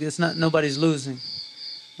yoga, like nobody's losing.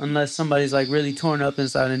 Unless somebody's like really torn up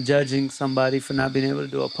inside and judging somebody for not being able to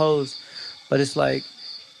do a pose. But it's like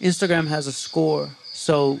Instagram has a score.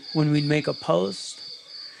 So when we make a post,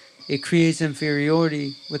 it creates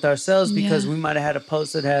inferiority with ourselves because we might have had a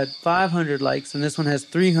post that had 500 likes and this one has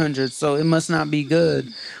 300. So it must not be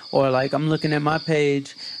good. Or like I'm looking at my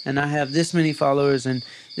page and I have this many followers and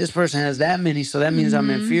this person has that many. So that means I'm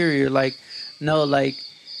inferior. Like, no, like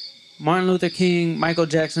Martin Luther King, Michael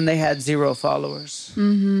Jackson, they had 0 followers.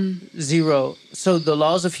 0. So the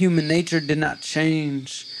laws of human nature did not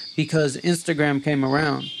change because Instagram came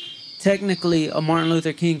around. Technically, a Martin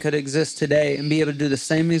Luther King could exist today and be able to do the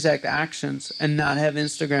same exact actions and not have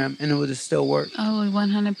Instagram, and it would have still worked. Oh,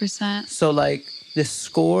 100%. So, like, this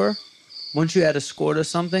score, once you add a score to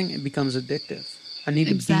something, it becomes addictive. I need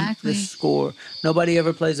to beat this score. Nobody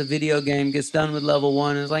ever plays a video game, gets done with level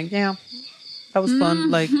 1, and is like, yeah, that was fun.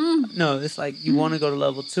 Like, no, it's like you want to go to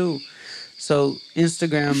level 2. So,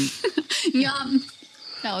 Instagram... Yum.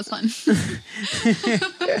 That was fun.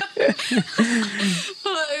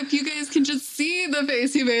 If you guys can just see the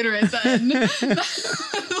face he made right then.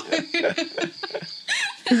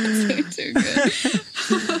 That's like too good.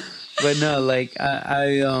 But no, like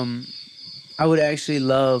I would actually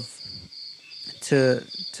love to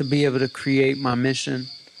be able to create my mission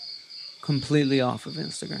completely off of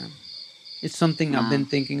Instagram. It's something I've been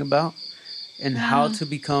thinking about and how to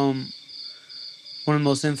become one of the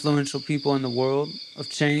most influential people in the world of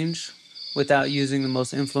change without using the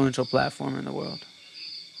most influential platform in the world.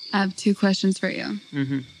 I have 2 questions for you.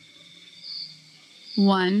 Mm-hmm.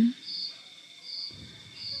 1,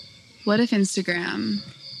 what if Instagram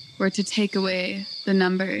were to take away the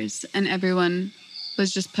numbers and everyone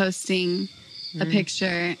was just posting a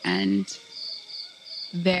picture and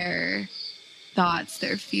their thoughts,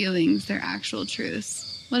 their feelings, their actual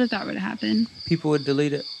truths? What if that were to happen? People would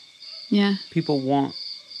delete it. Yeah. People want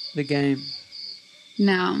the game.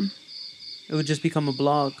 Now. It would just become a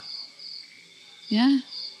blog. Yeah.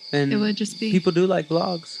 And it would just be. People do like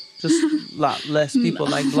blogs. Just a lot less people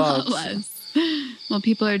like blogs. A lot less. Well,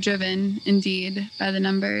 people are driven, indeed, by the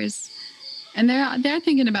numbers. And they're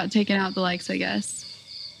thinking about taking out the likes, I guess.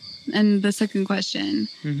 And the second question.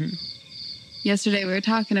 Yesterday we were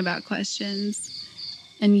talking about questions.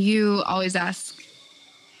 And you always ask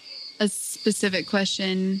a specific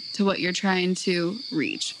question to what you're trying to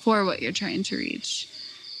reach, for what you're trying to reach.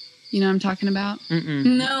 You know what I'm talking about?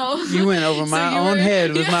 Mm-mm. No. You went over my own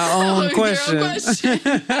head with my own question. So,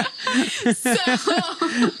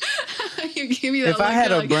 you gave me that. If I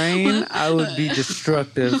had a brain, I would be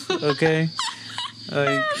destructive, okay?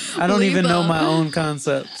 Like, I don't even know my own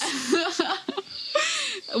concepts.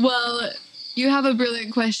 Well, you have a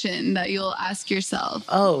brilliant question that you'll ask yourself.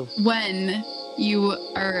 Oh. When you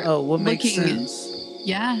are what looking, makes sense?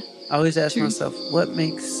 Yeah. I always ask myself, what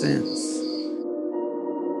makes sense?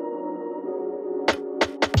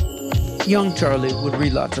 Young Charlie would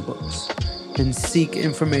read lots of books and seek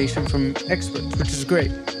information from experts, which is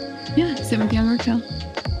great. Yeah, same with Young Raquel.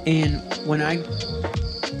 And when I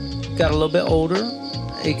got a little bit older,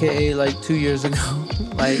 aka like 2 years ago,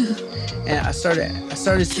 like, and I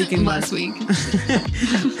started seeking last week.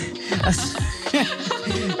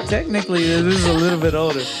 Technically, this is a little bit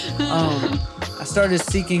older. I started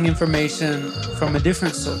seeking information from a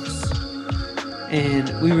different source,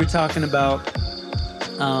 and we were talking about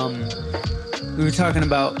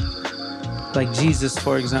like Jesus,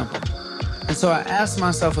 for example. And so I asked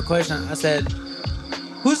myself a question. I said,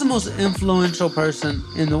 who's the most influential person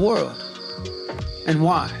in the world? And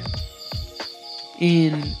why?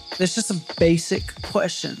 And it's just a basic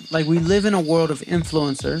question. Like, we live in a world of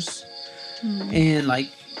influencers. And like,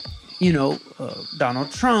 you know,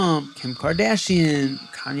 Donald Trump, Kim Kardashian,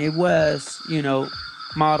 Kanye West, you know,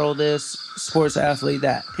 model this, sports athlete,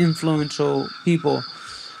 that, influential people.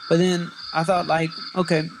 But then I thought, like,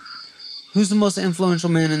 okay, who's the most influential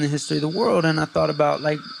man in the history of the world? And I thought about,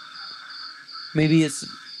 like, maybe it's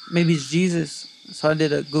Jesus. So I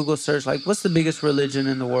did a Google search, like, what's the biggest religion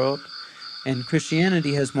in the world? And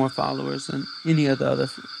Christianity has more followers than any of the other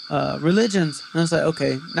religions. And I was like,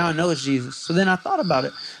 okay, now I know it's Jesus. So then I thought about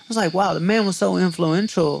it. I was like, wow, the man was so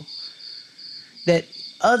influential that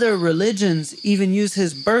other religions even use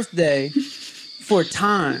his birthday for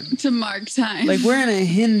time. To mark time. Like, we're in a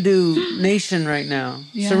Hindu nation right now,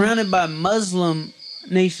 surrounded by Muslim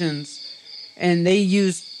nations, and they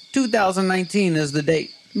use 2019 as the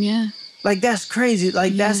date. Yeah. Like, that's crazy.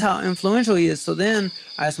 Like, that's how influential he is. So then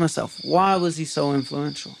I asked myself, why was he so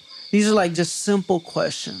influential? These are like just simple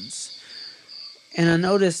questions. And I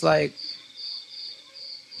noticed, like,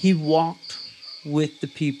 he walked with the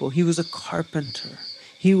people. He was a carpenter.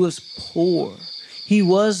 He was poor. He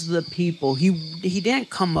was the people. He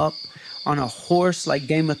didn't come up on a horse like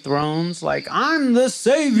Game of Thrones, like, I'm the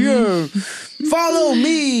savior, follow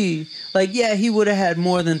me. Like, yeah, he would have had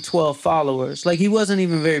more than 12 followers. Like, he wasn't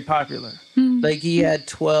even very popular. Like, he had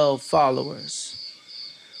 12 followers.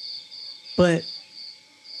 But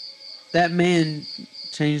that man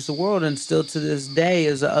changed the world, and still to this day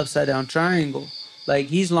is an upside down triangle. Like,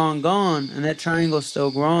 he's long gone, and that triangle's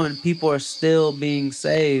still growing. People are still being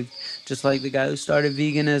saved, just like the guy who started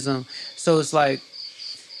veganism. So it's like,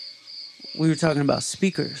 we were talking about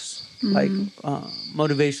speakers, like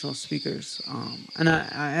motivational speakers. And I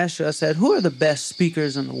asked you, I said, who are the best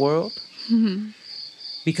speakers in the world?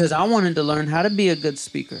 Because I wanted to learn how to be a good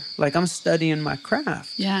speaker. Like, I'm studying my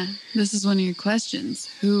craft. Yeah, this is one of your questions.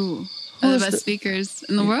 Who are the best speakers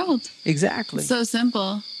in the world? Exactly. It's so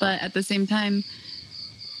simple, but at the same time,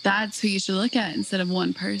 that's who you should look at instead of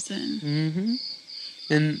one person.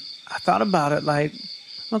 And I thought about it, like,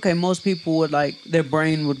 okay, most people would, like, their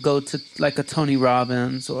brain would go to like a Tony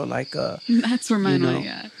Robbins or like a... That's where mine went,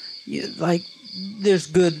 yeah. Like, there's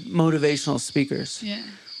good motivational speakers. Yeah.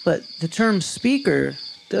 But the term speaker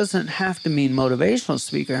doesn't have to mean motivational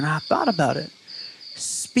speaker. And I thought about it.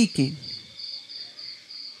 Speaking.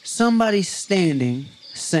 Somebody standing,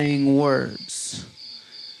 saying words.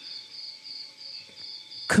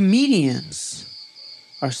 Comedians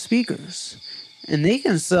are speakers. And they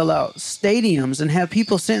can sell out stadiums and have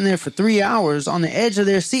people sitting there for 3 hours on the edge of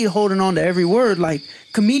their seat holding on to every word. Like,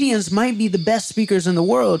 comedians might be the best speakers in the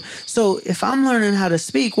world. So if I'm learning how to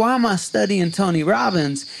speak, why am I studying Tony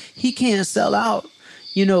Robbins? He can't sell out,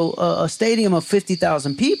 you know, a stadium of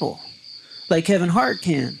 50,000 people like Kevin Hart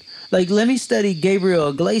can. Like, let me study Gabriel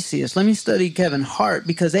Iglesias. Let me study Kevin Hart,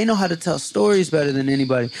 because they know how to tell stories better than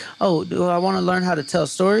anybody. Oh, do I want to learn how to tell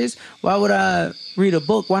stories? Why would I read a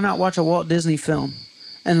book? Why not watch a Walt Disney film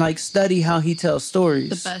and, like, study how he tells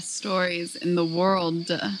stories? The best stories in the world.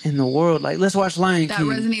 In the world. Like, let's watch Lion King.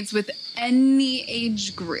 That resonates with any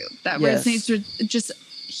age group. That resonates with just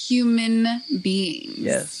human beings.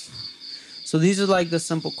 Yes. So these are, like, the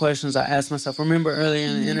simple questions I asked myself. Remember earlier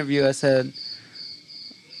in the interview, I said,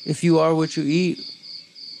 if you are what you eat,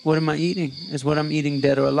 what am I eating? Is what I'm eating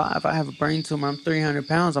dead or alive? I have a brain tumor. I'm 300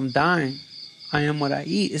 pounds. I'm dying. I am what I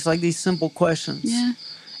eat. It's like these simple questions. Yeah.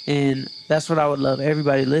 And that's what I would love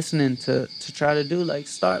everybody listening to try to do. Like,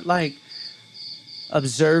 start, like,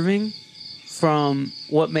 observing from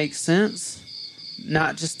what makes sense,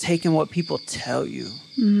 not just taking what people tell you.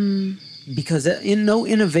 Because no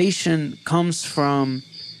innovation comes from,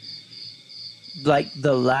 like,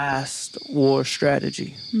 the last war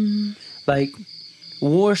strategy. Like,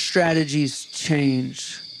 war strategies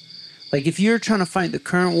change. Like, if you're trying to fight the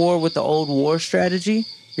current war with the old war strategy,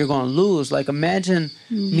 you're going to lose. Like, imagine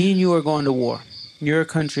me and you are going to war. You're a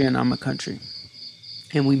country and I'm a country.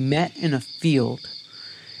 And we met in a field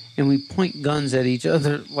and we point guns at each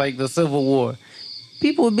other like the Civil War.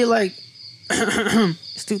 People would be like,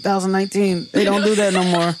 it's 2019. They don't do that no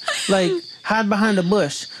more. Like, hide behind a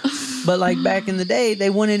bush. But, like, back in the day, they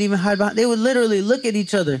wouldn't even hide behind. They would literally look at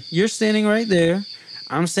each other. You're standing right there.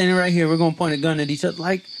 I'm standing right here. We're going to point a gun at each other.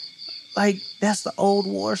 Like, that's the old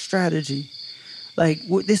war strategy. Like,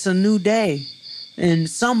 it's a new day. And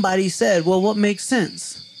somebody said, well, what makes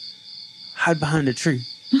sense? Hide behind a tree.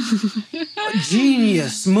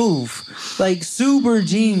 Genius move. Like, super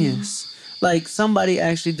genius. Like, somebody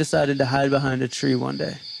actually decided to hide behind a tree one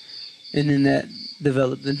day. And then that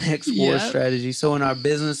developed the next war Yep. strategy. So in our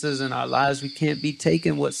businesses and our lives, we can't be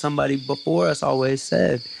taking what somebody before us always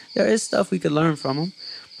said. There is stuff we could learn from them,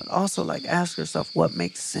 but also like ask yourself what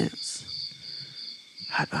makes sense.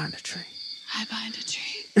 Hide behind a tree. Hide behind a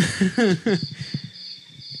tree.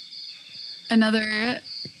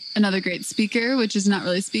 Another great speaker, which is not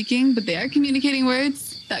really speaking, but they are communicating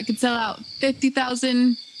words that could sell out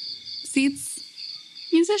 50,000 seats.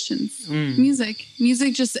 Musicians, music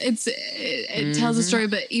just it tells a story,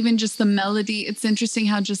 but even just the melody, it's interesting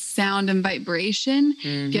how just sound and vibration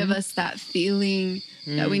give us that feeling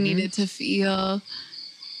that we needed to feel.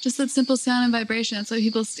 Just that simple sound and vibration. That's why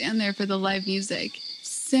people stand there for the live music,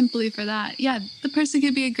 simply for that. Yeah, the person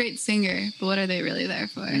could be a great singer, but what are they really there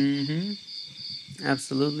for?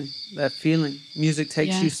 Absolutely, that feeling. Music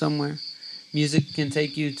takes you somewhere. Music can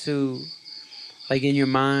take you to, like in your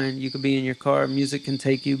mind, you could be in your car. Music can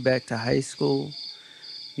take you back to high school.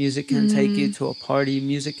 Music can take you to a party.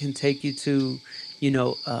 Music can take you to,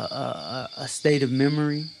 a state of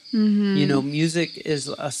memory. Music is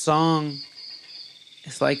a song.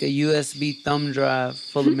 It's like a USB thumb drive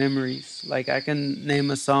full of memories. Like I can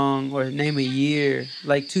name a song or name a year,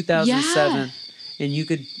 like 2007, and you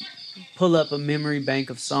could pull up a memory bank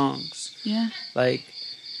of songs. Yeah. Like,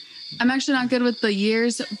 I'm actually not good with the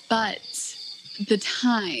years, but the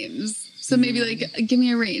times. So maybe like give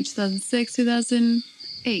me a range: 2006,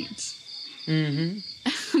 2008.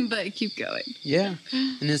 But keep going. Yeah,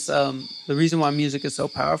 and it's the reason why music is so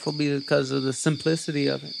powerful because of the simplicity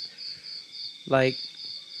of it. Like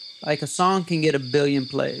a song can get 1 billion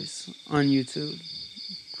plays on YouTube.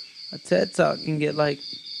 A TED Talk can get like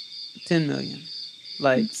 10 million.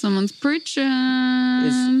 Like Someone's preaching.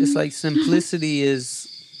 it's like simplicity is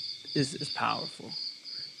powerful.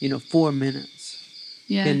 4 minutes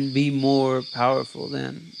can be more powerful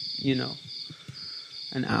than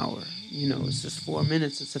an hour. It's just 4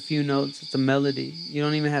 minutes. It's a few notes. It's a melody. You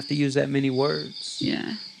don't even have to use that many words.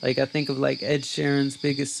 Yeah. Like I think of like Ed Sheeran's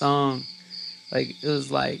biggest song. Like it was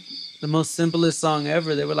like the most simplest song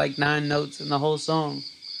ever. There were like 9 notes in the whole song.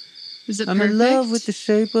 Is it I'm perfect? in love with the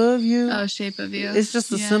shape of you. Oh, Shape of You. It's just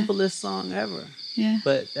the simplest song ever. Yeah.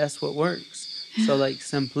 But that's what works. So like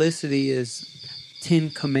simplicity is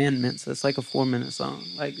 10 commandments. That's like a 4-minute song.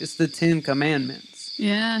 Like it's the 10 commandments.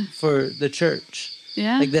 Yeah. For the church.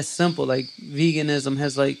 Yeah. Like that's simple. Like veganism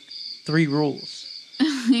has like 3 rules.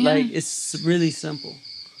 Like it's really simple.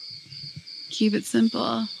 Keep it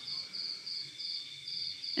simple.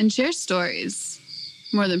 And share stories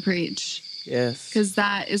more than preach. Yes. Because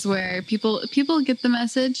that is where people get the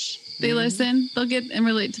message. They listen. They'll get and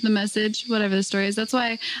relate to the message, whatever the story is. That's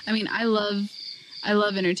why, I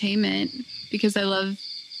love entertainment because I love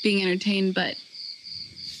being entertained, but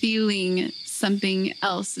feeling something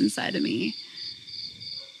else inside of me.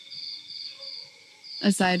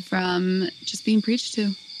 Aside from just being preached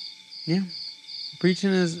to. Yeah. Preaching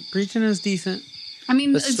is decent.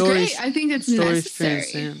 It's great. I think it's necessary.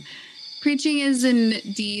 Transcend. Preaching is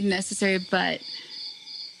indeed necessary, but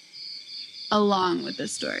along with the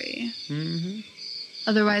story.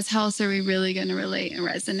 Otherwise, how else are we really going to relate and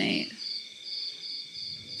resonate?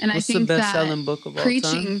 And What's I think the best-selling book of all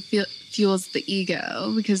preaching time? fuels the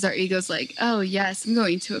ego because our ego's like, oh, yes, I'm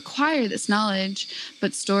going to acquire this knowledge,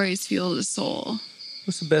 but stories fuel the soul.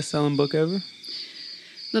 What's the best-selling book ever?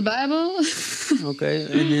 The Bible. Okay,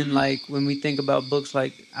 and then like when we think about books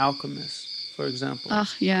like Alchemist, for example. Oh,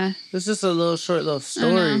 yeah. This is a short little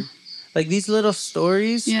story. Like these little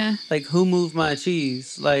stories. Yeah. Like Who Moved My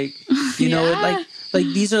Cheese? Like like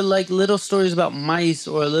these are like little stories about mice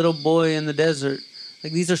or a little boy in the desert.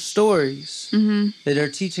 Like these are stories that are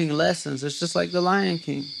teaching lessons. It's just like The Lion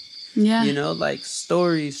King. Yeah. Like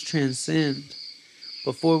stories transcend.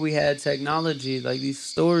 Before we had technology, like these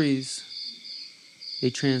stories, they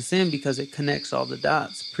transcend because it connects all the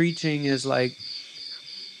dots. Preaching is like,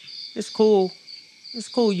 it's cool. It's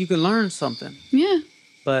cool. You can learn something. Yeah.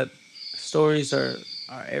 But stories are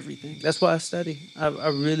everything. That's why I study. I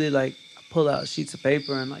really I pull out sheets of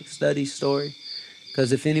paper and study story.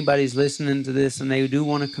 Because if anybody's listening to this and they do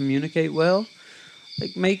want to communicate well,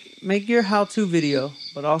 make your how-to video,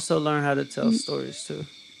 but also learn how to tell stories too.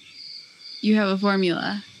 You have a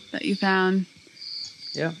formula that you found.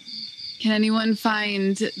 Yeah. Can anyone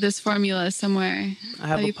find this formula somewhere? I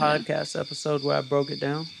have a podcast episode where I broke it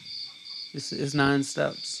down. It's 9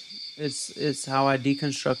 steps. It's how I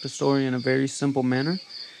deconstruct a story in a very simple manner.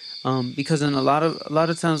 Because in a lot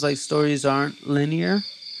of times stories aren't linear.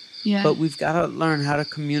 Yeah. But we've got to learn how to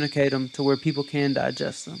communicate them to where people can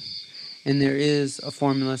digest them. And there is a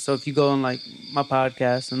formula. So if you go on my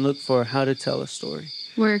podcast and look for how to tell a story,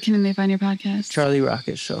 Where can they find your podcast? Charlie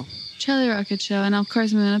Rocket Show. Charlie Rocket Show. And of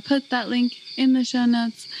course, I'm going to put that link in the show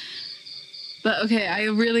notes. But okay,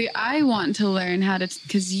 I want to learn how to,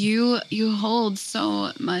 because you hold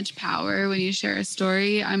so much power when you share a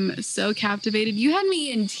story. I'm so captivated. You had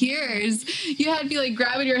me in tears. You had me like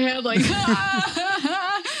grabbing your hand like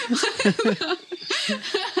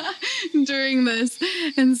during this.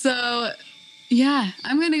 And so, yeah,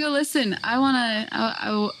 I'm going to go listen.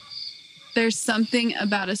 There's something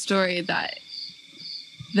about a story that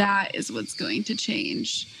is what's going to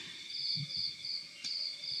change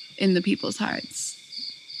in the people's hearts,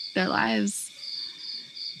 their lives.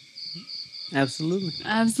 Absolutely.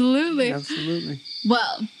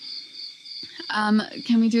 Well,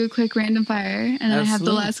 can we do a quick random fire? And then I have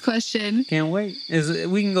the last question. Can't wait.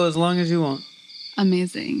 We can go as long as you want.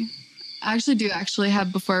 Amazing. I do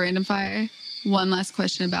have, before random fire, one last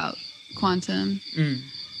question about quantum.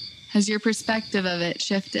 Has your perspective of it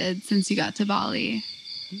shifted since you got to Bali?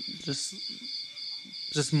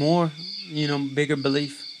 Just more, bigger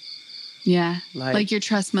belief. Yeah, like your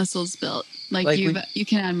trust muscles built. Like you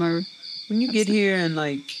can add more. When you get here and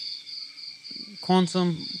like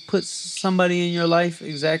quantum puts somebody in your life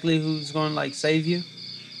exactly who's going to like save you,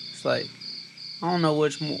 it's like I don't know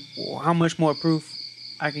how much more proof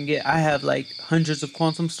I can get. I have like hundreds of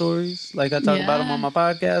quantum stories. Like I talk about them on my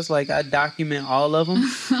podcast. Like I document all of them.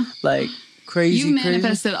 Like crazy. You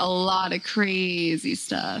manifested a lot of crazy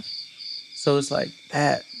stuff. So it's like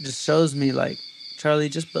that just shows me like, Charlie,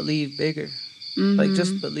 just believe bigger. Like,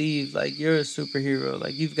 just believe, like, you're a superhero.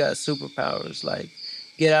 Like, you've got superpowers. Like,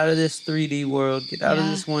 get out of this 3D world. Get out of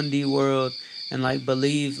this 1D world. And, like,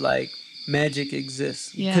 believe, like, magic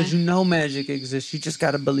exists. Yeah. Because you know magic exists. You just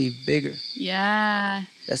got to believe bigger. Yeah.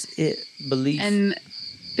 That's it. Believe. And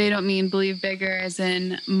they don't mean believe bigger as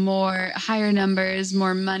in more, higher numbers,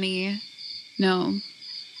 more money. No.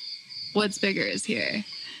 What's bigger is here.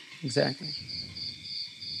 Exactly.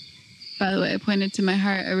 By the way, I pointed to my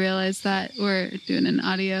heart. I realized that we're doing an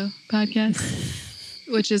audio podcast,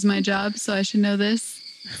 which is my job, so I should know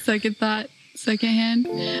this. Second thought, second hand.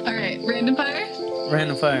 All right, random fire?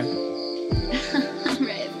 Random fire. All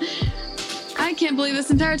right. I can't believe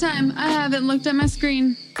this entire time I haven't looked at my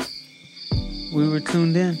screen. We were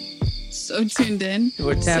tuned in. So tuned in.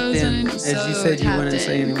 We're tapped in. As you said, you wouldn't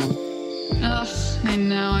say anymore. Ugh, I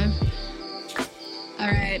know. All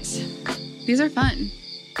right. These are fun.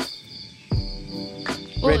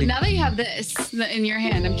 Well, Ready. now that you have this in your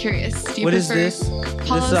hand, I'm curious. Do you What is prefer this?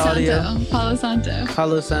 Palo This is audio. Santo? Palo Santo.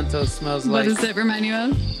 Palo Santo smells What like does it remind you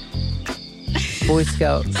of? Boy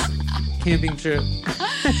Scouts camping trip.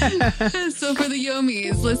 So for the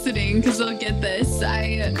Yomis listening, because they'll get this,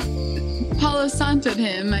 I Palo Santo'd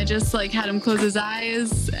him. I just like had him close his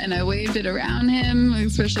eyes and I waved it around him,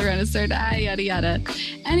 especially around his third eye, yada yada.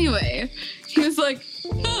 Anyway, he was like,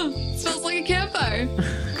 oh, smells like a campfire.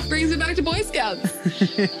 Brings me back to Boy Scouts.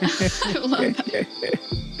 I love that.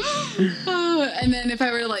 Oh, and then if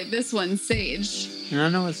I were to like this one, sage. I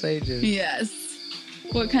know what sage is. Yes.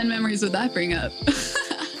 What kind of memories would that bring up?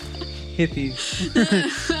 Hippies.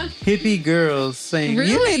 Hippie girls saying,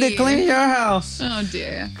 Really? you need to clean your house. Oh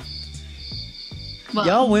dear. Well,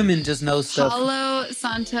 Y'all women just know stuff. Palo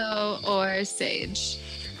Santo or sage.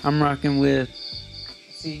 I'm rocking with.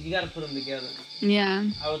 See, you gotta put them together. Yeah.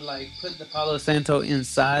 I would like put the Palo Santo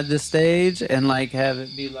inside the stage and like have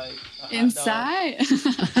it be like a hot Inside?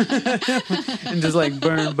 dog. And just like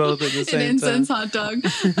burn both at the An same incense time. hot dog.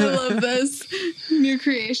 I love this. New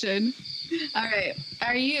creation. All right.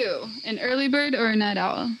 Are you an early bird or a night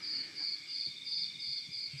owl?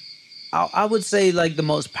 I would say like the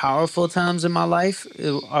most powerful times in my life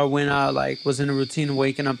are when I like was in a routine of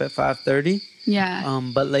waking up at 5:30. Yeah.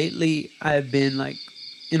 But lately I've been like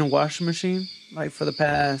in a washing machine like for the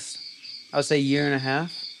past, I would say, year and a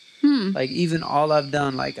half. Like even all I've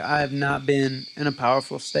done, like I have not been in a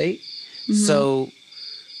powerful state. So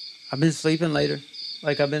I've been sleeping later.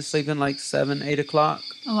 Like I've been sleeping like 7, 8 o'clock.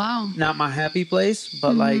 Oh, wow. Not my happy place,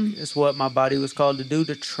 but like it's what my body was called to do,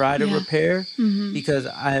 to try to repair, because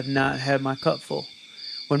I have not had my cup full.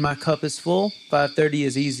 When my cup is full, 5:30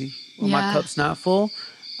 is easy. When my cup's not full,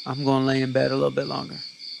 I'm going to lay in bed a little bit longer.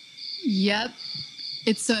 Yep.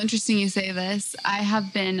 It's so interesting you say this. I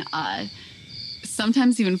have been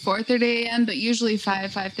sometimes even 4:30 a.m., but usually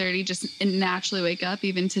 5:30, just naturally wake up.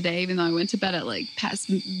 Even today, even though I went to bed at like past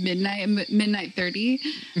midnight 30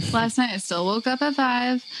 last night, I still woke up at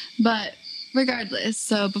 5. But regardless,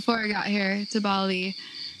 so before I got here to Bali,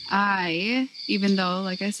 I, even though,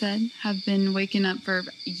 like I said, have been waking up for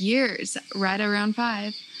years right around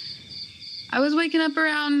 5. I was waking up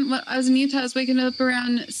around, when I was in Utah, I was waking up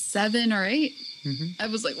around 7 or 8. I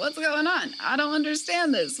was like, what's going on? I don't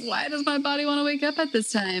understand this. Why does my body want to wake up at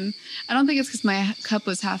this time? I don't think it's because my cup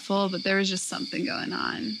was half full, but there was just something going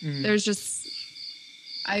on. There's just,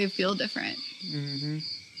 I feel different.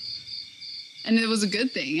 And it was a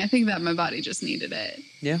good thing. I think that my body just needed it.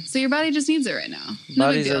 Yeah. So your body just needs it right now. No big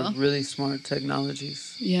Bodies deal. are really smart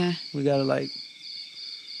technologies. Yeah. We gotta like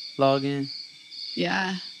log in.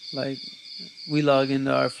 Yeah. Like we log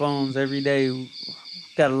into our phones every day. We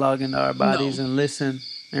gotta log into our bodies and listen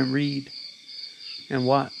and read and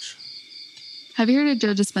watch. Have you heard of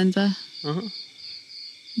Joe Dispenza? Uh-huh.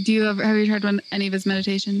 Have you tried any of his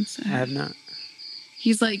meditations? I have not.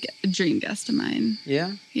 He's like a dream guest of mine.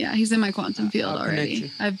 Yeah? Yeah, he's in my quantum field I'll connect already. you.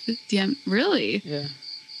 I've DM. Really? Yeah.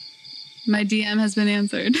 My DM has been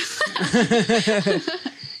answered.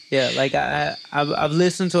 Yeah, like I've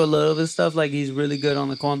listened to a little of his stuff. Like he's really good on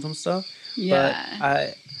the quantum stuff. Yeah.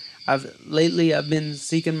 But I've been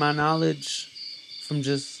seeking my knowledge from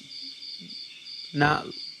just not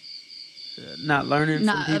learning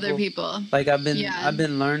Not from other people. Like I've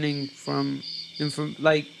been learning from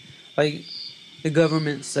like the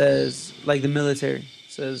government says, like the military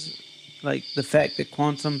says, like the fact that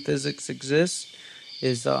quantum physics exists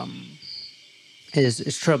is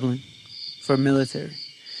troubling for military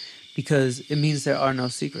because it means there are no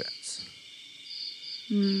secrets.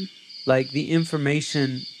 Like the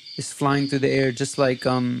information is flying through the air, just like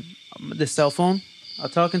the cell phone. I'm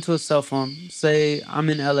talking to a cell phone. Say I'm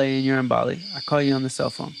in LA and you're in Bali. I call you on the cell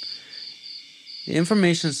phone. The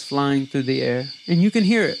information is flying through the air, and you can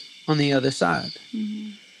hear it on the other side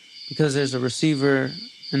because there's a receiver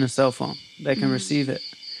in a cell phone that can receive it.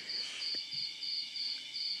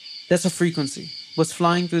 That's a frequency. What's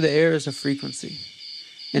flying through the air is a frequency,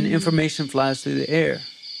 and information flies through the air.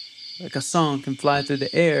 Like a song can fly through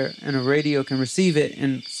the air, and a radio can receive it,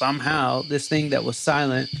 and somehow this thing that was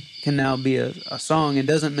silent can now be a song and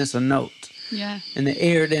doesn't miss a note. Yeah. And the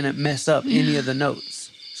air didn't mess up any of the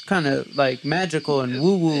notes. It's kind of like magical and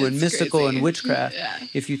woo-woo and mystical crazy. and witchcraft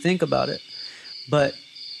if you think about it. But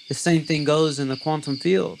the same thing goes in the quantum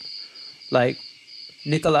field. Like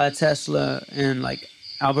Nikola Tesla and like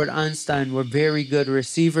Albert Einstein were very good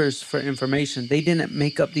receivers for information. They didn't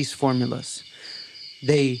make up these formulas.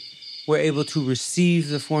 They were able to receive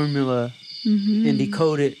the formula and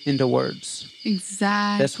decode it into words.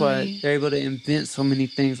 Exactly. That's why they're able to invent so many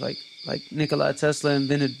things. Like Nikola Tesla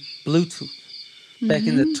invented Bluetooth back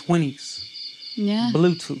in the 20s. Yeah.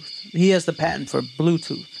 Bluetooth. He has the patent for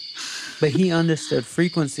Bluetooth, but he understood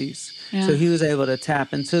frequencies. Yeah. So he was able to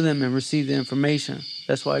tap into them and receive the information.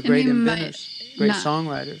 That's why great inventors, great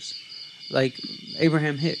songwriters, like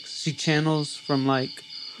Abraham Hicks, she channels from like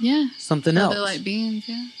something else. Other light beings,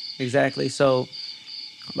 Exactly. So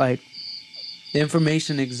like the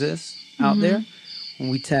information exists out there. When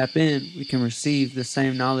we tap in, we can receive the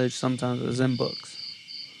same knowledge sometimes as in books.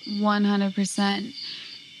 100%.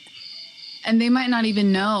 And they might not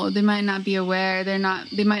even know. They might not be aware. They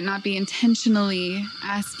might not be intentionally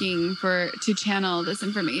asking to channel this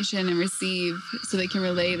information and receive so they can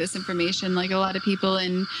relay this information. Like a lot of people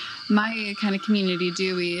in my kind of community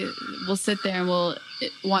do. We'll sit there and we'll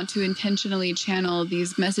want to intentionally channel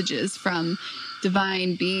these messages from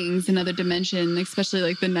divine beings, another dimension, especially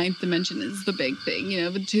like the ninth dimension is the big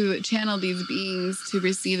thing, but to channel these beings to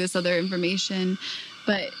receive this other information.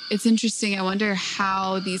 But it's interesting. I wonder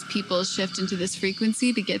how these people shift into this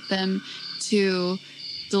frequency to get them to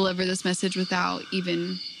deliver this message without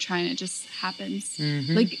even trying. It just happens.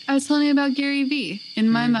 Like I was telling you about Gary Vee. In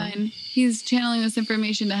my mind, he's channeling this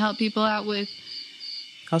information to help people out with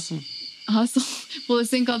hustle. Well, this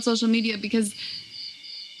thing called social media, because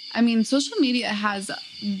I mean, social media has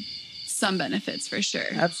some benefits for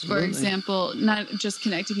sure. Absolutely. For example, not just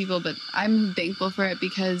connecting people, but I'm thankful for it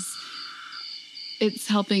because it's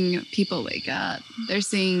helping people wake up. They're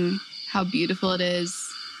seeing how beautiful it is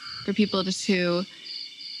for people to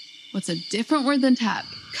what's a different word than tap?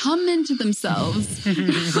 Come into themselves.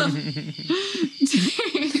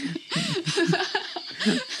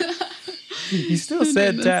 You still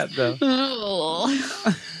said tap though.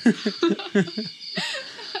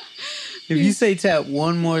 If you say tap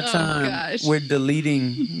one more time, we're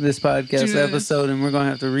deleting this podcast episode and we're going to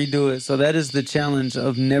have to redo it. So that is the challenge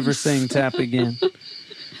of never saying tap again.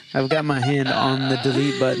 I've got my hand on the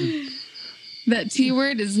delete button. That T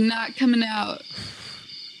word is not coming out.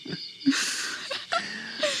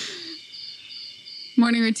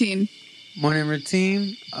 Morning routine. Morning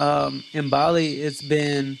routine. In Bali, it's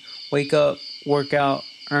been wake up, work out,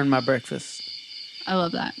 earn my breakfast. I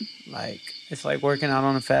love that. It's like working out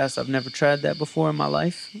on a fast. I've never tried that before in my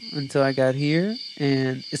life until I got here,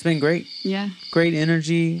 and it's been great. Yeah. Great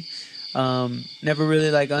energy. Never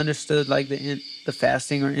really like understood like the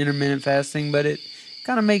fasting or intermittent fasting, but it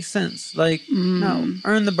kind of makes sense. Like, no,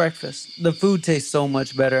 earn the breakfast. The food tastes so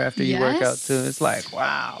much better after you work out too. It's like,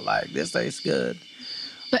 wow, like this tastes good.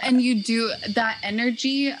 But and you do that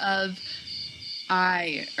energy of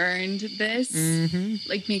I earned this,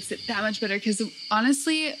 like makes it that much better. Because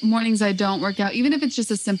honestly, mornings I don't work out, even if it's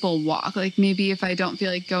just a simple walk. Like maybe if I don't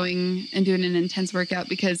feel like going and doing an intense workout,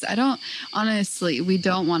 because we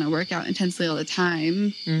don't want to work out intensely all the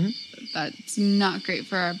time. That's not great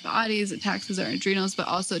for our bodies. It taxes our adrenals, but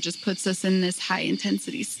also just puts us in this high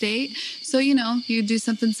intensity state. So, you do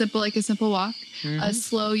something simple, like a simple walk, a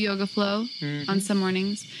slow yoga flow on some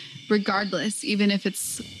mornings, regardless, even if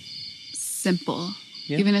it's simple,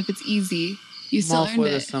 even if it's easy, you still earned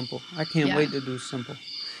it. Simple. I can't wait to do simple.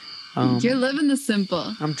 You're living the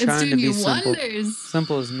simple. I'm trying it's doing to be you simple. Wonders.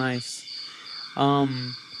 Simple is nice. I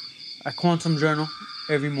quantum journal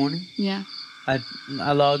every morning. Yeah. I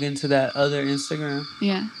log into that other Instagram.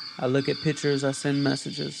 Yeah. I look at pictures. I send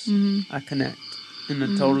messages. I connect in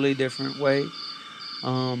a totally different way.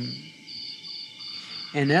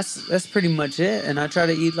 And that's pretty much it. And I try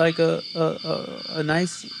to eat like a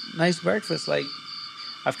nice breakfast. Like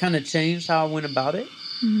I've kind of changed how I went about it.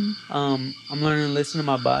 I'm learning to listen to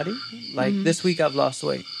my body. Like this week I've lost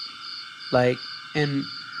weight. Like, and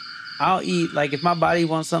I'll eat, like if my body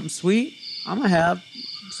wants something sweet, I'm gonna have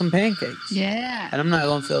some pancakes. Yeah. And I'm not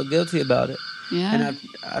gonna feel guilty about it. Yeah. And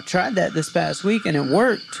I tried that this past week and it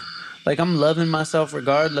worked. Like I'm loving myself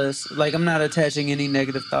regardless. Like I'm not attaching any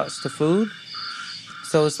negative thoughts to food.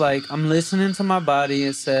 So it's like I'm listening to my body.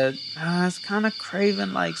 It said, it's kind of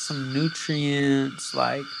craving like some nutrients,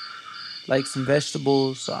 like some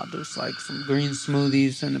vegetables. So I'll do like some green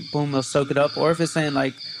smoothies and boom, they'll soak it up. Or if it's saying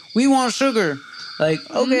like, we want sugar, like,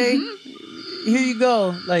 okay, here you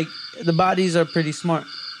go. Like the bodies are pretty smart.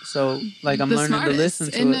 So like I'm learning to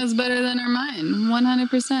listen to it. It knows better than our mind,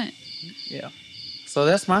 100%. Yeah. So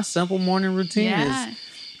that's my simple morning routine is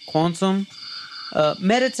quantum.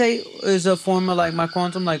 Meditate is a form of like my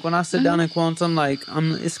quantum. Like when I sit down in quantum, like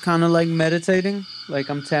it's kind of like meditating. Like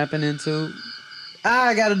I'm tapping into.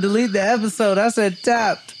 I gotta delete the episode. I said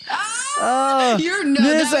tapped.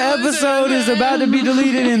 This episode is about to be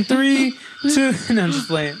deleted in 3, 2. No, I'm just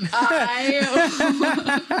playing.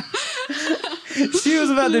 She was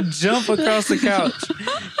about to jump across the couch.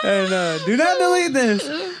 And do not delete this.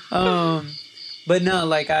 But no,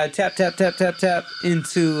 like I tap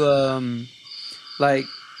into like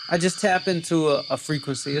I just tap into a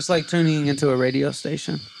frequency. It's like tuning into a radio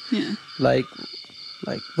station. Yeah. Like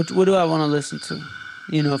what do I want to listen to?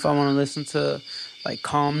 If I want to listen to like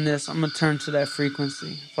calmness, I'm gonna turn to that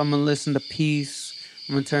frequency. If I'm gonna listen to peace,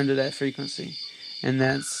 I'm gonna turn to that frequency. And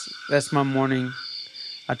that's my morning.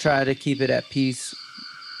 I try to keep it at peace.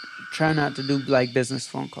 Try not to do like business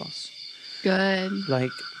phone calls. Good.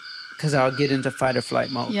 Like, because I'll get into fight or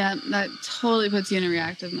flight mode. Yeah, that totally puts you in a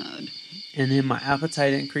reactive mode. And then my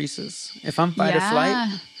appetite increases. If I'm fight or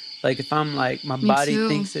flight, like if I'm like, my body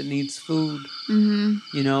thinks it needs food, and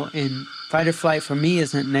fight or flight for me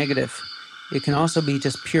isn't negative. It can also be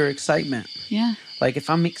just pure excitement. Yeah. Like if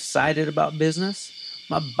I'm excited about business,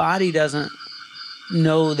 my body doesn't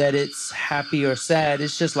know that it's happy or sad.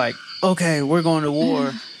 It's just like, okay, we're going to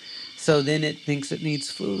war. So then it thinks it needs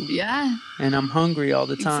food. Yeah. And I'm hungry all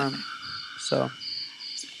the time. So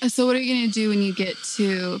what are you going to do when you get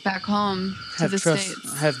back home to the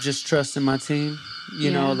States? Have just trust in my team.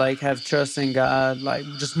 You know, like have trust in God. Like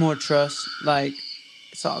just more trust. Like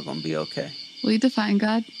it's all going to be okay. Will you define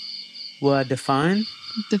God? Will I define?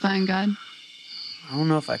 Define God. I don't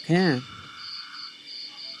know if I can.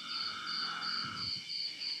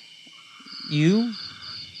 You,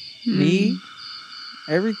 me,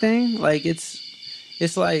 everything. Like it's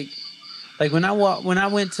like when I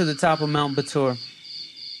went to the top of Mount Batur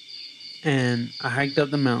and I hiked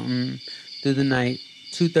up the mountain through the night,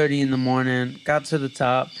 2:30 in the morning, got to the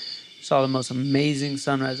top, saw the most amazing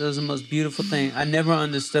sunrise. It was the most beautiful thing. I never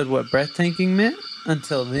understood what breathtaking meant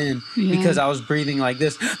until then because I was breathing like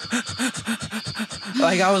this.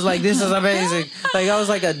 Like I was like, this is amazing. Like I was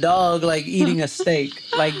like a dog like eating a steak.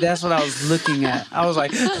 Like that's what I was looking at. I was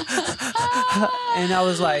like and I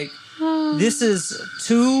was like, this is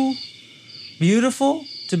too beautiful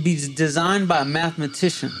to be designed by a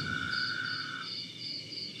mathematician.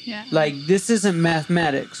 Yeah. Like this isn't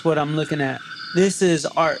mathematics what I'm looking at. This is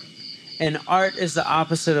art. And art is the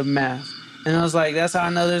opposite of math. And I was like, that's how I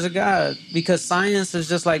know there's a God. Because science is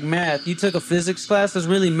just like math. You took a physics class, it's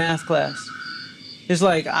really math class. It's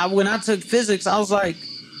like, when I took physics, I was like,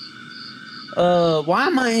 why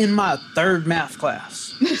am I in my third math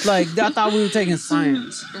class? Like, I thought we were taking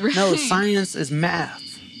science. Right. No, science is math.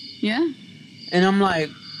 Yeah. And I'm like,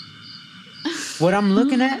 what I'm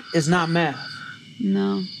looking at is not math.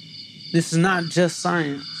 No. This is not just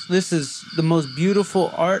science. This is the most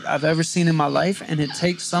beautiful art I've ever seen in my life, and it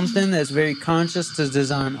takes something that's very conscious to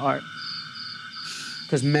design art.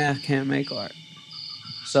 Because math can't make art.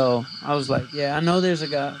 So I was like, yeah, I know there's a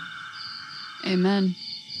God. Amen.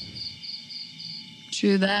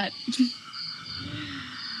 True that.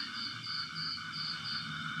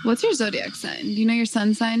 What's your zodiac sign? Do you know your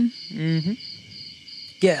sun sign? Mm-hmm.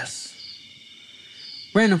 Guess.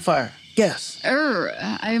 Random fire. Guess.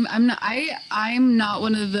 I'm not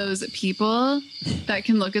one of those people that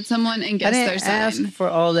can look at someone and guess I their didn't sign. ask for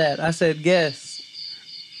all that. I said guess.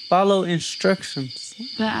 Follow instructions.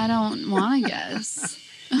 But I don't want to guess.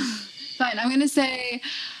 Fine, I'm gonna say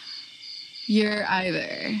you're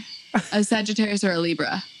either a Sagittarius or a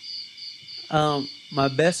Libra. My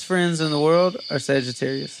best friends in the world are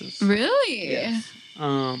Sagittariuses. Really? Yes.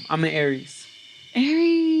 I'm an Aries.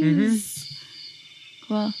 Aries.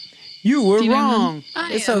 Well, You were do you know them? wrong.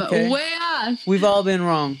 I It's am okay. way off. We've all been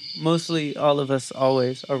wrong. Mostly all of us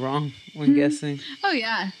always are wrong when guessing. Oh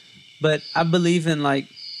yeah. But I believe in like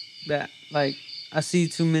that. Like I see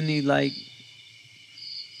too many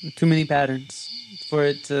patterns for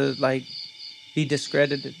it to like be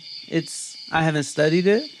discredited. I haven't studied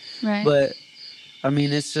it, Right. but I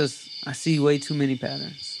mean it's just I see way too many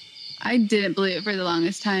patterns. I didn't believe it for the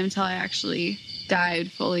longest time until I actually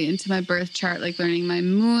dived fully into my birth chart, like learning my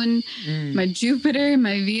moon, my Jupiter,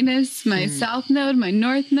 my Venus, my south node, my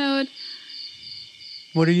north node,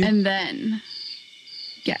 What are you? and then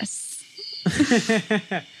guess.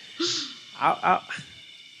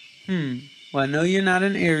 Well, I know you're not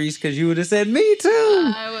an Aries because you would have said me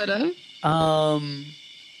too. I would have.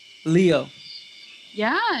 Leo.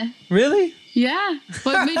 Yeah. Really? Yeah.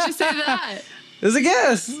 What made you say that? It was a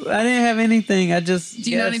guess. I didn't have anything. I just.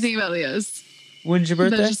 Do you know guessed. anything about Leos? When's your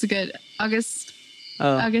birthday? That's just a good August.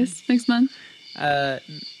 Oh. August next month. Nah,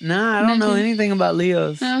 I don't know 19. anything about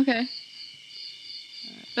Leos. Oh, okay.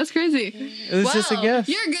 That's crazy. It was just a guess.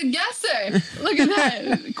 You're a good guesser. Look at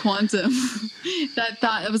that. Quantum.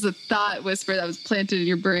 That was a thought whisper that was planted in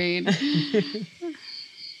your brain.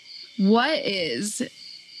 What is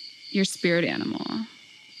your spirit animal?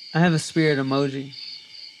 I have a spirit emoji.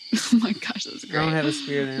 Oh my gosh, that's great. I don't have a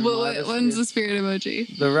spirit animal. I have a When's the spirit- spirit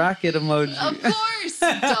emoji? The rocket emoji. Of course,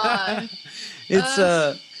 duh. It's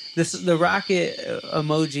the rocket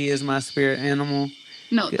emoji is my spirit animal.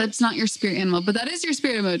 No, that's not your spirit animal, but that is your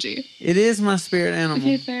spirit emoji. It is my spirit animal.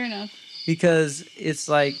 Okay, fair enough. Because it's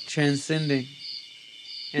like transcending.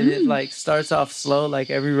 And it like starts off slow, like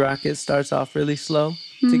every rocket starts off really slow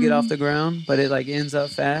to get off the ground, but it like ends up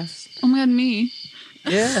fast. Oh my god, me.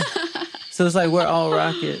 Yeah. So it's like we're all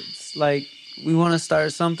rockets. Like we want to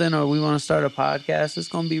start something or we want to start a podcast, it's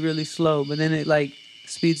going to be really slow, but then it like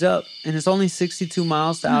speeds up and it's only 62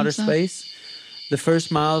 miles to outer so. space. The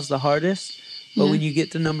first mile is the hardest, but Yeah. when you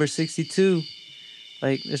get to number 62,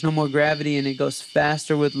 like there's no more gravity and it goes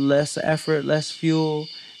faster with less effort, less fuel,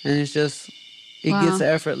 and it's just it Wow. gets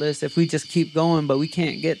effortless if we just keep going, but we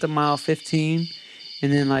can't get to mile 15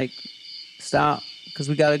 and then like stop because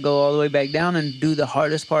we got to go all the way back down and do the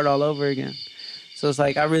hardest part all over again. So it's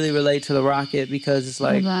like I really relate to the rocket because it's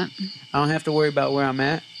like Love that. I don't have to worry about where I'm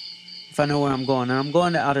at if I know where I'm going. And I'm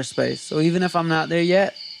going to outer space. So even if I'm not there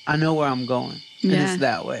yet, I know where I'm going. And Yeah. it's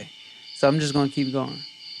that way. So I'm just going to keep going.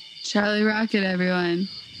 Charlie Rocket, everyone.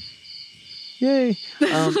 Yay.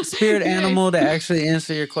 Spirit animal to actually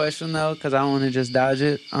answer your question though, because I don't want to just dodge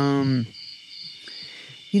it. I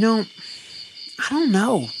don't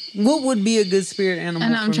know. What would be a good spirit animal? I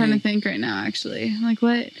know, I'm for trying me? to think right now, actually. Like,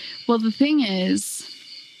 what? Well, the thing is,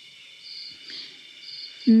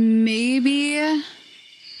 maybe.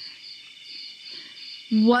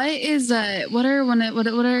 What's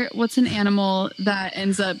an animal that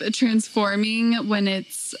ends up transforming when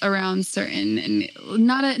it's around certain, and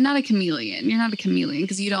not a chameleon. You're not a chameleon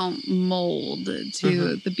because you don't mold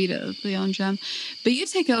to the beat of the own drum, but you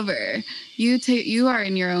take over. You are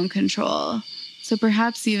in your own control. So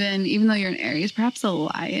perhaps even though you're an Aries, perhaps a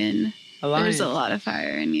lion. A lion. There's a lot of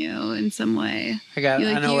fire in you in some way. I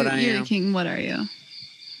know what I You're am. the king. What are you?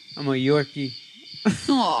 I'm a Yorkie.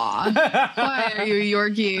 Aw. Why are you a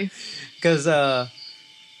Yorkie? Because,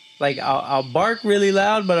 like, I'll bark really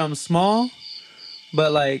loud, but I'm small.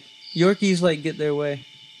 But, like, Yorkies, like, get their way.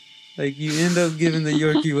 Like, you end up giving the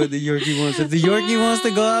Yorkie what the Yorkie wants. If the Yorkie wants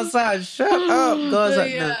to go outside, shut up. Go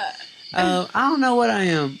outside. No. Yeah. I don't know what I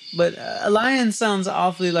am. But a lion sounds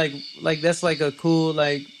awfully, like that's, like, a cool,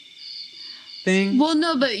 like, thing. Well,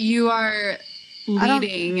 no, but you are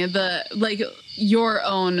leading the like your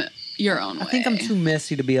own way. I think I'm too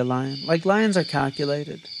messy to be a lion. Like, lions are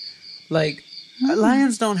calculated. Like,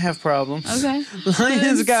 lions don't have problems. Okay.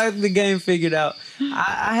 Lions got the game figured out.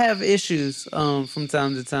 I have issues from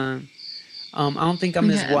time to time. I don't think I'm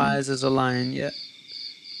as wise as a lion yet.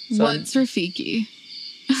 So What's Rafiki?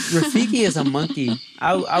 Rafiki is a monkey.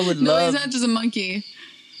 I would No, love. he's not just a monkey.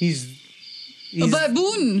 He's A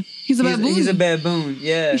baboon. He's a baboon. He's a baboon.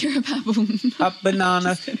 Yeah. You're a baboon.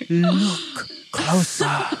 Banana. Look closer.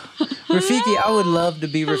 Rafiki. I would love to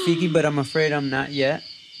be Rafiki, but I'm afraid I'm not yet.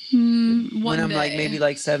 When I'm day. like maybe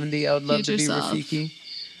like 70, I would love to be Future self. Rafiki.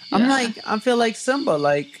 I'm like, I feel like Simba.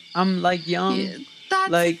 Like, I'm like young. Yeah,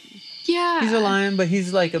 that's Like, yeah. he's a lion, but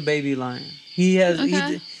he's like a baby lion. He has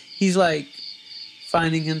Okay. he's like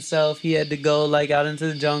finding himself. He had to go like out into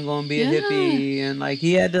the jungle and be a hippie, and like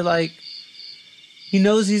he had to like. He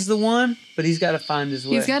knows he's the one, but he's got to find his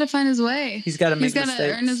way. He's got to find his way. He's got to make He's got to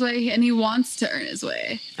mistakes. earn his way, and he wants to earn his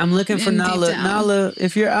way. I'm looking for in deep Nala. down. Nala,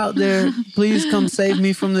 if you're out there, please come save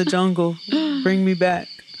me from the jungle. Bring me back.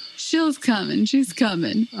 She's coming. She's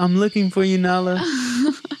coming. I'm looking for you, Nala.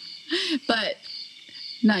 But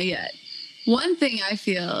not yet. One thing I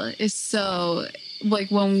feel is so like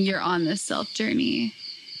when you're on this self journey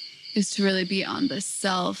is to really be on the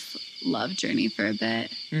self love journey for a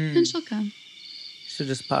bit. And she'll come. She'll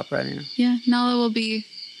just pop right in. Yeah, Nala will be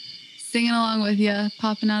singing along with you,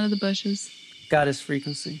 popping out of the bushes. Goddess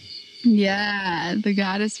frequency. Yeah, the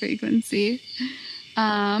goddess frequency.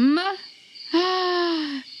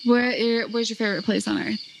 Where's your favorite place on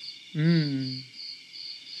earth? You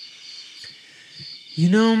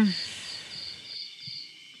know,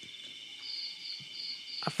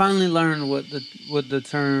 I finally learned what the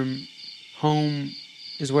term home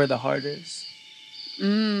is, where the heart is.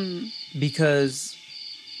 Because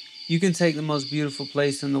you can take the most beautiful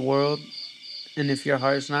place in the world, and if your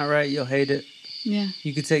heart's not right, you'll hate it. Yeah.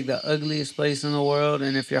 You could take the ugliest place in the world,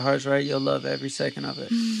 and if your heart's right, you'll love every second of it.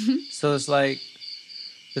 So it's like,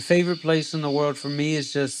 the favorite place in the world for me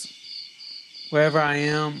is just wherever I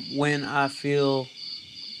am when I feel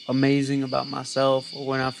amazing about myself, or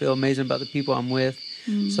when I feel amazing about the people I'm with.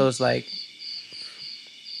 So it's like,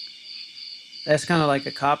 that's kind of like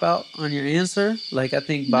a cop-out on your answer. Like, I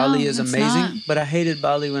think Bali is it's amazing, not. but I hated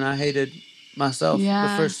Bali when I hated myself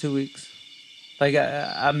the first 2 weeks. Like,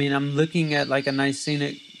 I mean, I'm looking at like a nice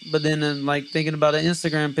scenic, but then I'm like thinking about an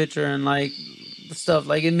Instagram picture and like the stuff,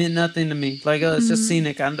 like it meant nothing to me. Like, oh, it's just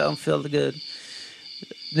scenic. I don't feel good.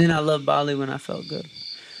 Then I loved Bali when I felt good.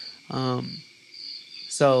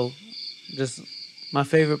 So just my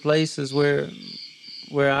favorite place is where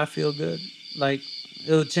I feel good. Like,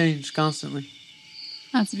 it'll change constantly.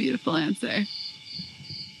 That's a beautiful answer.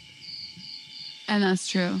 And that's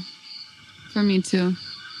true. For me too.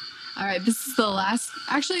 All right, this is the last,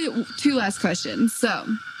 actually, two last questions. So,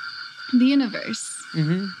 the universe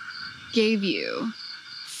gave you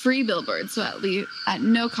free billboards, so at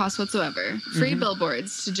no cost whatsoever, free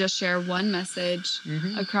billboards to just share one message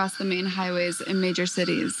across the main highways in major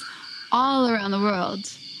cities all around the world.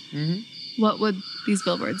 What would these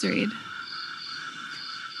billboards read?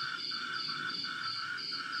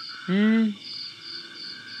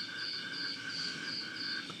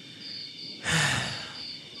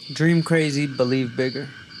 Dream crazy, believe bigger.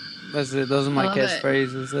 That's it. Those are my love it.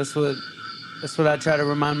 catchphrases. That's what I try to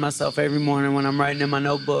remind myself every morning when I'm writing in my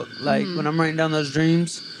notebook. Like, when I'm writing down those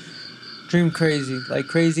dreams, dream crazy. Like,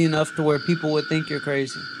 crazy enough to where people would think you're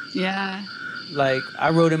crazy. Yeah. Like, I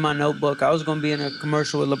wrote in my notebook, I was going to be in a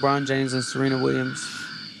commercial with LeBron James and Serena Williams.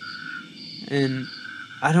 And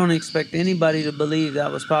I don't expect anybody to believe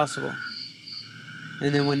that was possible.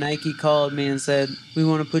 And then when Nike called me and said, we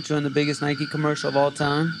want to put you in the biggest Nike commercial of all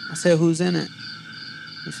time, I said, who's in it?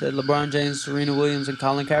 He said, LeBron James, Serena Williams, and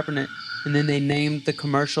Colin Kaepernick. And then they named the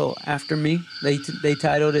commercial after me. They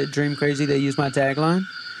titled it Dream Crazy. They used my tagline.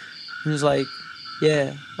 It was like,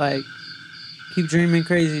 yeah, like, keep dreaming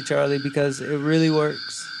crazy, Charlie, because it really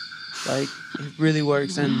works. Like, it really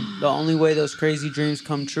works. And the only way those crazy dreams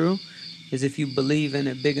come true is if you believe in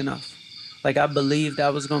it big enough. Like, I believed I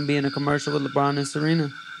was going to be in a commercial with LeBron and Serena.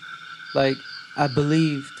 Like, I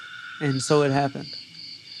believed, and so it happened.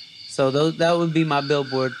 So that would be my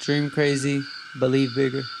billboard. Dream crazy, believe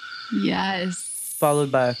bigger. Yes.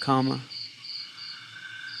 Followed by a comma.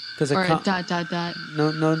 Cause Or a dot, dot, dot.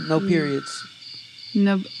 No periods.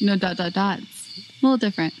 No dot, dot, dots. A little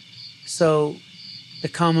different. So the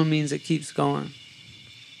comma means it keeps going.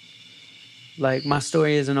 Like, my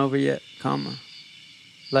story isn't over yet, comma.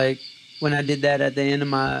 Like, when I did that at the end of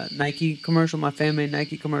my Nike commercial, my fan-made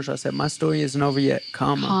Nike commercial, I said, my story isn't over yet,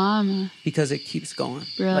 comma. Because it keeps going.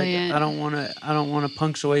 Brilliant. Like, I don't want a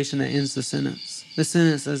punctuation that ends the sentence. The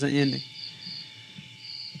sentence isn't ending.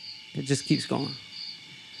 It just keeps going.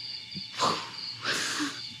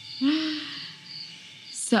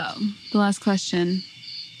 So, the last question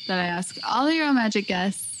that I ask all of your own magic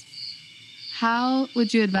guests: how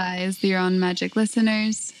would you advise the Your Own Magic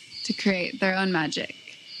listeners to create their own magic?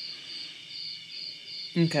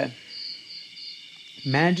 Okay.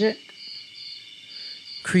 Magic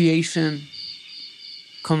creation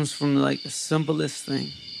comes from like the simplest thing.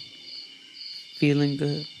 Feeling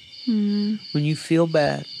good. When you feel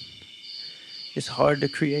bad, it's hard to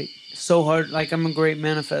create. It's so hard. Like, I'm a great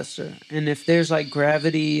manifester. And if there's like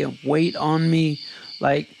gravity and weight on me,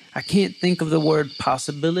 like, I can't think of the word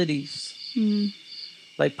possibilities.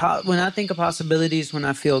 Like, when I think of possibilities, when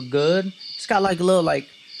I feel good, it's got like a little like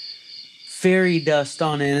fairy dust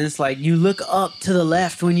on it, and it's like you look up to the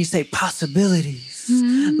left when you say possibilities.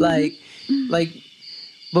 Like,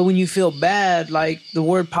 but when you feel bad, like, the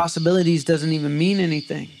word possibilities doesn't even mean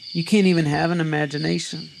anything. You can't even have an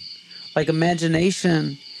imagination. Like,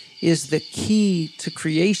 imagination is the key to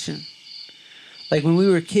creation. Like, when we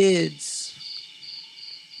were kids,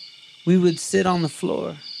 we would sit on the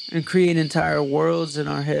floor and create entire worlds in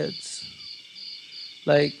our heads.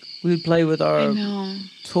 Like, we would play with our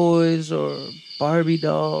toys or Barbie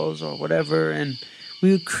dolls or whatever, and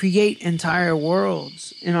we would create entire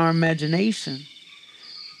worlds in our imagination.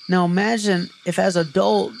 Now imagine if, as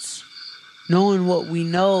adults, knowing what we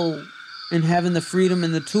know and having the freedom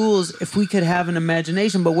and the tools, if we could have an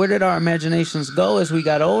imagination. But where did our imaginations go as we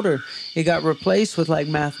got older? It got replaced with like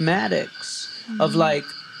mathematics of like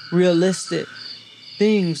realistic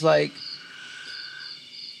things, like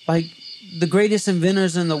the greatest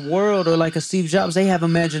inventors in the world, or like a Steve Jobs, they have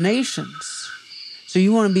imaginations. So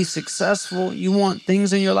you want to be successful, you want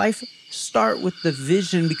things in your life, start with the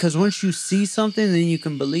vision, because once you see something, then you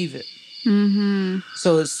can believe it.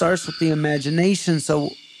 So it starts with the imagination.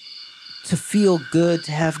 So to feel good,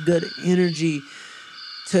 to have good energy,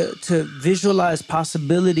 to visualize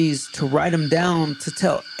possibilities, to write them down, to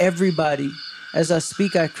tell everybody, as I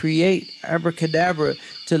speak, I create, abracadabra,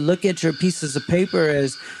 to look at your pieces of paper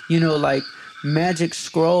as, like magic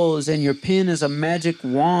scrolls, and your pen is a magic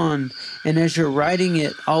wand. And as you're writing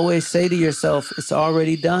it, always say to yourself, it's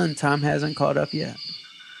already done. Time hasn't caught up yet.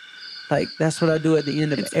 Like, that's what I do at the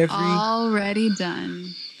end of every... already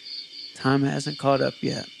done. Time hasn't caught up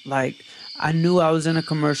yet. Like, I knew I was in a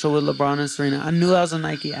commercial with LeBron and Serena. I knew I was a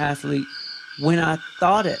Nike athlete when I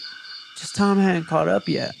thought it. Just time hadn't caught up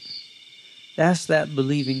yet. That's that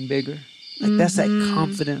believing bigger. Like, that's that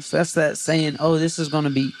confidence. That's that saying, oh, this is going to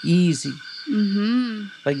be easy.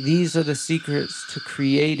 Like, these are the secrets to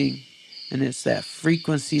creating. And it's that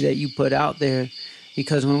frequency that you put out there.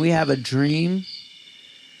 Because when we have a dream,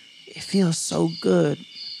 it feels so good.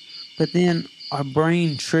 But then our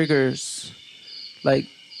brain triggers like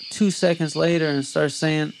 2 seconds later and starts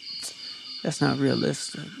saying, that's not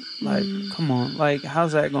realistic. Like, come on. Like,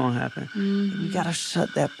 how's that going to happen? We got to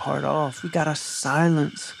shut that part off. We got to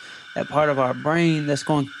silence that part of our brain that's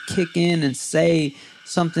going to kick in and say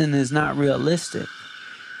something is not realistic.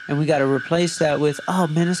 And we got to replace that with, oh,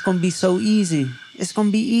 man, it's going to be so easy. It's going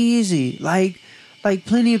to be easy. Like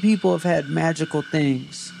plenty of people have had magical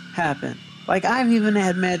things happen. Like, I've even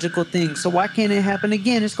had magical things. So why can't it happen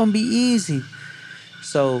again? It's going to be easy.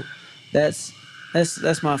 So that's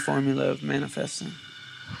my formula of manifesting.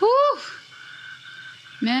 Whew.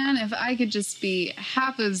 Man, if I could just be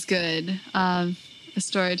half as good of a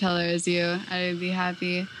storyteller as you, I'd be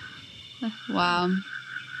happy. Wow.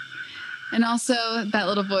 And also, that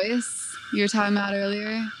little voice you were talking about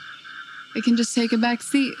earlier, it can just take a back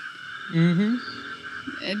seat.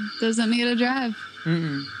 It doesn't need to drive.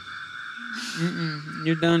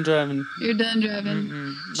 You're done driving. You're done driving.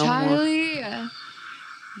 No Charlie,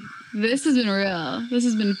 this has been real. This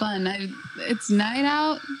has been fun. It's night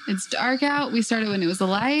out. It's dark out. We started when it was a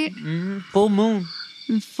light. Full moon.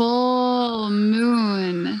 Full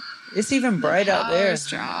moon. It's even bright out there.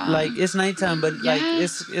 Strong. Like, it's nighttime, but like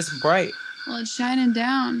it's bright. Well, it's shining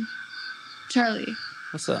down. Charlie,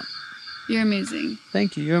 What's up? you're amazing.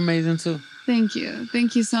 Thank you. You're amazing too. Thank you.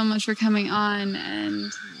 Thank you so much for coming on,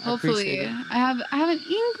 and hopefully I have an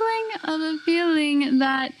inkling of a feeling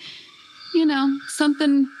that,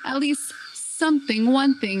 something, at least something,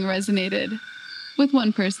 one thing resonated with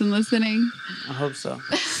one person listening. I hope so.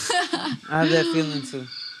 I have that feeling too.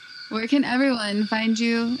 Where can everyone find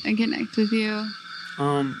you and connect with you?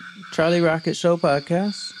 Charlie Rocket Show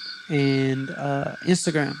Podcast and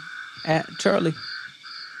Instagram @Charlie.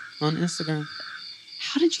 on Instagram.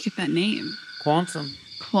 How did you get that name? Quantum.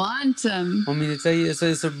 Quantum. Want me to tell you?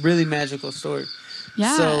 It's a really magical story.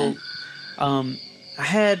 Yeah. So, I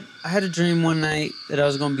had a dream one night that I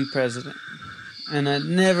was going to be president, and I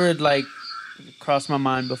never had, like, crossed my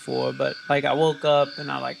mind before. But like, I woke up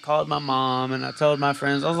and I like called my mom and I told my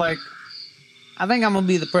friends. I was like, I think I'm gonna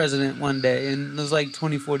be the president one day, and it was like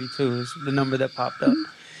 2042 is the number that popped up,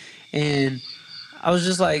 and I was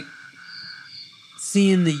just like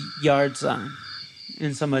seeing the yard sign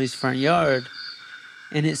in somebody's front yard,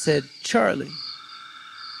 and it said Charlie.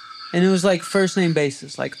 And it was like first name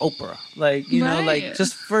basis, like Oprah, like, you know, like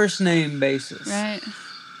just first name basis. Right.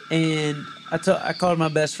 And I called my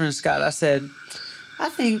best friend Scott. I said, I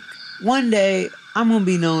think one day I'm going to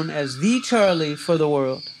be known as the Charlie for the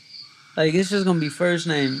world. Like, it's just going to be first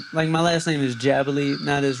name. Like, my last name is Jabali,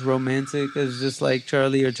 not as romantic as just like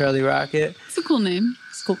Charlie or Charlie Rocket. It's a cool name.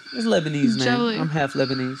 It's cool. It's a Lebanese name. Jabali. I'm half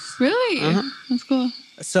Lebanese. Really? Uh-huh. That's cool.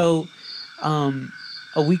 So,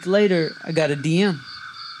 a week later, I got a DM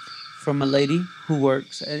from a lady who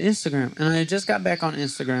works at Instagram. And I just got back on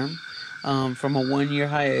Instagram from a 1-year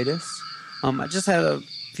hiatus. I just had a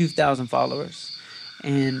few thousand followers.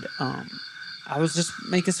 And I was just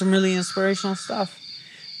making some really inspirational stuff.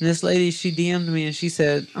 And this lady, she DM'd me and she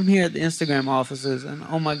said, I'm here at the Instagram offices. And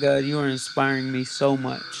oh my God, you are inspiring me so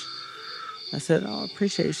much. I said, oh, I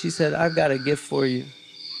appreciate it. She said, I've got a gift for you.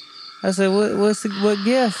 I said, what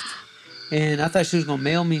gift? And I thought she was going to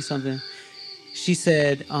mail me something. She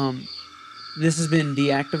said, this has been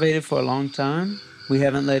deactivated for a long time. We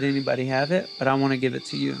haven't let anybody have it, but I want to give it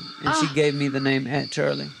to you. And she gave me the name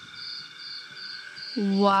 @Charlie.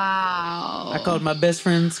 Wow. I called my best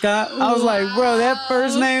friend Scott. I was like, bro, that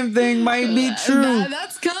first name thing might be true.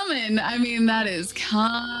 That's coming. I mean, that is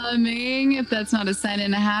coming. If that's not a sign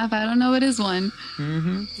and a half, I don't know what is one.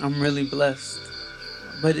 I'm really blessed.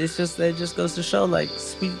 But it just goes to show, like,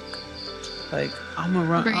 speak. Like, I'm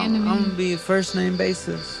gonna be first name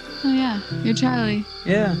basis. Oh yeah, you're Charlie.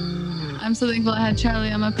 Yeah. I'm so thankful I had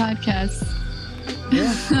Charlie on my podcast.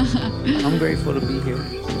 Yeah. I'm grateful to be here.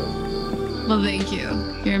 Well, thank you.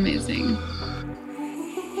 You're amazing.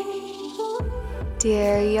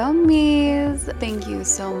 Dear Yummies, thank you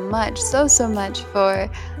so much for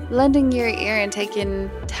lending your ear and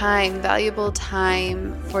taking time, valuable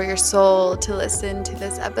time for your soul to listen to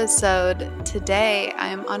this episode. Today, I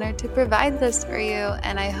am honored to provide this for you,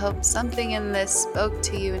 and I hope something in this spoke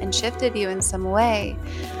to you and shifted you in some way.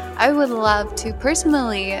 I would love to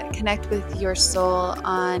personally connect with your soul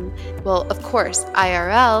on, well, of course,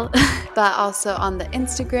 IRL, but also on the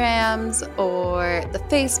Instagrams or the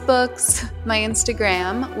Facebooks. My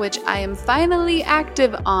Instagram, which I am finally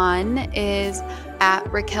active on, is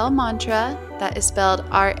 @Raquel_Mantra. That is spelled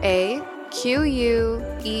RAQUELLE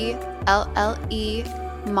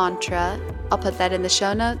Mantra. I'll put that in the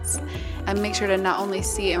show notes. And make sure to not only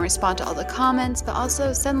see and respond to all the comments, but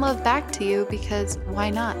also send love back to you, because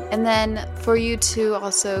why not? And then for you to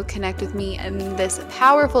also connect with me and this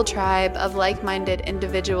powerful tribe of like-minded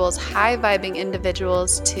individuals, high-vibing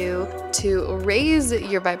individuals to raise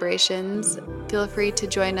your vibrations, feel free to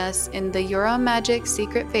join us in the Your Own Magic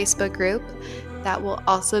secret Facebook group. That will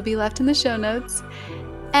also be left in the show notes.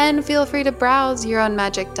 And feel free to browse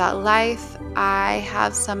yourownmagic.life. I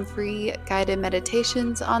have some free guided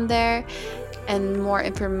meditations on there and more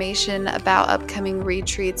information about upcoming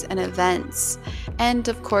retreats and events. And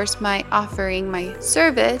of course, my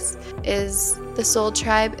service is the Soul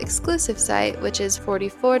Tribe exclusive site, which is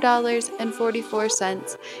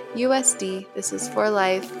 $44.44 USD. This is for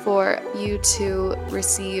life, for you to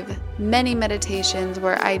receive many meditations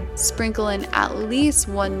where I sprinkle in at least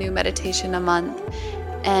one new meditation a month.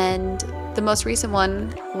 And the most recent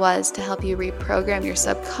one was to help you reprogram your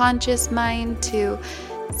subconscious mind to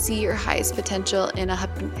see your highest potential in a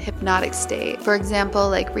hypnotic state. For example,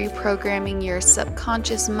 like reprogramming your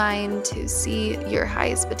subconscious mind to see your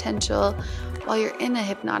highest potential while you're in a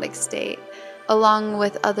hypnotic state, along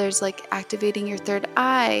with others like activating your third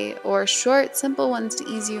eye, or short, simple ones to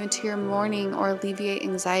ease you into your morning or alleviate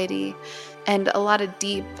anxiety, and a lot of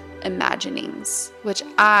deep imaginings, which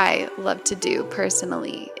I love to do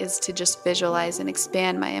personally, is to just visualize and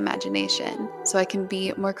expand my imagination so I can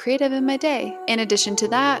be more creative in my day. In addition to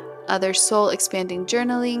that, other soul expanding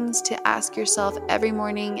journalings to ask yourself every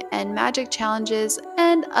morning, and magic challenges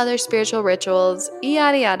and other spiritual rituals,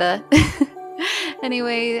 yada yada.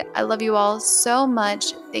 Anyway, I love you all so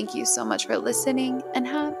much. Thank you so much for listening, and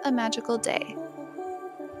have a magical day.